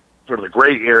jiu-jitsu for the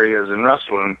gray areas in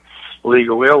wrestling,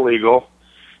 legal, illegal,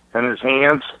 and his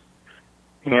hands.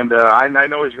 And I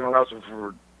know he's going to wrestle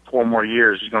for 4 more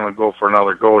years. He's going to go for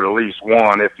another gold, at least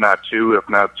 1, if not 2, if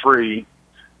not 3.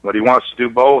 But he wants to do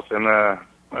both, and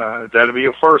that'll be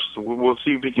a first. We'll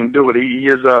see if he can do it.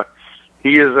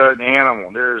 He is an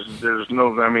animal. There's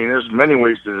many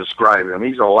ways to describe him.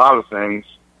 He's a lot of things.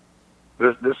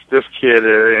 This kid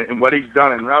and what he's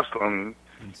done in wrestling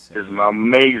is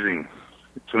amazing.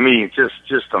 to me,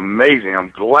 just amazing. I'm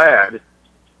glad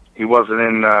he wasn't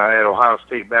in at Ohio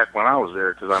State back when I was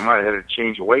there, because I might have had to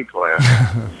change a weight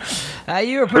class.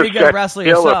 You were a pretty good wrestler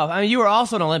yourself. I mean, you were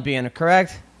also an Olympian,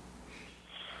 correct?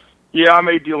 Yeah, I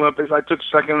made the Olympics. I took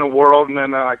second in the world, and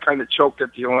then I kind of choked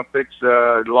at the Olympics.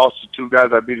 Lost to two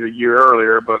guys I beat a year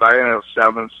earlier, but I ended up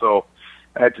seventh. So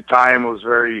at the time, it was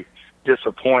very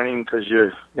disappointing, because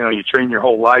you train your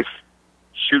whole life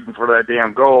shooting for that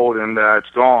damn gold, and it's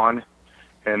gone.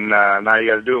 And now you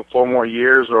got to do it 4 more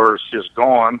years, or it's just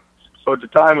gone. So at the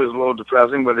time, it was a little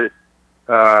depressing, but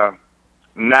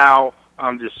now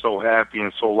I'm just so happy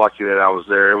and so lucky that I was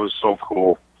there. It was so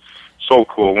cool. So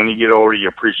cool. When you get older, you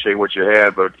appreciate what you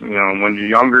had, but when you're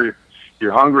younger,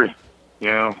 you're hungry.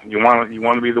 You want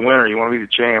to be the winner. You want to be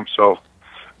the champ. So,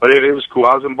 but it was cool.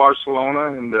 I was in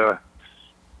Barcelona, and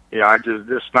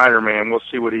this Snyder man, we'll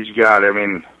see what he's got. I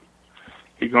mean,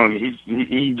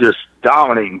 he's just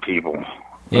dominating people,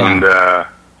 and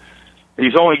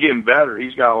he's only getting better.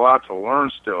 He's got a lot to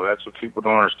learn still. That's what people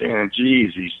don't understand. And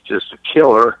geez, he's just a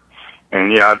killer.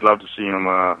 And I'd love to see him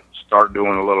start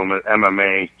doing a little bit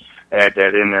MMA. Add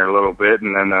that in there a little bit,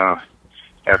 and then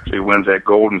after he wins that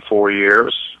gold in 4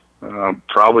 years,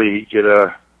 probably he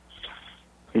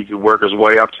could work his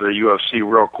way up to the UFC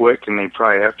real quick, and they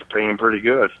probably have to pay him pretty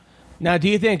good. Now, do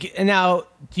you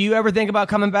ever think about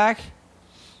coming back?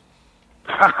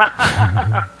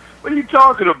 What are you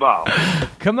talking about?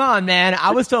 Come on, man!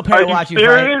 I would still pay to watch you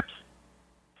fight.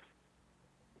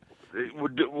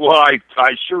 Well,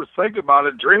 I sure think about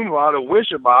it, dream about it,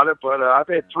 wish about it, but I've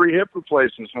had 3 hip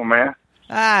replacements, my man.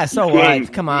 So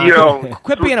what? Come on,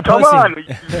 quit being a pussy. Come on,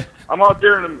 I'm out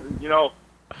there in the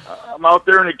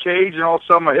cage, and all of a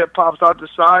sudden my hip pops out the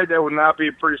side. That would not be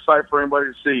a pretty sight for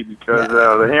anybody to see, because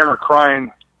the hammer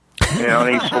crying, it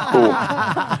ain't so cool.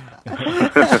 I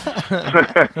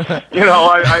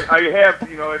have,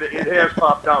 it has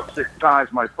popped out 6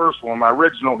 times. My first one, my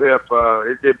original hip,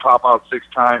 it did pop out 6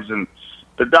 times, and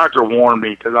the doctor warned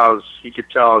me, because he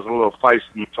could tell I was a little feisty.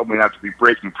 He told me not to be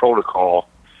breaking protocol.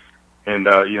 And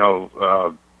 6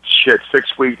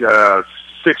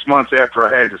 months after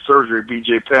I had the surgery,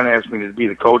 BJ Penn asked me to be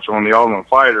the coach on the Ultimate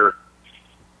Fighter,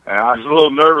 and I was a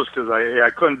little nervous because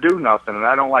I couldn't do nothing, and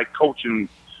I don't like coaching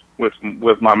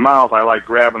with my mouth. I like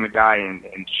grabbing the guy and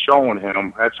showing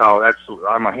him.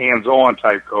 I'm a hands-on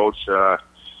type coach. So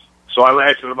I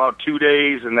lasted about 2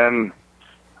 days, and then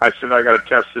I said I got to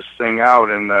test this thing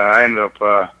out, and I ended up.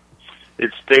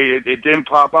 It didn't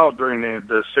pop out during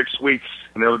the 6 weeks,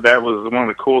 and that was one of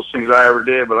the coolest things I ever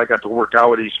did. But I got to work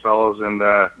out with these fellows, and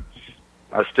I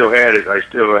still had it. I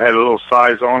still had a little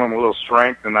size on them, a little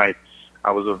strength, and I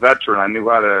was a veteran. I knew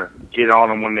how to get on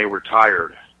them when they were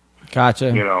tired.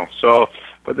 Gotcha. So,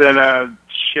 but then, man,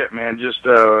 just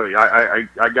I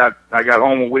got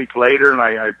home a week later, and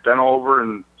I bent over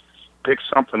and picked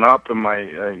something up, and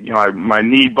my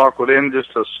knee buckled in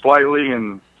just slightly,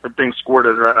 and everything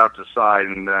squirted right out the side.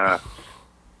 And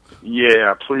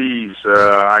please,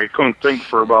 I couldn't think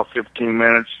for about 15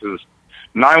 minutes.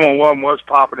 911 was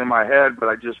popping in my head, but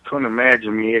I just couldn't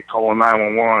imagine me calling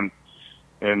 911,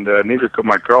 and neither could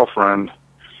my girlfriend.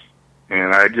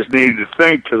 And I just needed to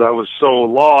think, because I was so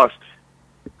lost.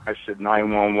 I said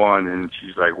 911, and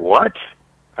she's like, "What?"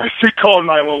 I said, "Call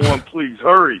 911, please,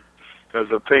 hurry," because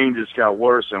the pain just got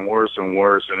worse and worse and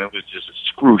worse, and it was just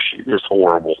excruciating, just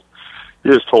horrible.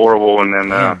 And then,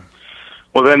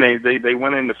 then they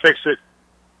went in to fix it,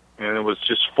 and it was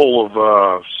just full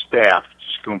of staff,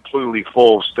 just completely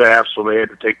full of staff. So they had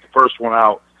to take the first one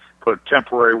out, put a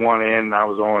temporary one in. And I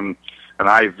was on an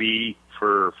IV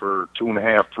for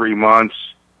 2.5, 3 months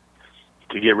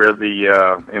to get rid of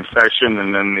the infection,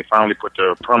 and then they finally put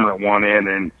the permanent one in,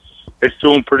 and it's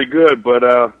doing pretty good. But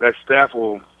that staff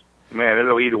it'll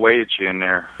eat away at you in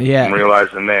there. Yeah, I'm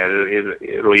realizing that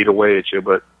it'll eat away at you,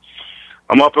 but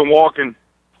I'm up and walking.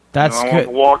 That's I'm good. up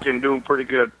and walking, doing pretty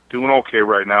good, doing okay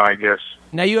right now, I guess.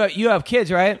 Now you have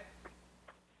kids, right?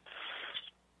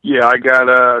 Yeah, I got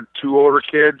 2 older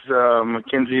kids,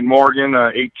 Mackenzie and Morgan,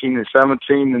 18 and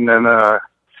 17, and then I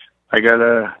got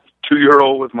a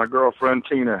 2-year-old with my girlfriend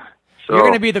Tina. So, you're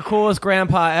going to be the coolest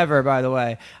grandpa ever, by the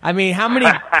way. I mean, how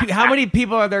many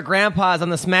people are their grandpas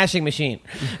on the Smashing Machine?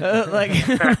 Like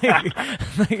how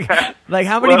many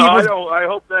people? I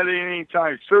hope that ain't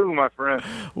anytime soon, my friend.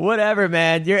 Whatever,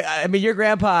 man. Your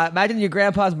grandpa. Imagine your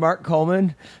grandpa's Mark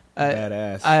Coleman.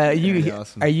 Badass.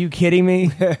 Are you kidding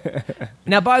me?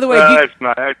 Now, by the way,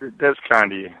 that's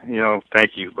kind of you.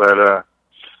 Thank you, but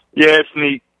it's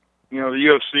neat. The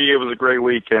UFC, it was a great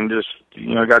weekend. Just,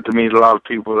 I got to meet a lot of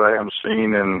people that I haven't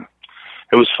seen, and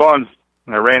it was fun.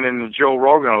 I ran into Joe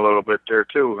Rogan a little bit there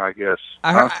too, I guess.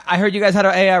 I heard you guys had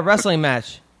a wrestling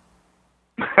match.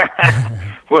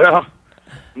 Well,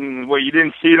 you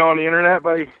didn't see it on the internet,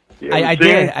 buddy? I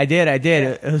did.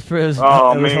 It was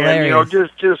oh, it was man, hilarious.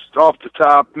 just off the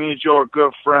top, me and Joe are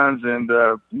good friends, and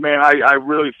man, I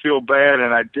really feel bad,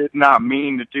 and I did not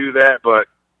mean to do that, but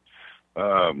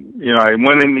I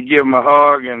went in to give him a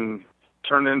hug and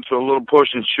turned into a little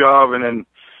push and shove, and then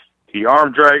he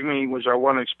arm dragged me, which I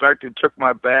wasn't expecting, took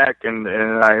my back, and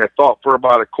I thought for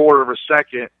about a quarter of a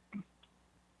second,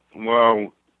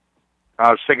 well,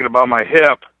 I was thinking about my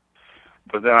hip,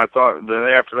 but then after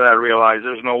that I realized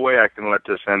there's no way I can let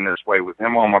this end this way with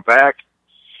him on my back.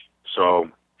 So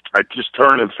I just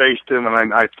turned and faced him,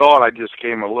 and I thought I just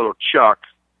gave him a little chuck,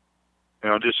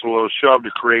 just a little shove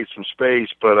to create some space,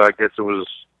 but I guess it was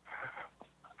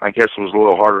a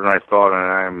little harder than I thought,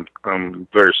 and I'm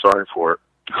very sorry for it.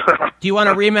 Do you want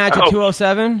a rematch at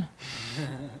 207?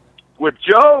 With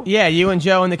Joe? Yeah, you and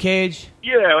Joe in the cage.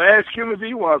 Yeah, ask him if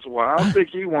he wants one. I don't think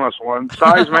he wants one.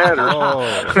 Size matters.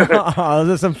 Those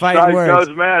are some fighting Size words.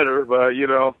 does matter, but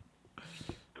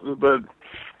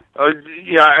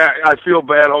I feel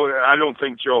bad. I don't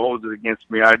think Joe holds it against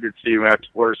me. I did see him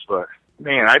afterwards, but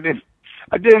man, I didn't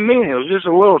mean it. It was just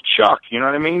a little chuck, you know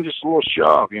what I mean? Just a little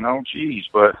shove, Jeez,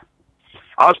 but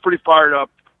I was pretty fired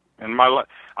up, and I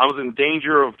was in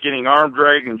danger of getting arm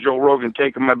dragged and Joe Rogan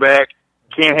taking my back.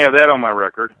 Can't have that on my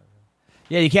record.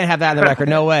 Yeah, you can't have that on the record.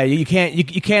 No way. You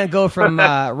can't go from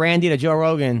Randy to Joe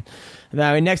Rogan.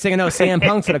 I mean, next thing I know, CM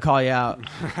Punk's gonna call you out.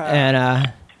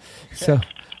 And so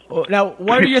now,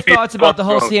 what are your thoughts about the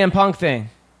whole CM Punk thing?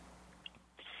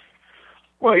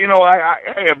 Well,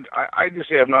 I just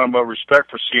have nothing but respect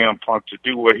for CM Punk to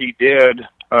do what he did.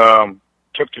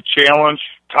 Took the challenge,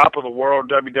 top of the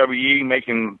world, WWE,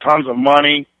 making tons of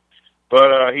money,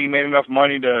 but he made enough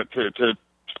money to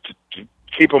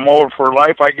keep him over for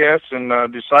life, I guess, and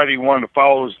decided he wanted to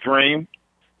follow his dream.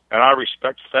 And I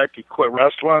respect the fact he quit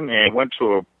wrestling and went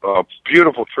to a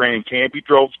beautiful training camp. He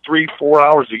drove 3-4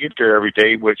 hours to get there every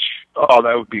day, which,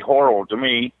 that would be horrible to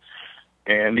me.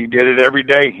 And he did it every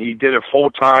day. He did it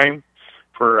full time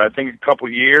for, I think, a couple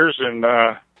of years, and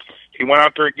he went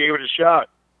out there and gave it a shot.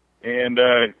 And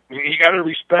you got to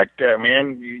respect that,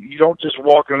 man. You don't just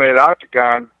walk in that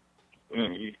octagon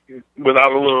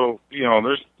without a little,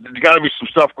 there's got to be some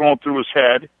stuff going through his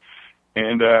head.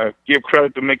 And give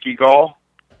credit to Mickey Gall.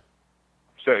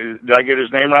 So, did I get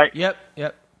his name right? Yep.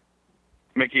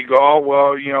 Mickey Gall.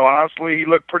 Well, honestly, he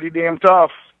looked pretty damn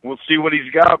tough. We'll see what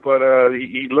he's got, but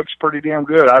he looks pretty damn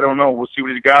good. I don't know. We'll see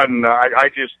what he's got. And I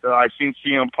seen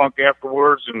CM Punk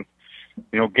afterwards, and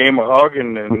gave him a hug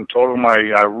and told him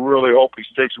I really hope he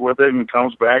sticks with it and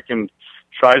comes back and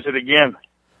tries it again.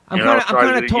 I'm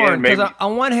kind of torn because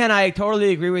on one hand I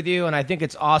totally agree with you and I think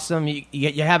it's awesome.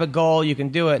 You have a goal, you can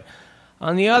do it.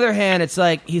 On the other hand, it's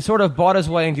like he sort of bought his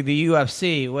way into the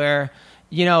UFC where,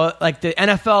 like the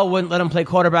NFL wouldn't let him play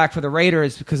quarterback for the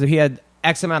Raiders because he had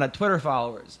X amount of Twitter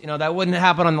followers. That wouldn't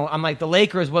happen on like the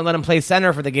Lakers wouldn't let him play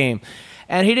center for the game.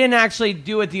 And he didn't actually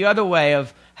do it the other way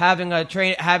of having an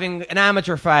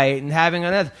amateur fight and having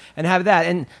another and have that.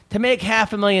 And to make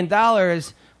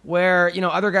 $500,000 where,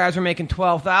 other guys are making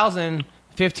 $12,000,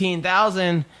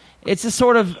 $15,000, it's just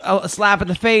sort of a slap in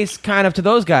the face kind of to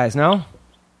those guys, no?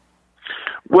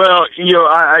 Well,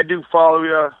 I do follow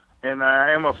you, and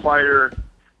I am a fighter,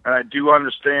 and I do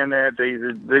understand that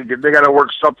they got to work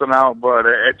something out. But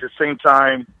at the same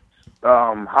time,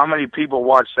 how many people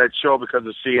watch that show because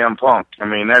of CM Punk? I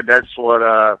mean, that's what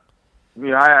I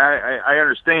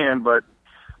understand, but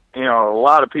a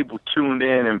lot of people tuned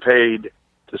in and paid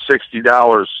the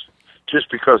 $60 just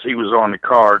because he was on the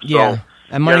card. Yeah, so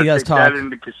and money does talk.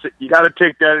 You got to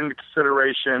take that into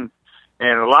consideration,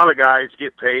 and a lot of guys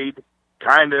get paid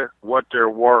kind of what they're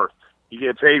worth. You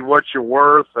get paid what you're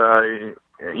worth. How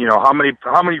many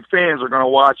fans are going to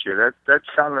watch you? That's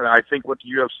kind of, I think, what the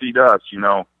UFC does.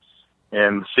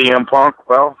 And CM Punk,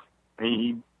 well,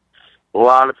 a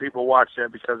lot of people watch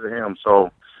that because of him.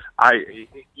 So I'm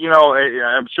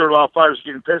sure a lot of fighters are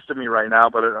getting pissed at me right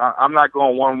now, but I'm not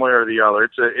going one way or the other.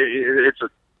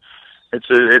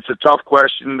 It's a tough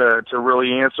question to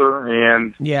really answer,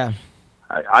 and yeah.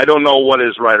 I don't know what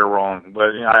is right or wrong, but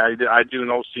I do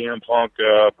know CM Punk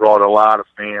brought a lot of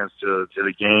fans to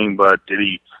the game, but did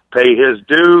he pay his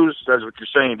dues? That's what you're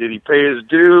saying. Did he pay his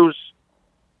dues?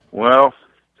 Well,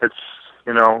 it's,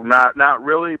 not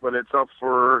really, but it's up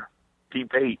for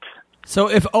debate. So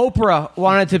if Oprah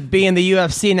wanted to be in the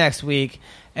UFC next week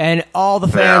and all the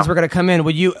fans were going to come in,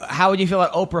 how would you feel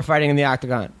about Oprah fighting in the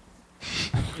octagon?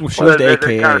 Well, that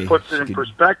kind of puts it in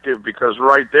perspective, because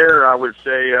right there I would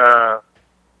say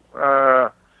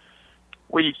well,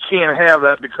 you can't have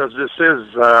that because this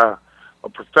is a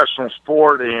professional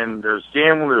sport, and there's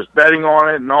gambling, there's betting on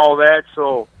it, and all that.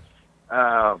 So,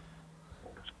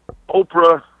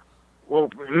 Oprah, well,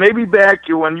 maybe back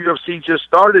when UFC just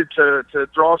started to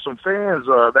draw some fans,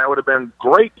 that would have been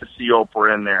great to see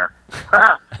Oprah in there.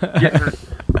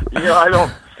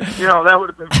 That would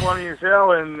have been funny as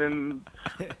hell, and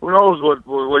who knows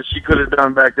what she could have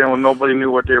done back then when nobody knew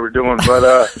what they were doing. But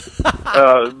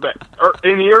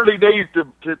in the early days,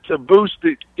 to boost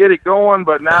it, get it going,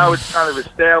 but now it's kind of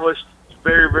established. It's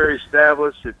very, very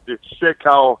established. It's sick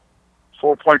how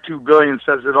 4.2 billion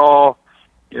says it all.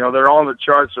 They're on the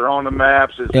charts. They're on the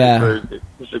maps. It's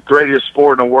the greatest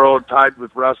sport in the world, tied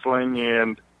with wrestling.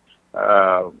 And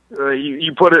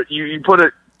you put it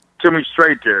to me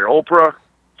straight there, Oprah.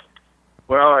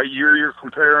 Well, you're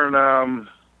comparing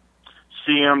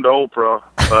CM to Oprah,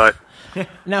 but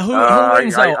now who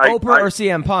wins though, Oprah or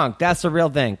CM Punk? That's the real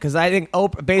thing, because I think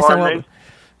Oprah, based on what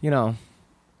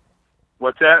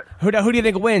What's that? Who do you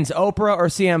think wins, Oprah or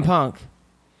CM Punk?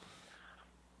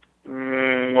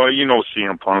 Well,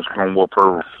 CM Punk's gonna whoop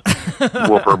her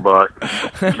butt.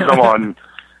 Come on,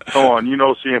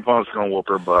 CM Punk's gonna whoop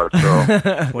her butt.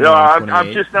 So,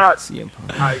 I'm just not. CM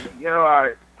Punk.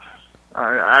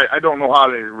 I don't know how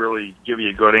to really give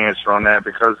you a good answer on that,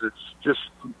 because it's just,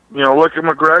 look at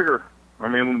McGregor. I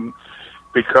mean,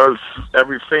 because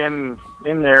every fan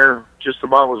in there just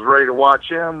about was ready to watch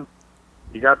him.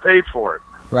 He got paid for it.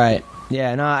 Right.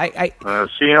 Yeah. No.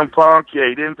 CM Punk. Yeah,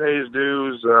 he didn't pay his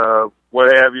dues.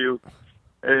 What have you?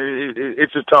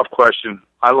 It's a tough question.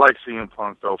 I like CM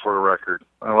Punk though, for the record.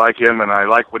 I like him, and I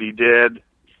like what he did.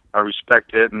 I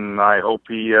respect it, and I hope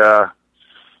he.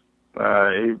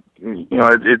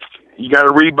 It's you got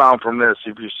to rebound from this.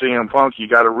 If you're CM Punk, you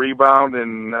got to rebound,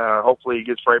 and hopefully he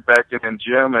gets right back in the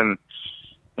gym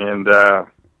and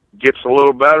gets a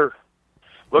little better.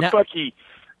 It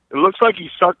looks like he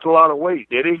sucked a lot of weight.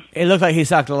 Did he? It looked like he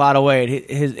sucked a lot of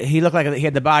weight. He looked like he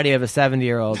had the body of a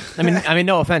 70-year-old. I mean,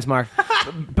 no offense, Mark,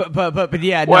 but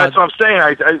yeah. Well, that's what I'm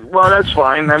saying. Well, that's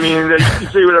fine. I mean, you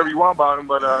can say whatever you want about him,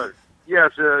 but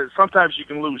yes, sometimes you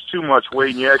can lose too much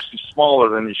weight and you're actually smaller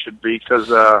than you should be, because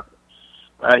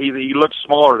he looks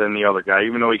smaller than the other guy,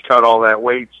 even though he cut all that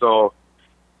weight. So,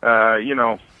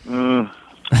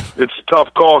 it's a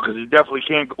tough call, because he definitely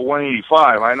can't go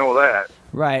 185. I know that.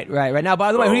 Right. Now,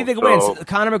 by the way, who do you think wins,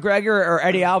 Conor McGregor or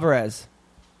Eddie Alvarez?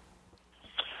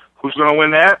 Who's going to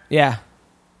win that? Yeah.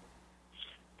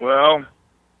 Well,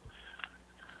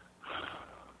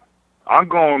 I'm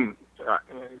going.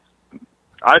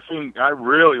 I think I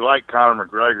really like Conor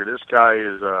McGregor. This guy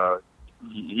is.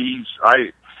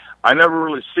 I never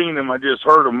really seen him. I just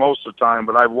heard him most of the time,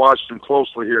 but I've watched him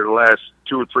closely here the last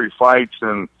 2 or 3 fights,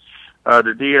 and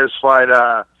the Diaz fight.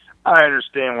 I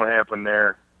understand what happened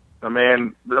there. The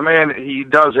man, he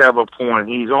does have a point.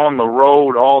 He's on the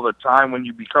road all the time. When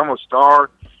you become a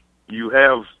star, you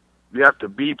have to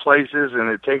be places, and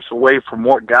it takes away from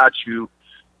what got you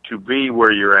to be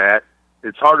where you're at.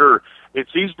 It's harder.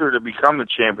 It's easier to become the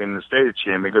champion than stay the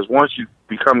champion, because once you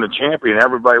become the champion,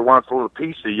 everybody wants a little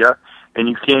piece of you, and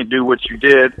you can't do what you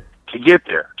did to get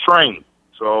there. Train.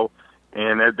 So,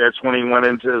 and that's when he went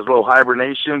into his little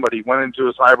hibernation. But he went into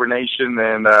his hibernation,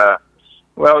 and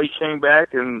he came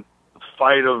back and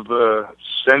fight of the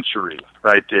century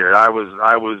right there. I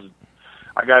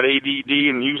got ADD,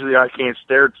 and usually I can't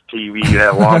stare at the TV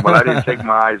that long, but I didn't take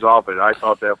my eyes off it. I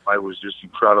thought that fight was just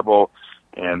incredible,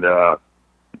 and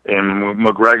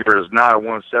McGregor is not a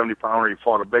 170-pounder. He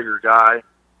fought a bigger guy,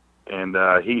 and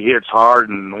he hits hard.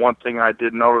 And the one thing I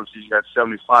did notice, he's got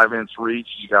 75-inch reach.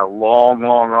 He's got long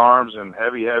arms and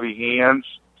heavy hands.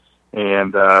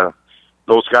 And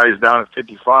those guys down at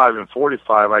 55 and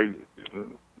 45,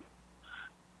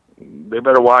 they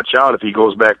better watch out if he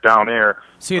goes back down there.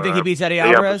 So you think he beats Eddie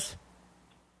Alvarez?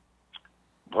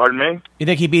 Pardon me? You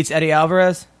think he beats Eddie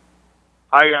Alvarez?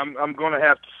 I'm going to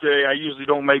have to say, I usually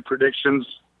don't make predictions.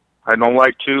 I don't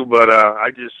like to, but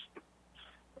I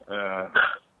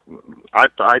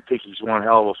think he's one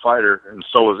hell of a fighter, and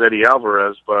so is Eddie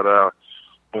Alvarez. But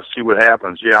we'll see what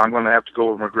happens. Yeah, I'm going to have to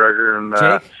go with McGregor. And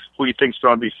who do you think's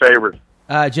going to be favored?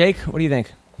 Jake, what do you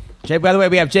think? Jake, by the way,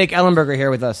 we have Jake Ellenberger here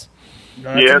with us.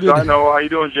 Yes, I know. How you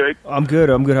doing, Jake? I'm good.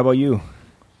 How about you?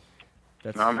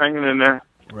 I'm hanging in there.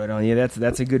 Right on. Yeah,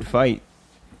 that's a good fight.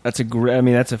 That's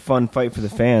a fun fight for the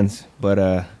fans. But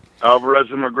Alvarez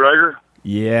and McGregor.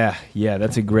 Yeah,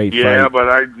 that's a great fight. But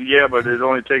it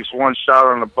only takes one shot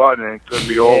on the button, and it could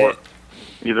be over.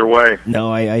 Either way.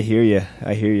 No, I hear you.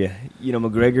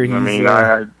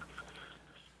 McGregor.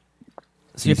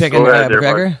 So you're picking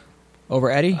McGregor over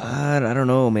Eddie? I don't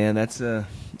know, man. That's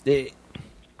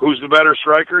Who's the better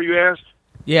striker, you asked?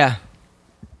 Yeah.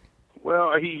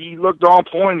 Well, he looked on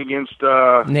point against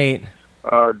Nate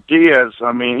Diaz.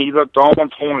 I mean, he looked on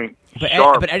point.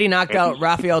 But Eddie knocked out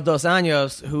Rafael Dos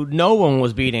Anjos, who no one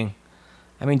was beating.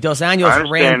 I mean, Dos Anjos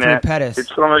ran through Pettis.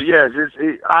 It's gonna,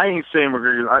 I ain't saying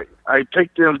McGregor. I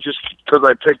picked him just because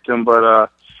I picked him, but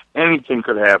anything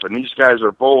could happen. These guys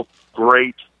are both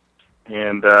great,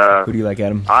 and who do you like,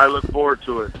 Adam? I look forward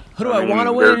to it. Who do I want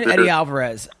to win? Eddie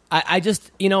Alvarez. I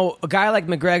just, a guy like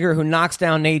McGregor who knocks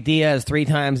down Nate Diaz 3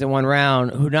 times in one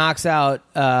round, who knocks out,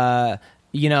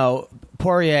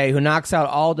 Poirier, who knocks out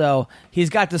Aldo. He's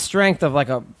got the strength of like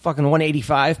a fucking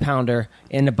 185-pounder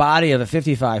in the body of a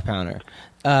 55-pounder.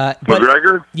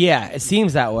 McGregor? Yeah, it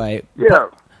seems that way. Yeah,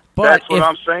 but that's what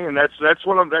I'm saying. That's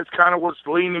kind of what's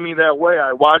leaning me that way.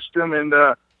 I watched him, and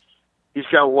he's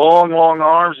got long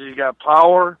arms. He's got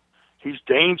power. He's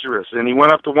dangerous, and he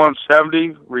went up to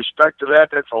 170. Respect to that.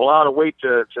 That's a lot of weight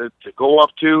to go up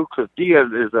to, because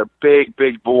Diaz is a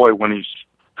big boy when he's.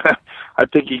 I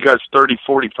think he got 30,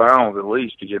 40 pounds at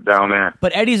least to get down there.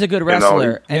 But Eddie's a good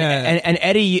wrestler, and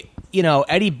Eddie,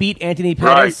 Eddie beat Anthony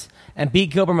Pettis and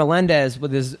beat Gilbert Melendez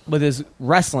with his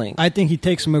wrestling. I think he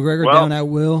takes McGregor down at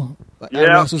will.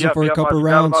 Wrestles him for a couple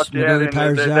rounds. McGregor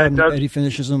tires out, and Eddie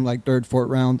finishes him like 3rd, 4th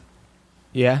round.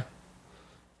 Yeah.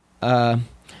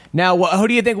 Now, who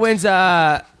do you think wins? Chris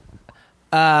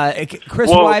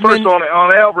Weidman. First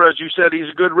on Alvarez, you said he's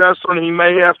a good wrestler, and he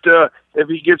may have to, if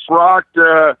he gets rocked,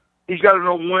 he's got to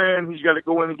know when. He's got to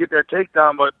go in and get that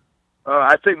takedown. But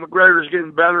I think McGregor's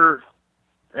getting better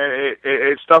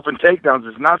at stuffing takedowns.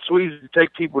 It's not so easy to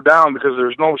take people down because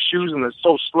there's no shoes and it's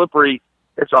so slippery.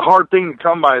 It's a hard thing to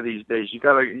come by these days. You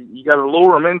gotta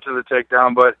lure him into the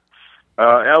takedown. But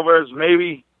Alvarez,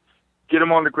 maybe get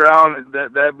him on the ground.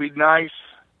 That'd be nice.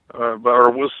 Or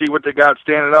we'll see what they got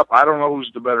standing up. I don't know who's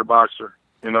the better boxer.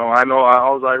 I've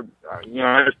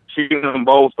seen them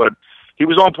both, but he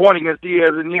was on point against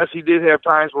Diaz, and yes, he did have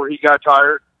times where he got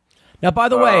tired. Now, by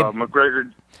the way,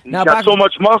 McGregor, he's got so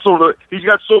much muscle that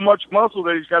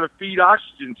he's got to feed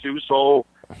oxygen to. So,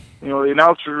 the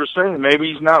announcers were saying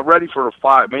maybe he's not ready for a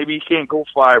 5. Maybe he can't go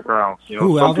 5 rounds. Some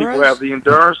Alvarez? people have the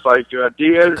endurance, like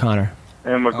Diaz, Connor,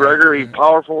 and McGregor. He's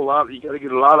powerful. You got to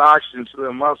get a lot of oxygen to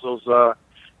the muscles.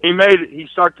 He made it. He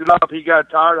sucked it up. He got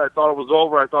tired. I thought it was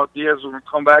over. I thought Diaz was going to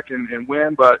come back and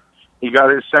win, but he got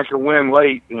his second win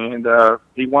late, and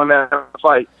he won that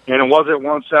fight. And it was at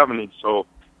 170. So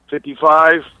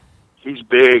 55, he's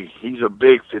big. He's a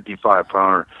big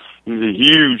 55-pounder. He's a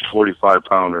huge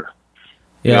 45-pounder.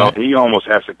 Yeah. He almost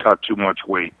has to cut too much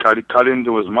weight. Cut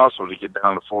into his muscle to get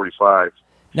down to 45.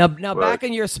 Now, back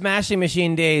in your Smashing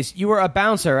Machine days, you were a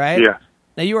bouncer, right? Yeah.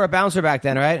 Now, you were a bouncer back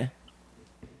then, right?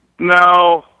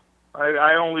 No.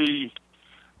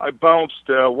 I bounced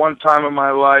one time in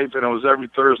my life, and it was every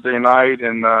Thursday night,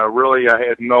 and really I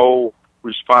had no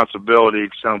responsibility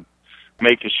except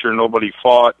making sure nobody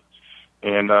fought,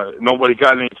 and nobody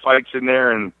got any fights in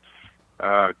there, and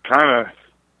kind of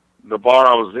the bar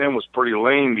I was in was pretty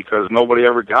lame because nobody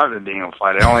ever got in a damn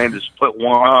fight. I only had to split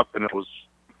one up, and it was,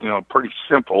 pretty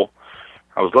simple.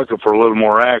 I was looking for a little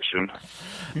more action.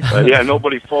 But yeah,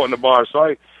 nobody fought in the bar,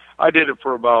 so I did it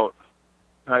for about.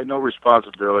 I had no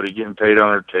responsibility, getting paid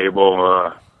on the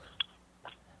table.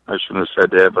 I shouldn't have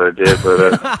said that, but I did.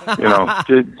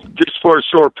 But, just for a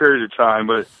short period of time.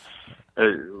 But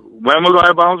when was I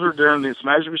a bouncer? During the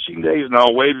Smashing Machine days? No,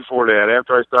 way before that.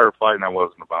 After I started fighting, I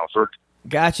wasn't a bouncer.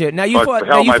 Gotcha. Now,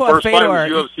 my first Fedor.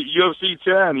 fight was UFC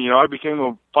 10. I became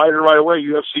a fighter right away,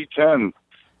 UFC 10. I'm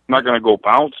not going to go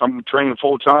bounce. I'm training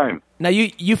full time. Now,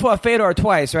 you fought Fedor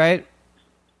twice, right?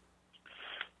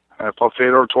 I fought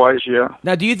Fedor twice, yeah.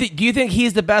 Now, do you think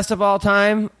he's the best of all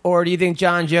time, or do you think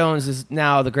John Jones is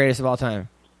now the greatest of all time?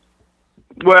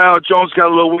 Well, Jones got a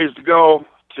little ways to go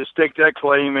to stake that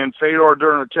claim, and Fedor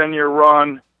during a 10-year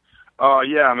run,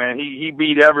 yeah, man, he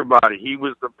beat everybody. He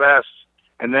was the best.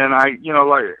 And then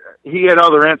he had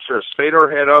other interests.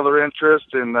 Fedor had other interests,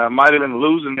 and might have been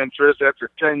losing interest after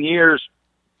 10 years.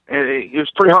 And it was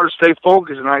pretty hard to stay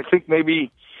focused, and I think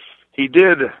maybe he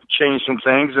did change some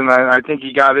things, and I think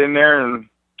he got in there, and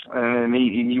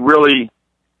he really,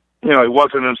 he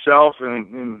wasn't himself,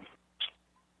 and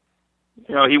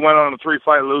he went on a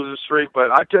 3-fight losing streak.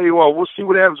 But I tell you what, we'll see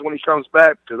what happens when he comes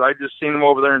back, because I just seen him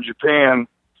over there in Japan,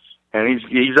 and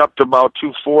he's up to about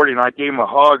 240, and I gave him a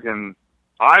hug, and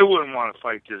I wouldn't want to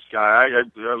fight this guy.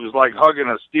 It was like hugging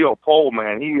a steel pole,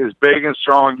 man. He is big and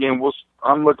strong again.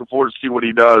 I'm looking forward to see what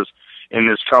he does in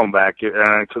this comeback,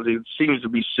 because he seems to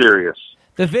be serious.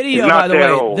 The video, by the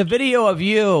way, the video of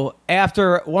you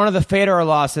after one of the Fedor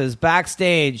losses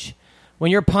backstage,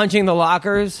 when you're punching the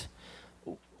lockers,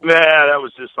 Nah, that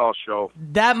was just all show.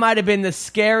 That might have been the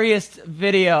scariest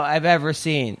video I've ever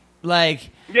seen. Like,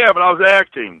 yeah, but I was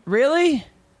acting. Really?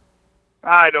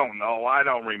 I don't know. I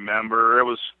don't remember. It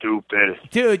was stupid.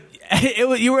 Dude,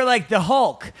 you were like the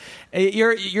Hulk.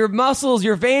 Your muscles,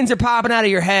 your veins are popping out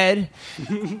of your head.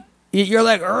 You're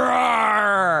like,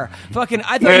 roar. Fucking,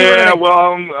 I thought you were Yeah, like,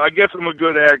 well, I guess I'm a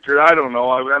good actor. I don't know.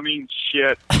 I mean,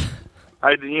 shit.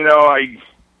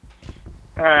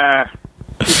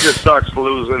 It just sucks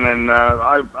losing, and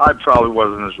I probably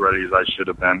wasn't as ready as I should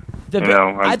have been.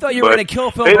 I thought you were going to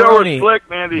kill Phil Fedor Baroni. was slick,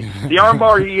 man. The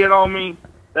armbar he hit on me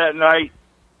that night,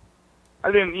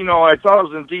 I thought I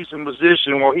was in a decent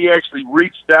position. Well, he actually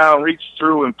reached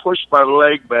through, and pushed my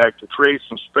leg back to create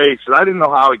some space. And I didn't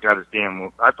know how he got his damn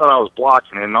move. I thought I was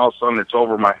blocking it, and all of a sudden it's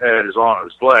over my head, it's on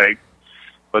his leg.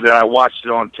 But then I watched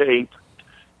it on tape,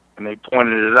 and they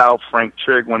pointed it out, Frank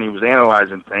Trigg, when he was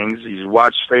analyzing things. He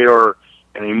watched Fedor,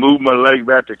 and he moved my leg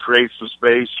back to create some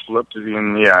space, flipped it,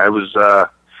 and yeah, it was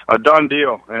a done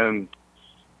deal. And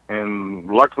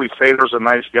luckily, Fedor's a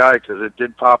nice guy, because it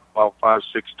did pop about 5-6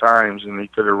 times, and he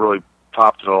could have really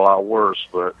popped it a lot worse.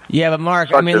 But yeah, but Mark,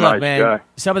 such I mean, a look, nice man, guy.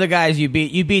 some of the guys you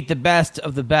beat the best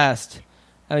of the best.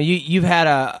 I mean, you've had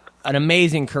an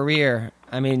amazing career.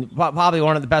 I mean, probably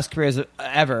one of the best careers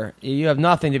ever. You have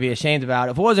nothing to be ashamed about.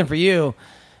 If it wasn't for you,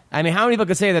 I mean, how many people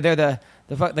could say that they're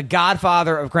the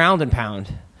godfather of ground and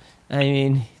pound? I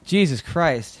mean, Jesus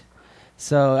Christ.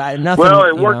 So nothing. Well,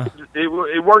 it worked.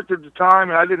 It worked at the time,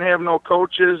 and I didn't have no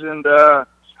coaches, and I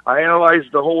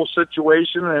analyzed the whole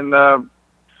situation, and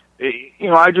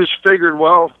I just figured,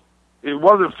 well, it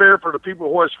wasn't fair for the people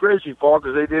who Horace Gracie fought,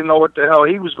 because they didn't know what the hell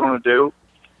he was going to do.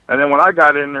 And then when I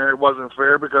got in there, it wasn't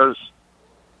fair, because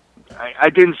I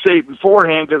didn't say it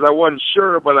beforehand because I wasn't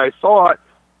sure, but I thought,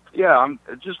 yeah,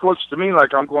 it just looks to me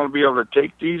like I'm going to be able to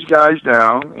take these guys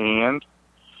down, and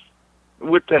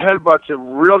with the headbutts, it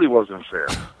really wasn't fair.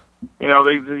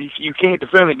 You can't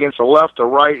defend against a left, a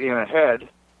right, and a head.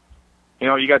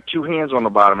 You got two hands on the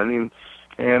bottom, and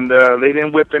they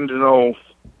didn't whip into no.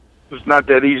 It's not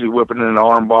that easy whipping into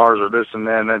arm bars or this and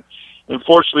that. And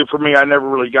unfortunately for me, I never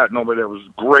really got nobody that was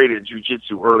great at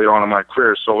jiu-jitsu early on in my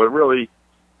career. So it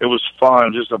was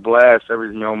fun, just a blast.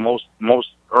 Everything, most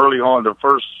early on, the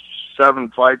first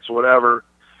 7 fights, whatever.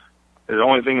 The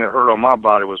only thing that hurt on my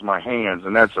body was my hands,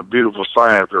 and that's a beautiful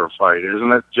sign after a fight,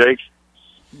 isn't it, Jake?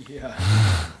 Yeah,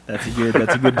 that's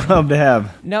a good problem to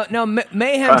have. No.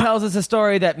 Mayhem tells us a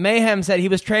story that Mayhem said he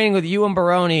was training with you and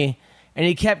Baroni, and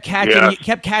he kept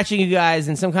catching you guys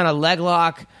in some kind of leg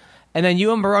lock, and then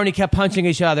you and Baroni kept punching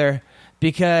each other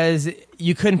because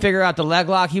you couldn't figure out the leg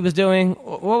lock he was doing.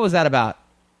 What was that about?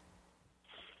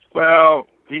 Well,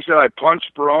 he said I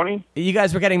punched Baroni. You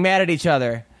guys were getting mad at each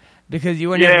other. Because you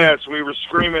were yes, we were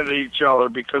screaming at each other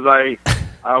because I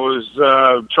was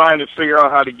trying to figure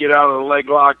out how to get out of the leg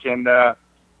lock, and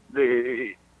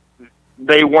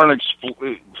they weren't.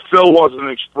 Phil wasn't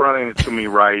explaining it to me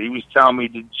right. He was telling me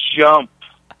to jump,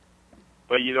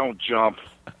 but you don't jump.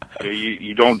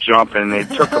 You don't jump, and it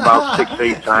took about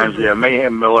 6-8 times. Yeah,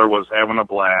 Mayhem Miller was having a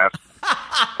blast,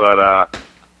 but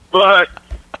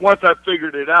once I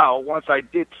figured it out, once I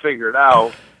did figure it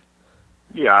out.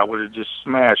 Yeah, I would have just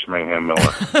smashed Mayhem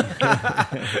Miller.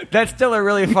 That's still a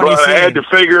really funny scene. I had to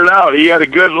figure it out. He had a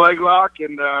good leg lock,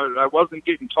 and I wasn't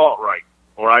getting taught right.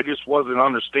 Or I just wasn't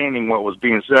understanding what was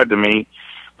being said to me.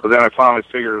 But then I finally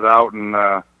figured it out, and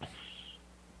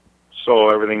so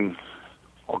everything,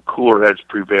 all cooler heads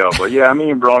prevailed. But yeah,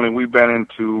 me and Brownie, we've been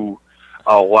into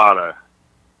a lot of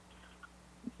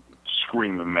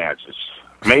screaming matches.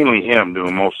 Mainly him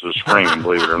doing most of the screaming,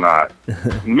 believe it or not.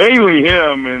 Mainly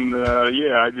him, and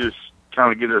I just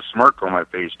kind of get a smirk on my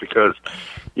face because,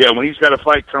 when he's got a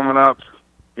fight coming up,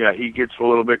 he gets a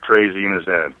little bit crazy in his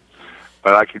head.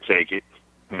 But I could take it.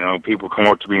 People come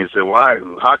up to me and say, "Why?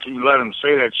 How can you let him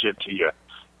say that shit to you?"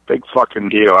 Big fucking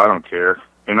deal. I don't care.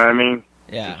 You know what I mean?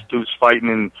 Yeah. This dude's fighting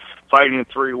in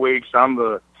 3 weeks. I'm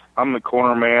the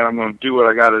corner man. I'm going to do what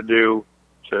I got to do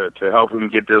to help him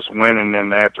get this win, and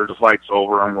then after the fight's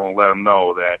over, I'm going to let him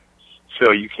know that,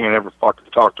 Phil, you can't ever fucking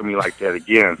talk to me like that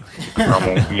again.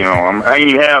 I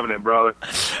ain't having it, brother.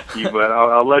 But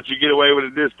I'll let you get away with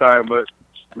it this time. But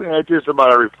just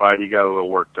about every fight, he got a little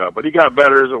worked up. But he got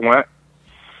better as it went.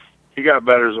 It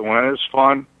was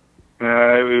fun.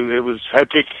 It was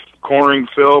hectic cornering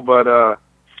Phil, but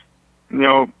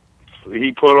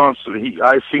he put on.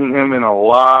 I've seen him in a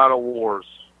lot of wars.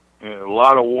 A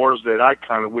lot of wars that I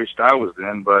kind of wished I was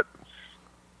in, but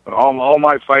all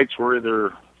my fights were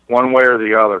either one way or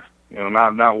the other.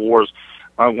 Not wars.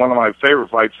 One of my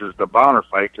favorite fights is the Bonner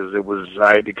fight because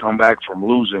I had to come back from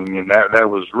losing, and that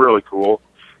was really cool.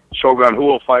 Shogun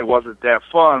Hua fight wasn't that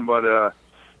fun, but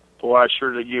boy, I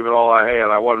sure did give it all I had.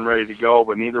 I wasn't ready to go,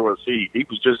 but neither was he. He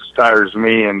was just as tired as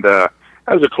me, and that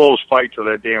was a close fight to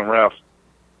that damn ref.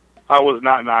 I was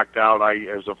not knocked out.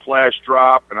 It was a flash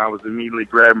drop, and I was immediately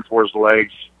grabbing for his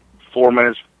legs. 4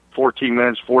 minutes, 14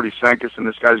 minutes, 40 seconds, and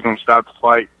this guy's going to stop the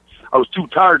fight. I was too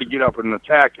tired to get up and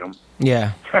attack him.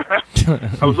 Yeah. I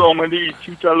was on my knees,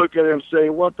 too tired to look at him and say,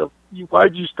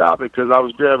 why'd you stop it? Because I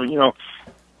was grabbing,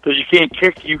 because you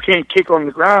can't kick on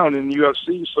the ground in the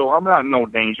UFC, so I'm not in no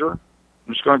danger.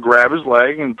 I'm just going to grab his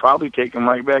leg and probably take him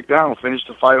right back down and finish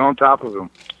the fight on top of him.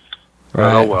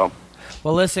 Right. Oh, well.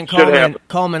 Well, listen,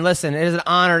 Coleman, listen, it is an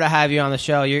honor to have you on the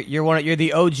show. You're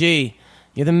the OG.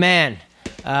 You're the man.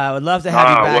 I would love to have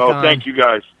you back on. Thank you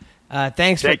guys.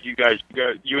 Thanks. Thank you guys.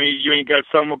 You ain't got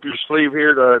something up your sleeve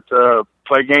here to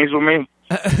play games with me?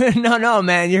 No,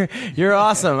 man. You're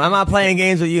awesome. I'm not playing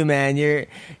games with you, man. You're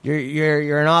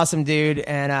an awesome dude,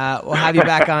 and we'll have you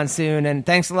back on soon. And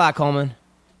thanks a lot, Coleman.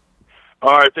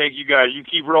 All right, thank you guys. You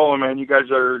keep rolling, man. You guys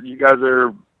are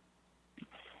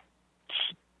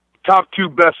top 2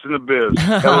 best in the biz.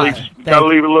 Gotta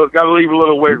leave a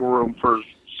little wiggle room for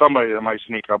somebody that might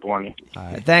sneak up on you. All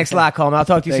right, thanks a lot, Coleman. I'll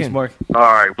talk to you soon. Mark. All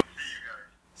right.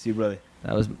 See you, brother.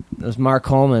 That was Mark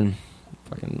Coleman,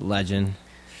 fucking legend.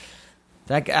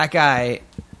 That guy.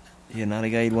 Yeah, not a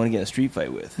guy you'd want to get in a street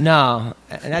fight with. No,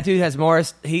 and that dude has more.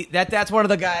 That's one of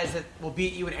the guys that will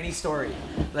beat you in any story.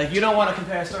 Like, you don't want to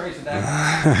compare stories with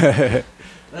that guy.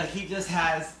 Like, he just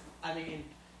has. I mean,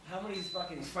 how many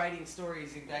fucking fighting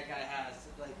stories that guy has?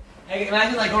 Like, hey,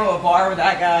 imagine like going to a bar with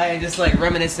that guy and just like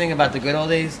reminiscing about the good old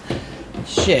days.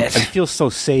 Shit. I feel so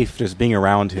safe just being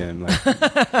around him. Like,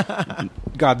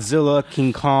 Godzilla,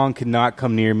 King Kong could not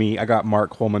come near me. I got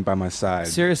Mark Coleman by my side.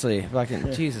 Seriously,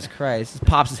 fucking Jesus Christ! Just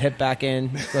pops his hip back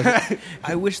in.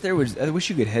 I wish you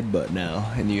could headbutt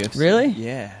now in the UFC. Really?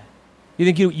 Yeah. You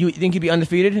think you think you'd be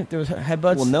undefeated if there was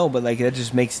headbutts? Well, no, but like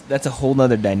that's a whole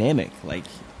nother dynamic. Like,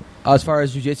 as far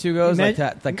as jiu-jitsu goes, like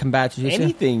combat jiu-jitsu,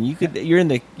 anything you're in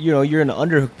the you're in an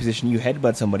underhook position. You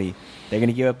headbutt somebody, they're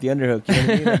gonna give up the underhook. You know what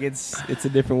I mean? Like, it's a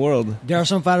different world. There are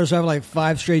some fighters who have like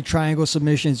 5 straight triangle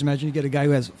submissions. Imagine you get a guy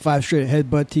who has 5 straight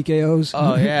headbutt TKOs.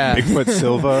 Oh yeah, Bigfoot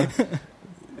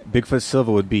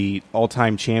Silva would be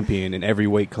all-time champion in every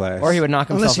weight class, or he would knock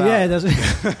himself out. Yeah, it doesn't.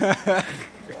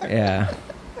 Yeah.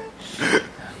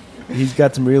 He's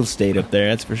got some real estate up there,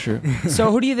 that's for sure.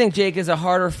 So who do you think, Jake, is a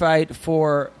harder fight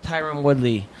for Tyron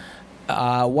Woodley?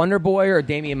 Wonder Boy or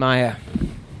Damian Maia?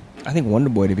 I think Wonder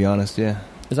Boy, to be honest, yeah.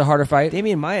 Is a harder fight?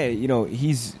 Damian Maia,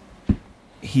 he's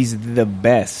the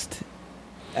best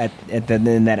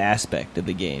in that aspect of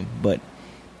the game. But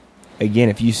again,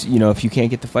 if you can't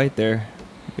get the fight there,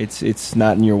 it's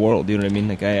not in your world. You know what I mean?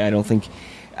 Like I don't think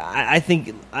I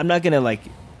think I'm not gonna like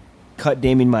cut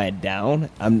Damian Maia down.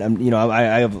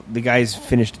 I have the guys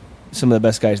finished some of the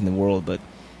best guys in the world, but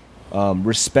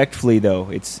respectfully though,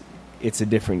 it's a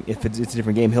different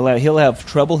game. He'll have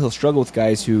trouble. He'll struggle with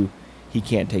guys who he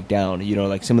can't take down.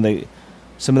 Like some of the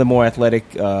more athletic,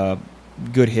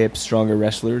 good hips, stronger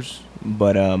wrestlers.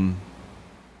 But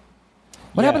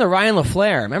what happened to Ryan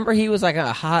LaFleur? Remember, he was like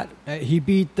a hot. He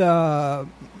beat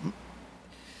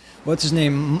what's his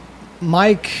name,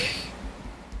 Mike.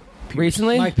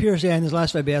 Recently? Mike Pierce, yeah, in his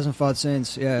last fight, but he hasn't fought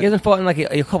since. Yeah, he hasn't fought in like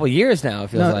a couple of years now, it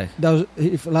feels like. That was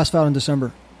his last fight in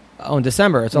December. Oh, in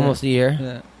December. It's almost a year.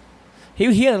 Yeah.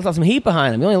 He had some heat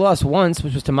behind him. He only lost once,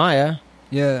 which was to Maia.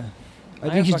 Yeah. I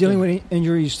think he's dealing with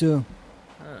injuries, too.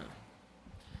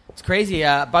 It's crazy.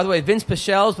 By the way, Vince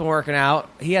Pichel's been working out.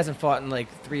 He hasn't fought in like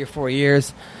 3 or 4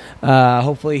 years.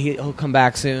 Hopefully he'll come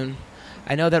back soon.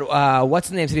 I know that, what's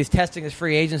his name said he's testing his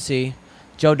free agency,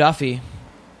 Joe Duffy.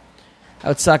 That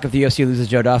would suck if the UFC loses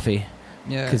Joe Duffy.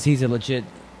 Yeah. Because he's a legit,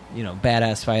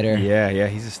 badass fighter. Yeah,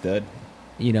 he's a stud.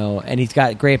 And he's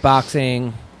got great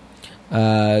boxing.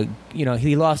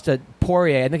 He lost to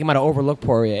Poirier. I think he might have overlooked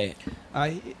Poirier.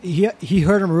 He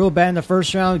hurt him real bad in the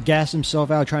first round, gassed himself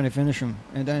out trying to finish him,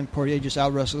 and then Poirier just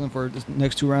out-wrestled him for the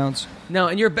next 2 rounds. No,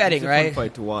 and you're betting, it's a right? fun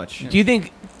fight to watch. Do you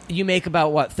think you make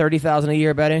about, $30,000 a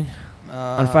year betting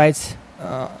on fights?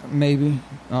 Maybe.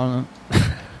 I don't know.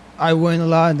 I win a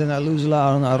lot and then I lose a lot.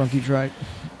 I don't know. I don't keep track.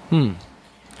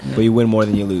 But you win more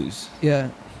than you lose.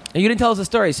 Yeah. And you didn't tell us the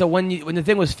story. So when the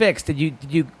thing was fixed, did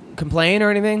you complain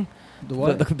or anything? The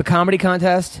what? The comedy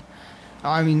contest?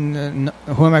 I mean,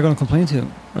 who am I going to complain to?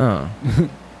 Oh.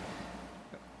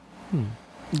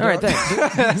 All right,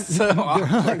 thanks. So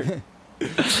awkward.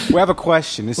 We have a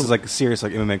question. This is like a serious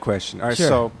MMA question. All right, Sure.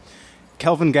 so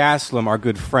Kelvin Gastelum, our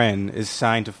good friend, is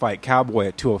signed to fight Cowboy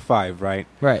at 205, right?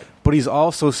 Right. But he's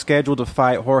also scheduled to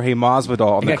fight Jorge Masvidal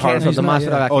on the card. Canceled. The Masvidal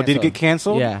got Oh, did it get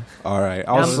canceled? Yeah. All right.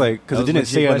 I was like, because it didn't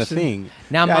say on the thing.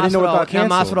 Now I didn't know it got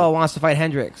canceled. Masvidal wants to fight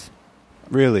Hendricks.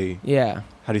 Really? Yeah.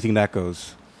 How do you think that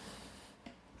goes?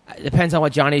 It depends on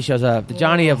what Johnny shows up. The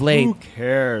Johnny of late. Who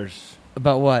cares?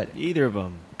 About what? Either of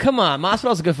them. Come on,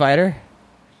 Masvidal's a good fighter.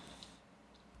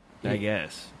 I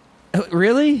guess.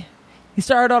 Really? He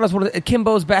started out as one of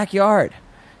Kimbo's backyard.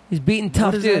 He's beating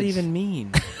tough dudes. What does that even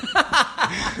mean?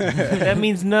 That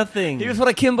means nothing. He was one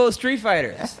of Kimbo's street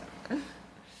fighters.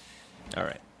 All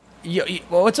right.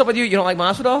 Well, what's up with you? You don't like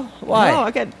Masvidal?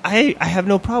 Why? No, I have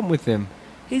no problem with him.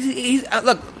 He's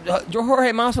look.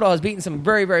 Jorge Masvidal has beaten some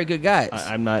very, very good guys.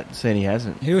 I'm not saying he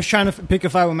hasn't. He was trying to pick a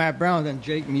fight with Matt Brown, then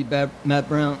Jake meet Matt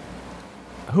Brown.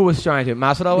 Who was trying to?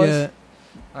 Masvidal was? Yeah.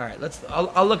 All right,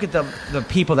 I'll look at the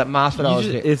people that Masvidal is.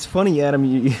 It's funny, Adam.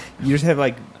 You just have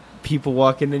like people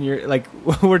walking in your like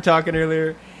we're talking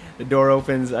earlier. The door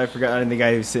opens. I forgot the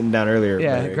guy who's sitting down earlier.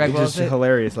 Yeah, Greg it's just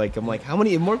hilarious. Like I'm like, how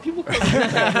many more people?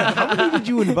 How many did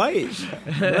you invite?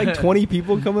 Like 20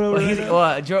 people coming over.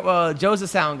 Well, Joe's the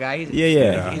sound guy.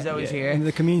 He's always here. And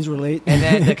the comedians were late. And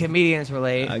then the comedians were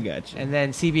late. I got you. And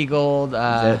then CB Gold.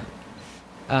 Does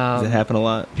that happen a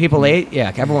lot? People late?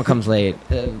 Yeah, everyone comes late.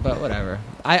 But whatever.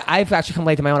 I've actually come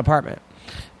late to my own apartment.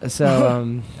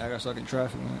 So I got stuck in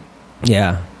traffic, man.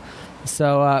 Yeah.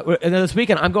 So and then this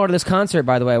weekend, I'm going to this concert,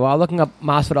 by the way, while looking up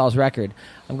Masvidal's record.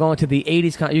 I'm going to the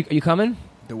 80s concert. Are you coming?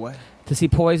 The what? To see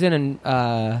Poison and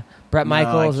Bret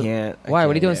Michaels. No, I can't. Why?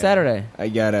 What are you doing Saturday? I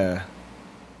gotta...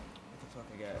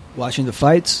 Watching the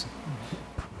fights?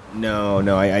 No.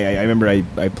 I remember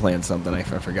I planned something. I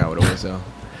forgot what it was, though.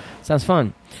 Sounds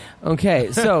fun.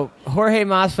 Okay, so Jorge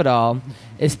Masvidal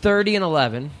is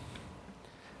 30-11.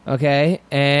 Okay,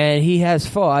 and he has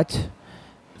fought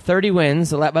 30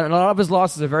 wins, but a lot of his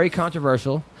losses are very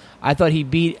controversial. I thought he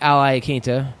beat Al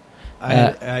Iaquinta. I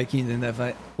had Iaquinta in that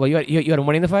fight. Well, you had him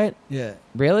winning the fight? Yeah.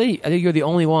 Really? I think you're the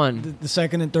only one. The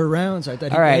second and third rounds, I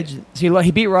thought All right. So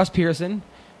he beat Ross Pearson.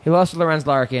 He lost to Lorenz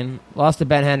Larkin. Lost to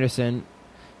Ben Henderson.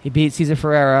 He beat Cesar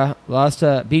Ferreira.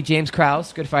 Beat James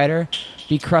Krause, good fighter.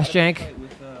 Beat Krushenk,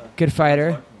 good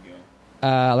fighter.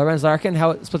 Lorenz Larkin,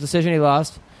 split decision, he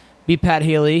lost. Beat Pat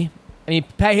Healy. I mean,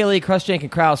 Pat Healy, Krushenk,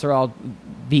 and Krause are all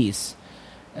beasts.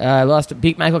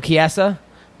 Beat Michael Chiesa,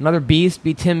 another beast.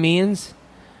 Beat Tim Means,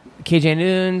 KJ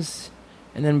Nunes,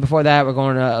 and then before that we're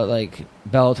going to like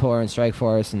Bellator and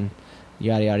Strikeforce and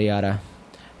yada yada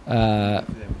yada.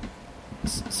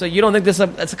 So you don't think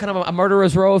that's a kind of a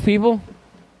murderer's row of people?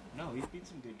 No, he's beat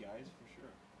some good guys for sure.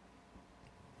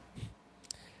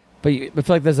 But you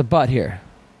feel like there's a but here.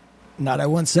 Not at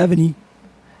 170.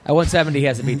 At 170, he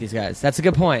hasn't beat these guys. That's a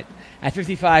good point. At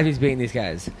 55, he's beating these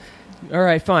guys. All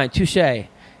right, fine. Touche. Did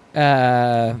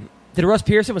Russ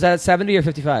Pearson, was that at 70 or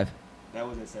 55? That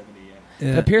was at 70,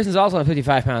 yeah. But Pearson's also a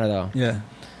 55-pounder, though. Yeah.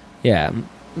 Yeah.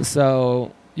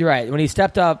 So, you're right. When he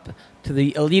stepped up to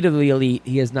the elite of the elite,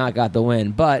 he has not got the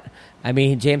win. But, I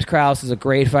mean, James Krause is a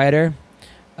great fighter.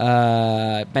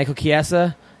 Michael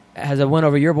Chiesa has a win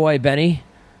over your boy, Benny.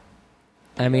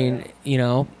 I mean, you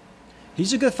know.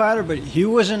 He's a good fighter, but he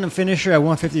wasn't a finisher at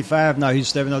 155. Now he's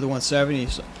stepping up to 170.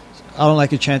 So I don't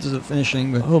like his chances of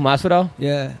finishing. But who, Masvidal?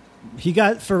 Yeah. He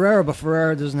got Ferreira, but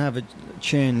Ferreira doesn't have a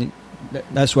chin.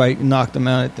 That's why he knocked him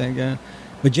out, I think. Yeah.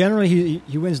 But generally,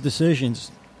 he wins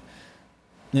decisions.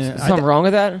 Yeah. Something wrong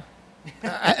with that?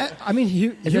 I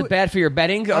mean, is it bad for your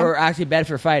betting or actually bad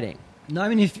for fighting? No, I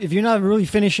mean, if you're not really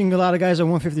finishing a lot of guys at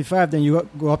 155, then you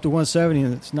go up to 170,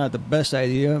 and it's not the best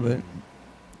idea. But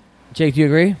Jake, do you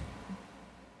agree?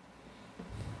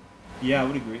 Yeah, I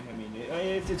would agree. I mean,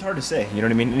 it's hard to say. You know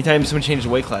what I mean? Anytime someone changes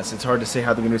weight class, it's hard to say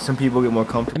how they're going to do. Some people get more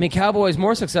comfortable. I mean, Cowboy's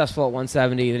more successful at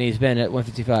 170 than he's been at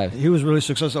 155. He was really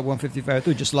successful at 155,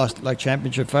 too. Just lost, like,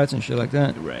 championship fights and shit like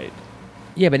that. Right.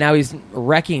 Yeah, but now he's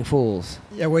wrecking fools.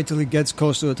 Yeah, wait till he gets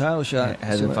close to a title shot.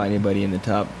 Hasn't found anybody in the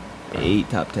top 8,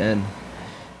 top 10.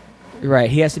 Right.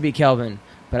 He has to beat Kelvin.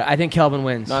 But I think Kelvin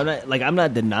wins. No, I'm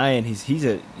not denying he's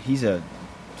a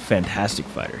fantastic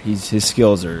fighter. His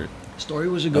skills are story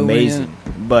was a good amazing, one,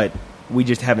 yeah. But we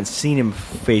just haven't seen him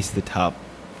face the top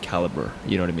caliber.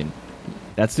 You know what I mean?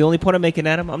 That's the only point I'm making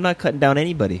at him. I'm not cutting down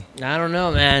anybody. I don't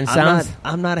know, man.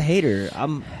 I'm not a hater.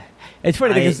 It's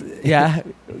funny because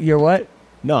you're what?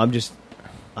 No, I'm just.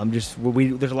 There's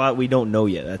a lot we don't know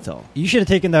yet. That's all. You should have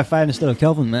taken that fight instead of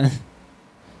Kelvin, man.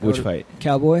 Which fight?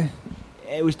 Cowboy.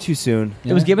 It was too soon.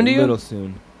 Yeah. It was given to you? A little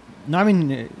soon. No, I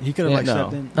mean he could have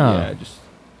stepped in. Oh. Yeah, just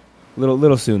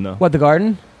little soon though. What, the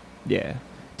Garden? Yeah.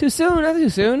 Too soon? Not too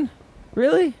soon.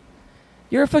 Really?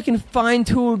 You're a fucking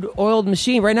fine-tuned, oiled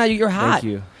machine. Right now, you're hot. Thank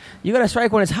you. You got to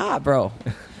strike when it's hot, bro.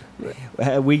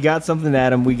 We got something,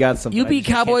 Adam. We got something. You I beat just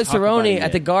can't Cowboy talk about Cerrone it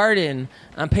at the yet. Garden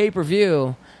on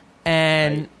pay-per-view,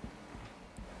 and,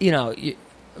 you know...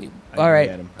 all right.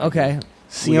 Adam. Okay.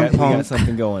 CM We Punk. got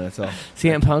something going, that's all.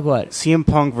 CM Punk what? CM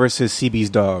Punk versus CB's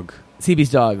dog.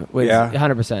 CB's dog. Yeah.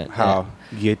 100%. How?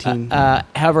 Guillotine?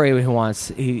 However he wants.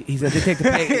 He's going to take the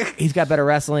pay. He's got better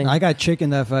wrestling. I got chick in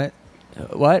that fight.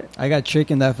 What? I got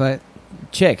chick in that fight.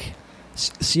 Chick.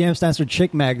 CM stands for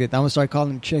Chick Magnet. I'm gonna start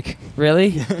calling him Chick.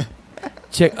 Really?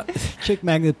 Chick. Chick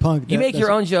Magnet Punk. You make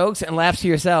your own jokes and laugh to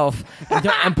yourself.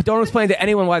 And don't explain to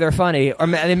anyone why they're funny or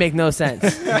they make no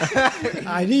sense.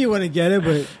 I knew you wouldn't get it,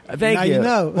 but Thank now you. you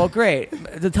know. Well, great.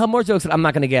 Tell more jokes that I'm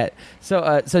not going to get.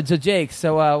 So Jake.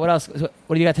 So what else?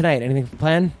 What do you got tonight? Anything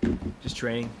planned? Just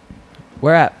training.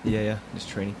 Where at? Yeah, just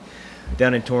training.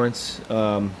 Down in Torrance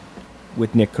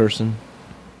with Nick Curson.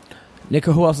 Nick,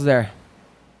 who else is there?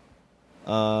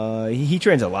 He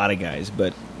trains a lot of guys,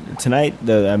 but tonight,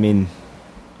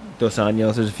 Dos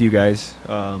Anjos, there's a few guys.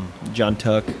 John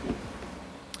Tuck.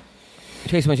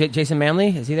 Jason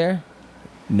Manley, is he there?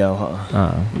 No,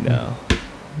 no.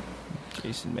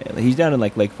 Jason Manley. He's down in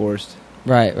Lake Forest.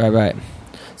 Right.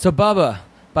 So Bubba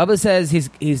says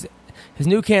his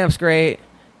new camp's great.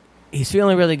 He's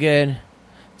feeling really good.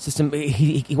 It's just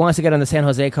he wants to get on the San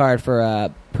Jose card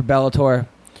for Bellator.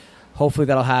 Hopefully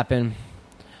that'll happen.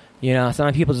 You know,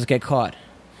 sometimes people just get caught.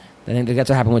 I think that's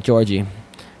what happened with Georgie.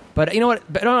 But you know what?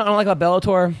 I don't like about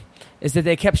Bellator is that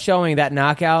they kept showing that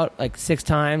knockout 6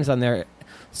 times on their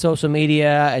social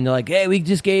media, and they're like, "Hey, we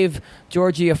just gave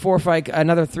Georgie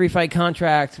another 3-fight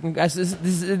contract. Guys,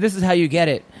 this is how you get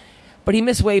it." But he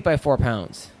missed weight by 4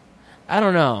 pounds. I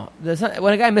don't know.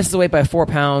 When a guy misses weight by 4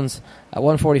 pounds at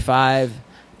 145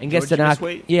 and gets to Georgie knock, missed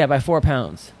weight? yeah, by 4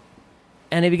 pounds.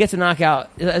 And if he gets a knockout,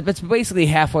 it's basically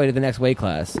halfway to the next weight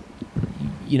class.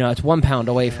 You know, it's 1 pound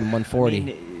away from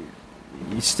 140.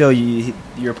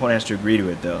 Your opponent has to agree to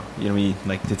it, though. You know what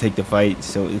I mean? To take the fight.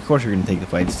 So, of course, you're going to take the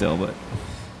fight still, but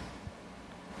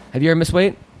Have you ever missed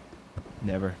weight?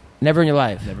 never. Never in your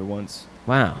life? Never once.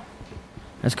 Wow.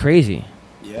 That's crazy.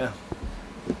 Yeah.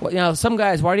 Well, some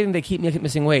guys, why do you think they keep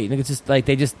missing weight? You think it's just they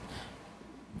just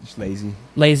lazy.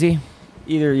 Lazy?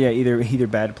 Either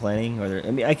bad planning or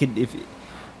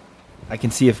I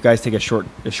can see if guys take a short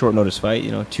notice fight,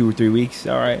 2 or 3 weeks,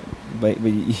 all right. But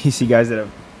you see guys that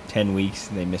have 10 weeks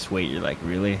and they miss weight, you're like,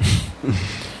 really?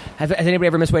 Has anybody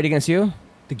ever missed weight against you?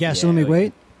 Did Gastelum make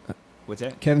weight? What's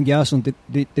that? Kevin Gastelum,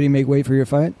 did he make weight for your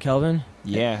fight? Kelvin?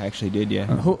 Yeah, actually did, yeah.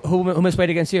 Who missed weight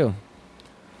against you?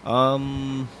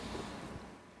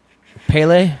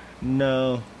 Pele?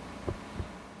 No.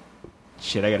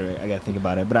 Shit, I gotta think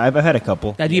about it. But I've had a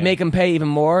couple. Now, do you make them pay even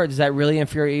more? Does that really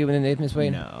infuriate you when they miss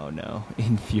weight? No.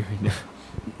 Infuriate.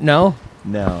 No?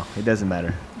 No, it doesn't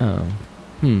matter. Oh.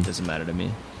 It doesn't matter to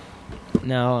me.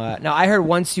 No, I heard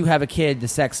once you have a kid, the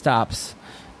sex stops.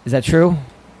 Is that true?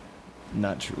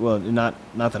 Not true. Well, not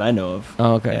that I know of.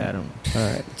 Oh, okay. Yeah, I don't.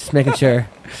 All right, just making sure.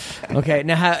 Okay,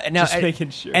 now Just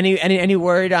making sure. Any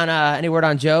word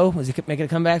on Joe? Is he making a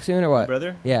comeback soon or what?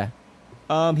 Brother? Yeah.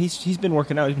 He's been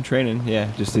working out. He's been training.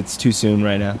 Yeah, just it's too soon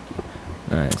right now.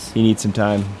 Nice. He needs some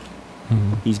time.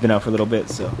 Mm-hmm. He's been out for a little bit,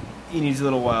 so he needs a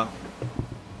little while.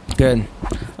 Good.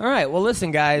 All right. Well,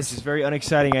 listen, guys. It's very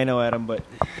unexciting, I know, Adam, but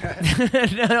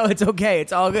no, it's okay.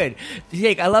 It's all good.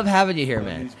 Jake, I love having you here,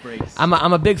 man. I'm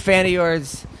a big fan of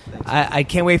yours. I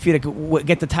can't wait for you to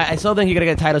get the title. I still think you're gonna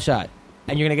get a title shot,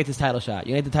 and you're gonna get this title shot.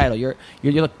 You get the title. You're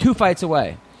like 2 fights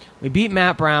away. We beat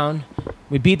Matt Brown.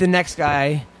 We beat the next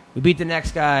guy. We beat the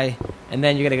next guy, and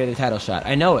then you're gonna get the title shot.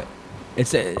 I know it.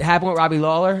 It happened with Robbie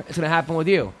Lawler. It's gonna happen with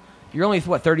you. You're only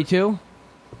 32.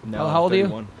 no. How old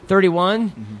 31. are you? 31.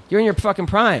 Mm-hmm. You're in your fucking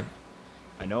prime.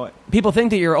 I know it. People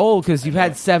think that you're old because you've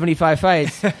had 75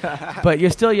 fights, but you're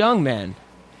still young, man.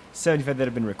 75 that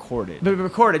have been recorded. But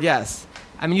recorded, yes.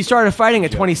 I mean, you started fighting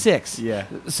at 26. Yeah.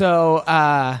 So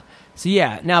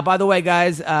yeah. Now, by the way,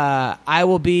 guys, I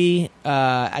will be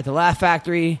at the Laugh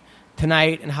Factory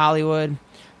tonight in Hollywood,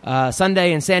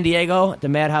 Sunday in San Diego at the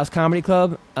Madhouse Comedy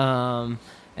Club, and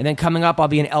then coming up, I'll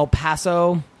be in El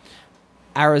Paso,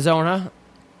 Arizona,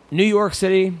 New York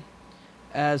City,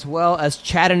 as well as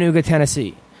Chattanooga,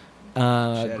 Tennessee.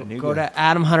 Go to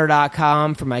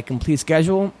adamhunter.com for my complete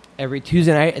schedule every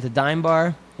Tuesday night at the Dime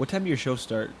Bar. What time do your shows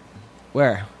start?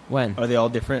 Where? When? Are they all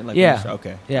different? Yeah.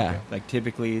 Okay. Yeah. Okay. Like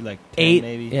typically 10 8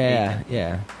 maybe?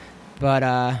 Yeah. But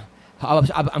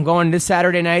I'm going this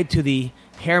Saturday night to the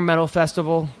Hair Metal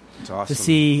Festival It's awesome. to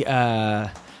see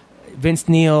Vince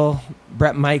Neil,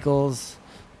 Bret Michaels,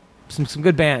 some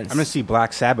good bands. I'm going to see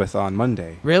Black Sabbath on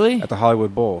Monday. Really? At the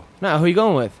Hollywood Bowl. No, who are you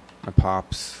going with? My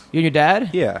pops. You and your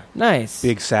dad? Yeah. Nice.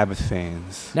 Big Sabbath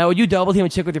fans. Now, would you double team a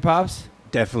chick with your pops?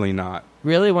 Definitely not.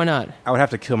 Really? Why not? I would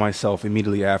have to kill myself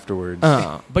immediately afterwards.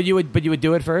 Oh, but you would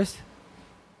do it first?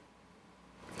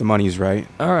 The money's right.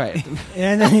 All right.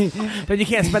 And then But you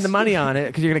can't spend the money on it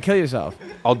because you're going to kill yourself.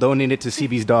 I'll donate it to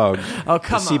CB's dog. Oh,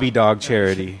 come the CB Dog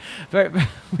charity.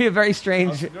 We have very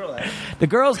strange. The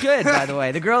girl's good, by the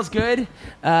way. The girl's good.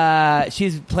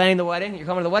 She's planning the wedding. You're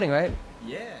coming to the wedding, right?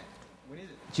 Yeah. When is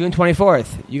it? June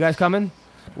 24th. You guys coming?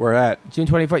 Where at? June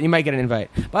 24th. You might get an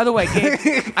invite. By the way,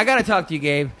 Gabe, I got to talk to you,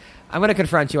 Gabe. I'm going to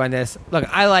confront you on this. Look,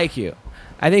 I like you.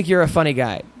 I think you're a funny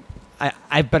guy.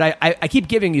 But I keep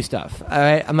giving you stuff. All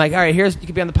right? I'm like, all right, you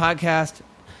can be on the podcast.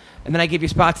 And then I give you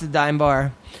spots at the Dime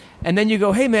Bar. And then you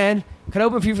go, hey, man, can I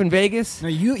open for you from Vegas? no,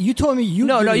 you told me you.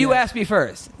 No, did you that. asked me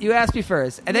first.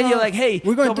 And then No, you're like, hey.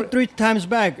 we're going no, 3 times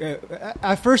back.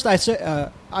 At first, I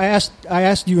said I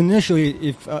asked you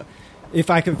initially if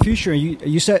I could feature.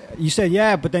 You said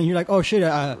yeah, but then you're like, oh shit,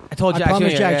 I told Jack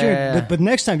promised Jr., Jack Jr. yeah. But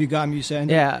next time you got me, you said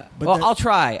Yeah. But Well, I'll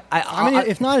try. I mean,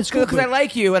 if not, it's cool. Because I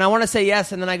like you, and I want to say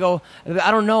yes, and then I go,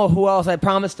 I don't know who else I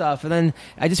promised stuff, and then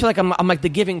I just feel like I'm like the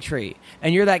giving tree,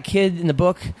 and you're that kid in the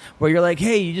book where you're like,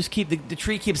 hey, you just keep the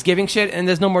tree keeps giving shit, and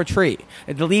there's no more tree.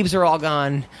 The leaves are all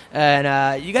gone,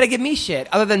 and you got to give me shit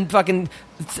other than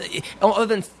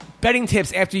betting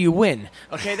tips after you win.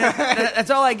 Okay, that's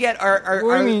all I get are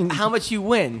What do you mean? how much you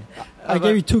win. I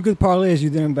gave you 2 good parlays. You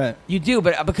didn't bet. You do,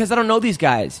 but because I don't know these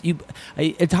guys,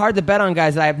 it's hard to bet on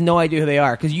guys that I have no idea who they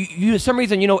are. Because you, for some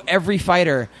reason, you know every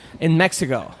fighter in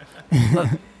Mexico.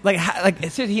 like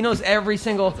seriously, he knows every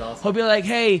single. He'll be like,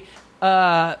 "Hey,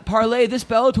 parlay this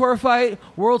Bellator fight,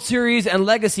 World Series, and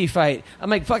Legacy fight." I'm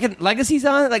like, "Fucking Legacy's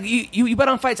on!" Like you bet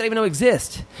on fights I don't even know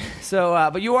exist. So,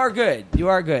 but you are good. You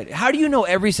are good. How do you know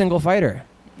every single fighter?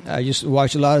 I just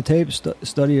watch a lot of tapes,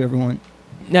 study everyone.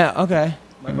 No, okay.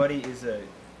 My buddy is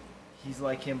he's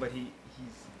like him, but he's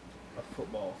a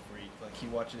football freak. Like he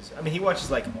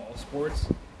watches like all sports,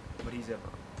 but he's a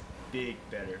big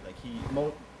bettor. Like he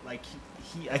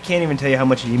I can't even tell you how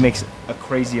much he makes a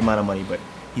crazy amount of money, but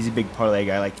he's a big parlay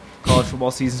guy. Like college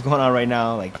football season's going on right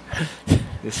now. Like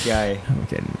this guy. I'm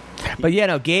kidding. But yeah,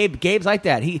 no, Gabe's like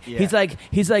that. He's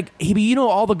like you know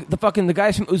all the fucking the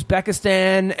guys from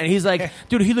Uzbekistan, and he's like,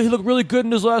 dude, he looked really good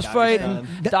in his last fight. And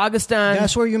Dagestan.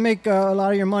 That's where you make a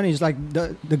lot of your money. Is like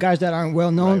the guys that aren't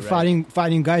well known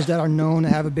fighting guys that are known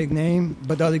and have a big name,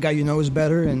 but the other guy you know is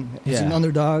better and he's an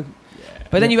underdog.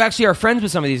 But then you actually are friends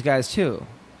with some of these guys too.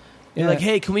 You're like,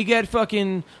 hey, can we get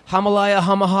fucking Hamalaya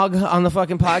Hamahag on the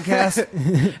fucking podcast?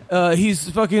 He's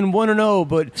fucking 1-0,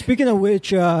 but... Speaking of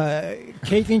which,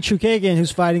 Caitlin Chukagian,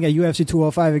 who's fighting at UFC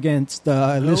 205 against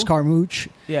Liz Carmouche.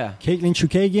 Yeah. Caitlin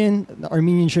Chukagian, the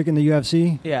Armenian chick in the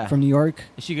UFC from New York.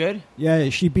 Is she good? Yeah,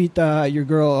 she beat your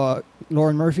girl,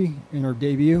 Lauren Murphy, in her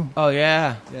debut. Oh,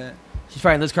 yeah. Yeah. She's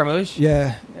fighting Liz Carmouche?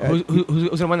 Yeah. Who's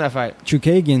going to win that fight?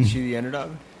 Chukagian. Is she the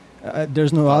underdog?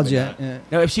 There's no odds yet. Not. Yeah.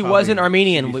 Now, if she wasn't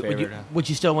Armenian, would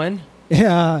you still win?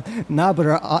 Yeah, nah, but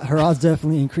her odds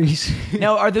definitely increase.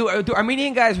 Now, do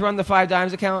Armenian guys run the 5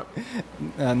 Dimes account?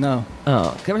 No.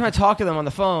 Oh, every time I talk to them on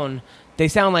the phone, they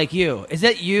sound like you. Is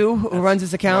that you who runs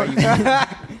this account?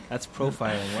 That's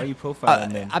profiling. Why are you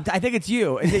profiling them? I think it's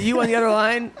you. Is it you on the other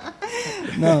line?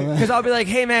 No, man. Because I'll be like,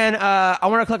 hey, man, I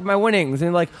want to collect my winnings. And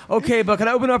they're like, okay, but can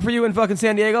I open up for you in fucking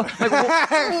San Diego?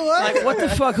 Like, what the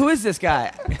fuck? Who is this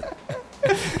guy?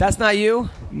 That's not you?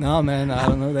 No, man, I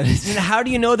don't know that. And how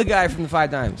do you know the guy from the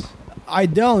 5 Dimes? I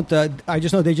don't. I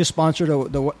just know they just sponsored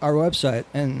our website,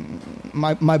 and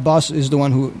my boss is the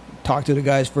one who talked to the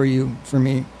guys for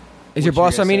me. Is your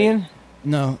boss Armenian?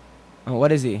 No. Oh,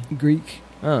 what is he? Greek.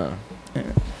 Oh.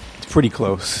 It's pretty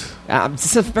close.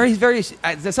 It's a very, very.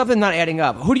 There's something not adding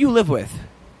up. Who do you live with?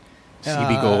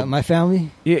 CB Gold. My family.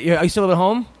 Are you still live at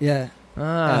home? Yeah.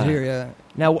 Ah. Here, yeah.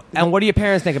 Now, and what do your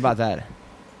parents think about that?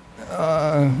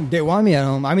 They want me at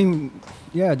home. I mean,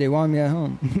 yeah, they want me at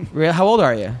home. Really? How old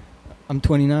are you? I'm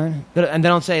 29. And they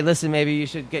don't say, listen, maybe you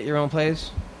should get your own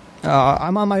place?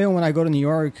 I'm on my own when I go to New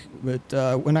York,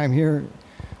 but when I'm here,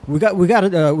 we got a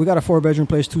 4-bedroom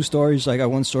place, 2 stories. I got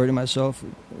 1 story to myself.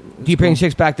 Do you bring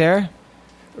chicks back there?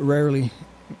 Rarely.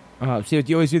 Oh, so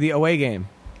you always do the away game?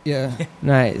 Yeah.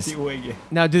 Nice. The away game.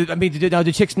 Now,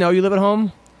 do chicks know you live at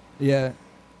home? Yeah.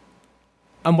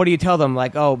 What do you tell them?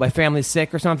 Like, oh, my family's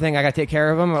sick or something. I got to take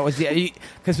care of them.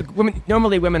 Because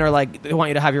normally women are like, they want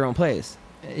you to have your own place.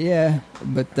 Yeah,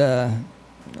 but I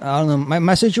don't know.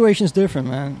 My situation's different,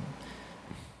 man.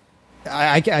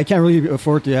 I can't really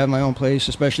afford to have my own place,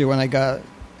 especially when I got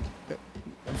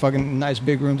a fucking nice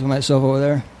big room to myself over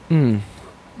there.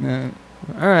 Yeah.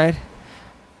 All right.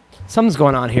 Something's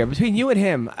going on here between you and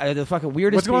him. The fucking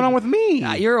weirdest. What's going on with me?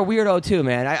 You're a weirdo too,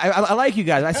 man. I like you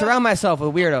guys. I surround myself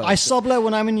with weirdos. I sublet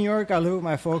when I'm in New York. I live with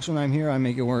my folks. When I'm here, I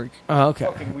make it work. Oh, okay.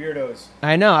 Fucking weirdos.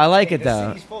 I know. I like it The though.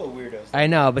 city's full of weirdos. I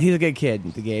know, but he's a good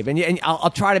kid, the Gabe, and I'll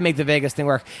try to make the Vegas thing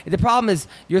work. The problem is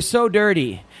you're so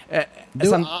dirty.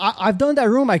 Dude, I've done that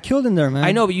room. I killed in there, man.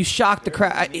 I know, but you shocked the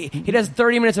crowd. He does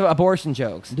 30 minutes of abortion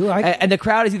jokes. Dude, and the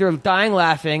crowd is either dying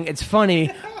laughing, it's funny,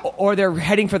 or they're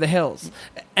heading for the hills.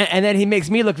 And then he makes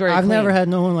me look very I've clean. never had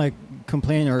no one like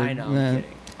complain or. I know, I'm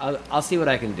kidding. I'll see what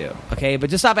I can do, okay? But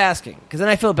just stop asking, because then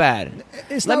I feel bad.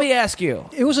 Let me ask you.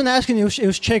 It wasn't asking. It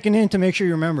was checking in to make sure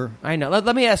you remember. I know.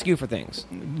 Let me ask you for things.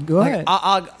 Go ahead.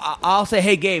 I'll say,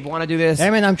 hey, Gabe, want to do this? Hey,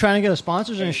 man, I'm trying to get a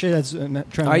sponsors and shit. That's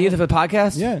trying. Are you for the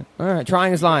podcast? Yeah. All right.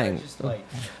 Trying is lying. Just like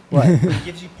What? when it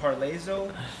gives you parlays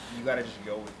though, you gotta just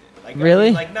go with it. Like Really? I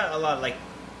mean, like not a lot, like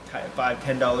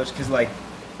 $5-10, because like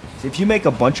if you make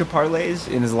a bunch of parlays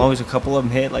and as long as a couple of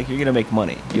them hit, like you're gonna make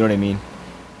money. You know what I mean?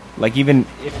 Like even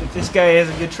if this guy has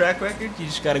a good track record, you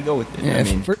just gotta go with it. Yeah. I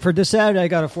mean, For this Saturday, I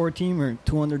got a 4-teamer,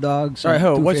 2 underdogs. All right,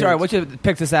 who? two What's favorites. your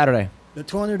pick this Saturday? The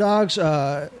 2 underdogs?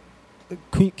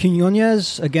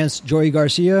 Quinones against Joey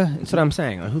Garcia. That's what I'm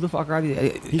saying. Who the fuck are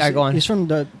these? He's from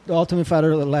the Ultimate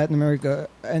Fighter of Latin America.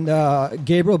 And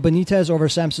Gabriel Benitez over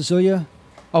Sam Cecilia.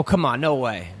 Oh, come on. No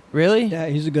way. Really? Yeah,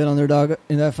 he's a good underdog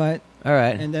in that fight. All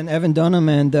right. And then Evan Dunham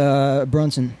and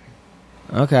Brunson.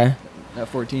 Okay. That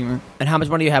 4-teamer. And how much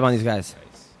money do you have on these guys?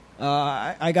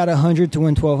 I got 100 to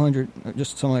win 1,200.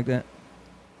 Just something like that.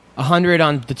 100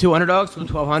 on the 2 underdogs,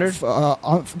 1,200.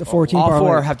 The 14 All parlay.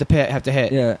 4 have to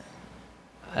hit.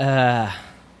 Yeah.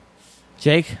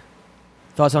 Jake,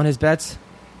 thoughts on his bets?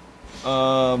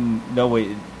 no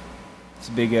wait, it's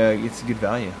a big, it's a good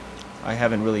value. I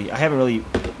haven't really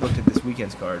looked at this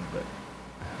weekend's card, but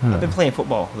I've been playing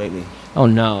football lately. Oh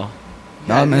no.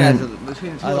 No, man.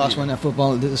 Between the two I of lost you. one at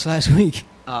football this last week.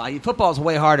 Football's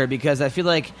way harder because I feel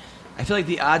like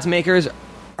the odds makers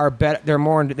are better. They're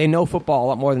more. They know football a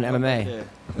lot more than MMA.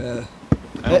 Yeah.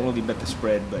 I don't really bet the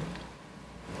spread, but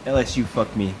LSU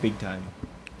fucked me big time.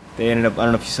 They ended up. I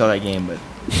don't know if you saw that game, but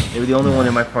they were the only one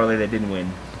in my parlay that didn't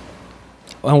win.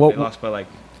 And They lost by like.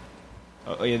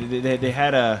 Oh yeah, they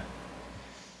had a.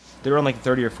 They were on like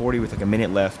 30 or 40 with like a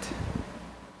minute left.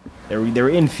 They were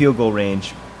in field goal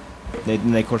range.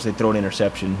 Then of course they throw an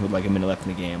interception with like a minute left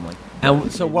in the game. Like, And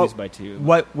so they what? lose by 2.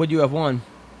 What would you have won?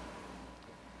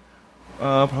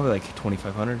 Probably like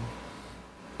 2,500.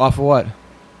 Off of what?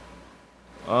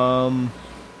 I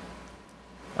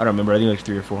don't remember. I think like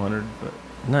 300 or 400. But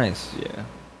Nice. yeah.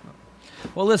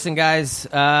 Well, listen, guys.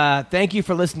 Thank you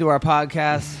for listening to our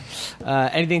podcast.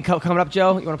 Anything coming up,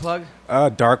 Joe? You want to plug?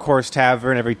 Dark Horse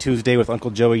Tavern every Tuesday with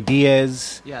Uncle Joey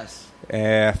Diaz. Yes.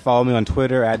 Follow me on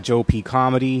Twitter at Joe P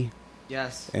Comedy.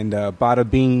 Yes. And bada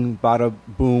bing, bada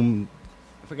boom.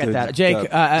 Forget that. Jake,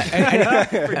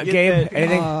 Gabe,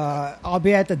 anything? I'll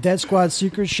be at the Dead Squad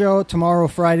Secret Show tomorrow,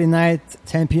 Friday night,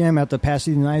 10 p.m. at the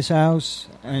Pasadena Nice House.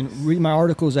 And read my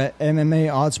articles at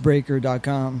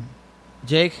MMAoddsbreaker.com.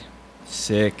 Jake?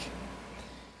 Sick.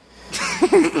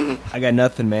 I got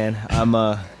nothing, man.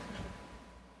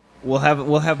 We'll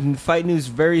have fight news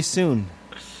very soon.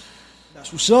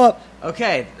 That's what's up.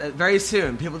 Okay, very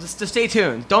soon. People, just stay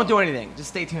tuned. Don't do anything. Just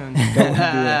stay tuned.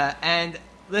 And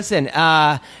listen,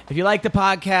 if you like the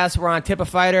podcast, we're on Tip a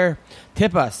Fighter.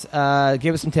 Tip us.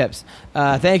 Give us some tips.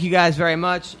 Thank you guys very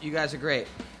much. You guys are great.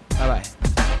 Bye-bye.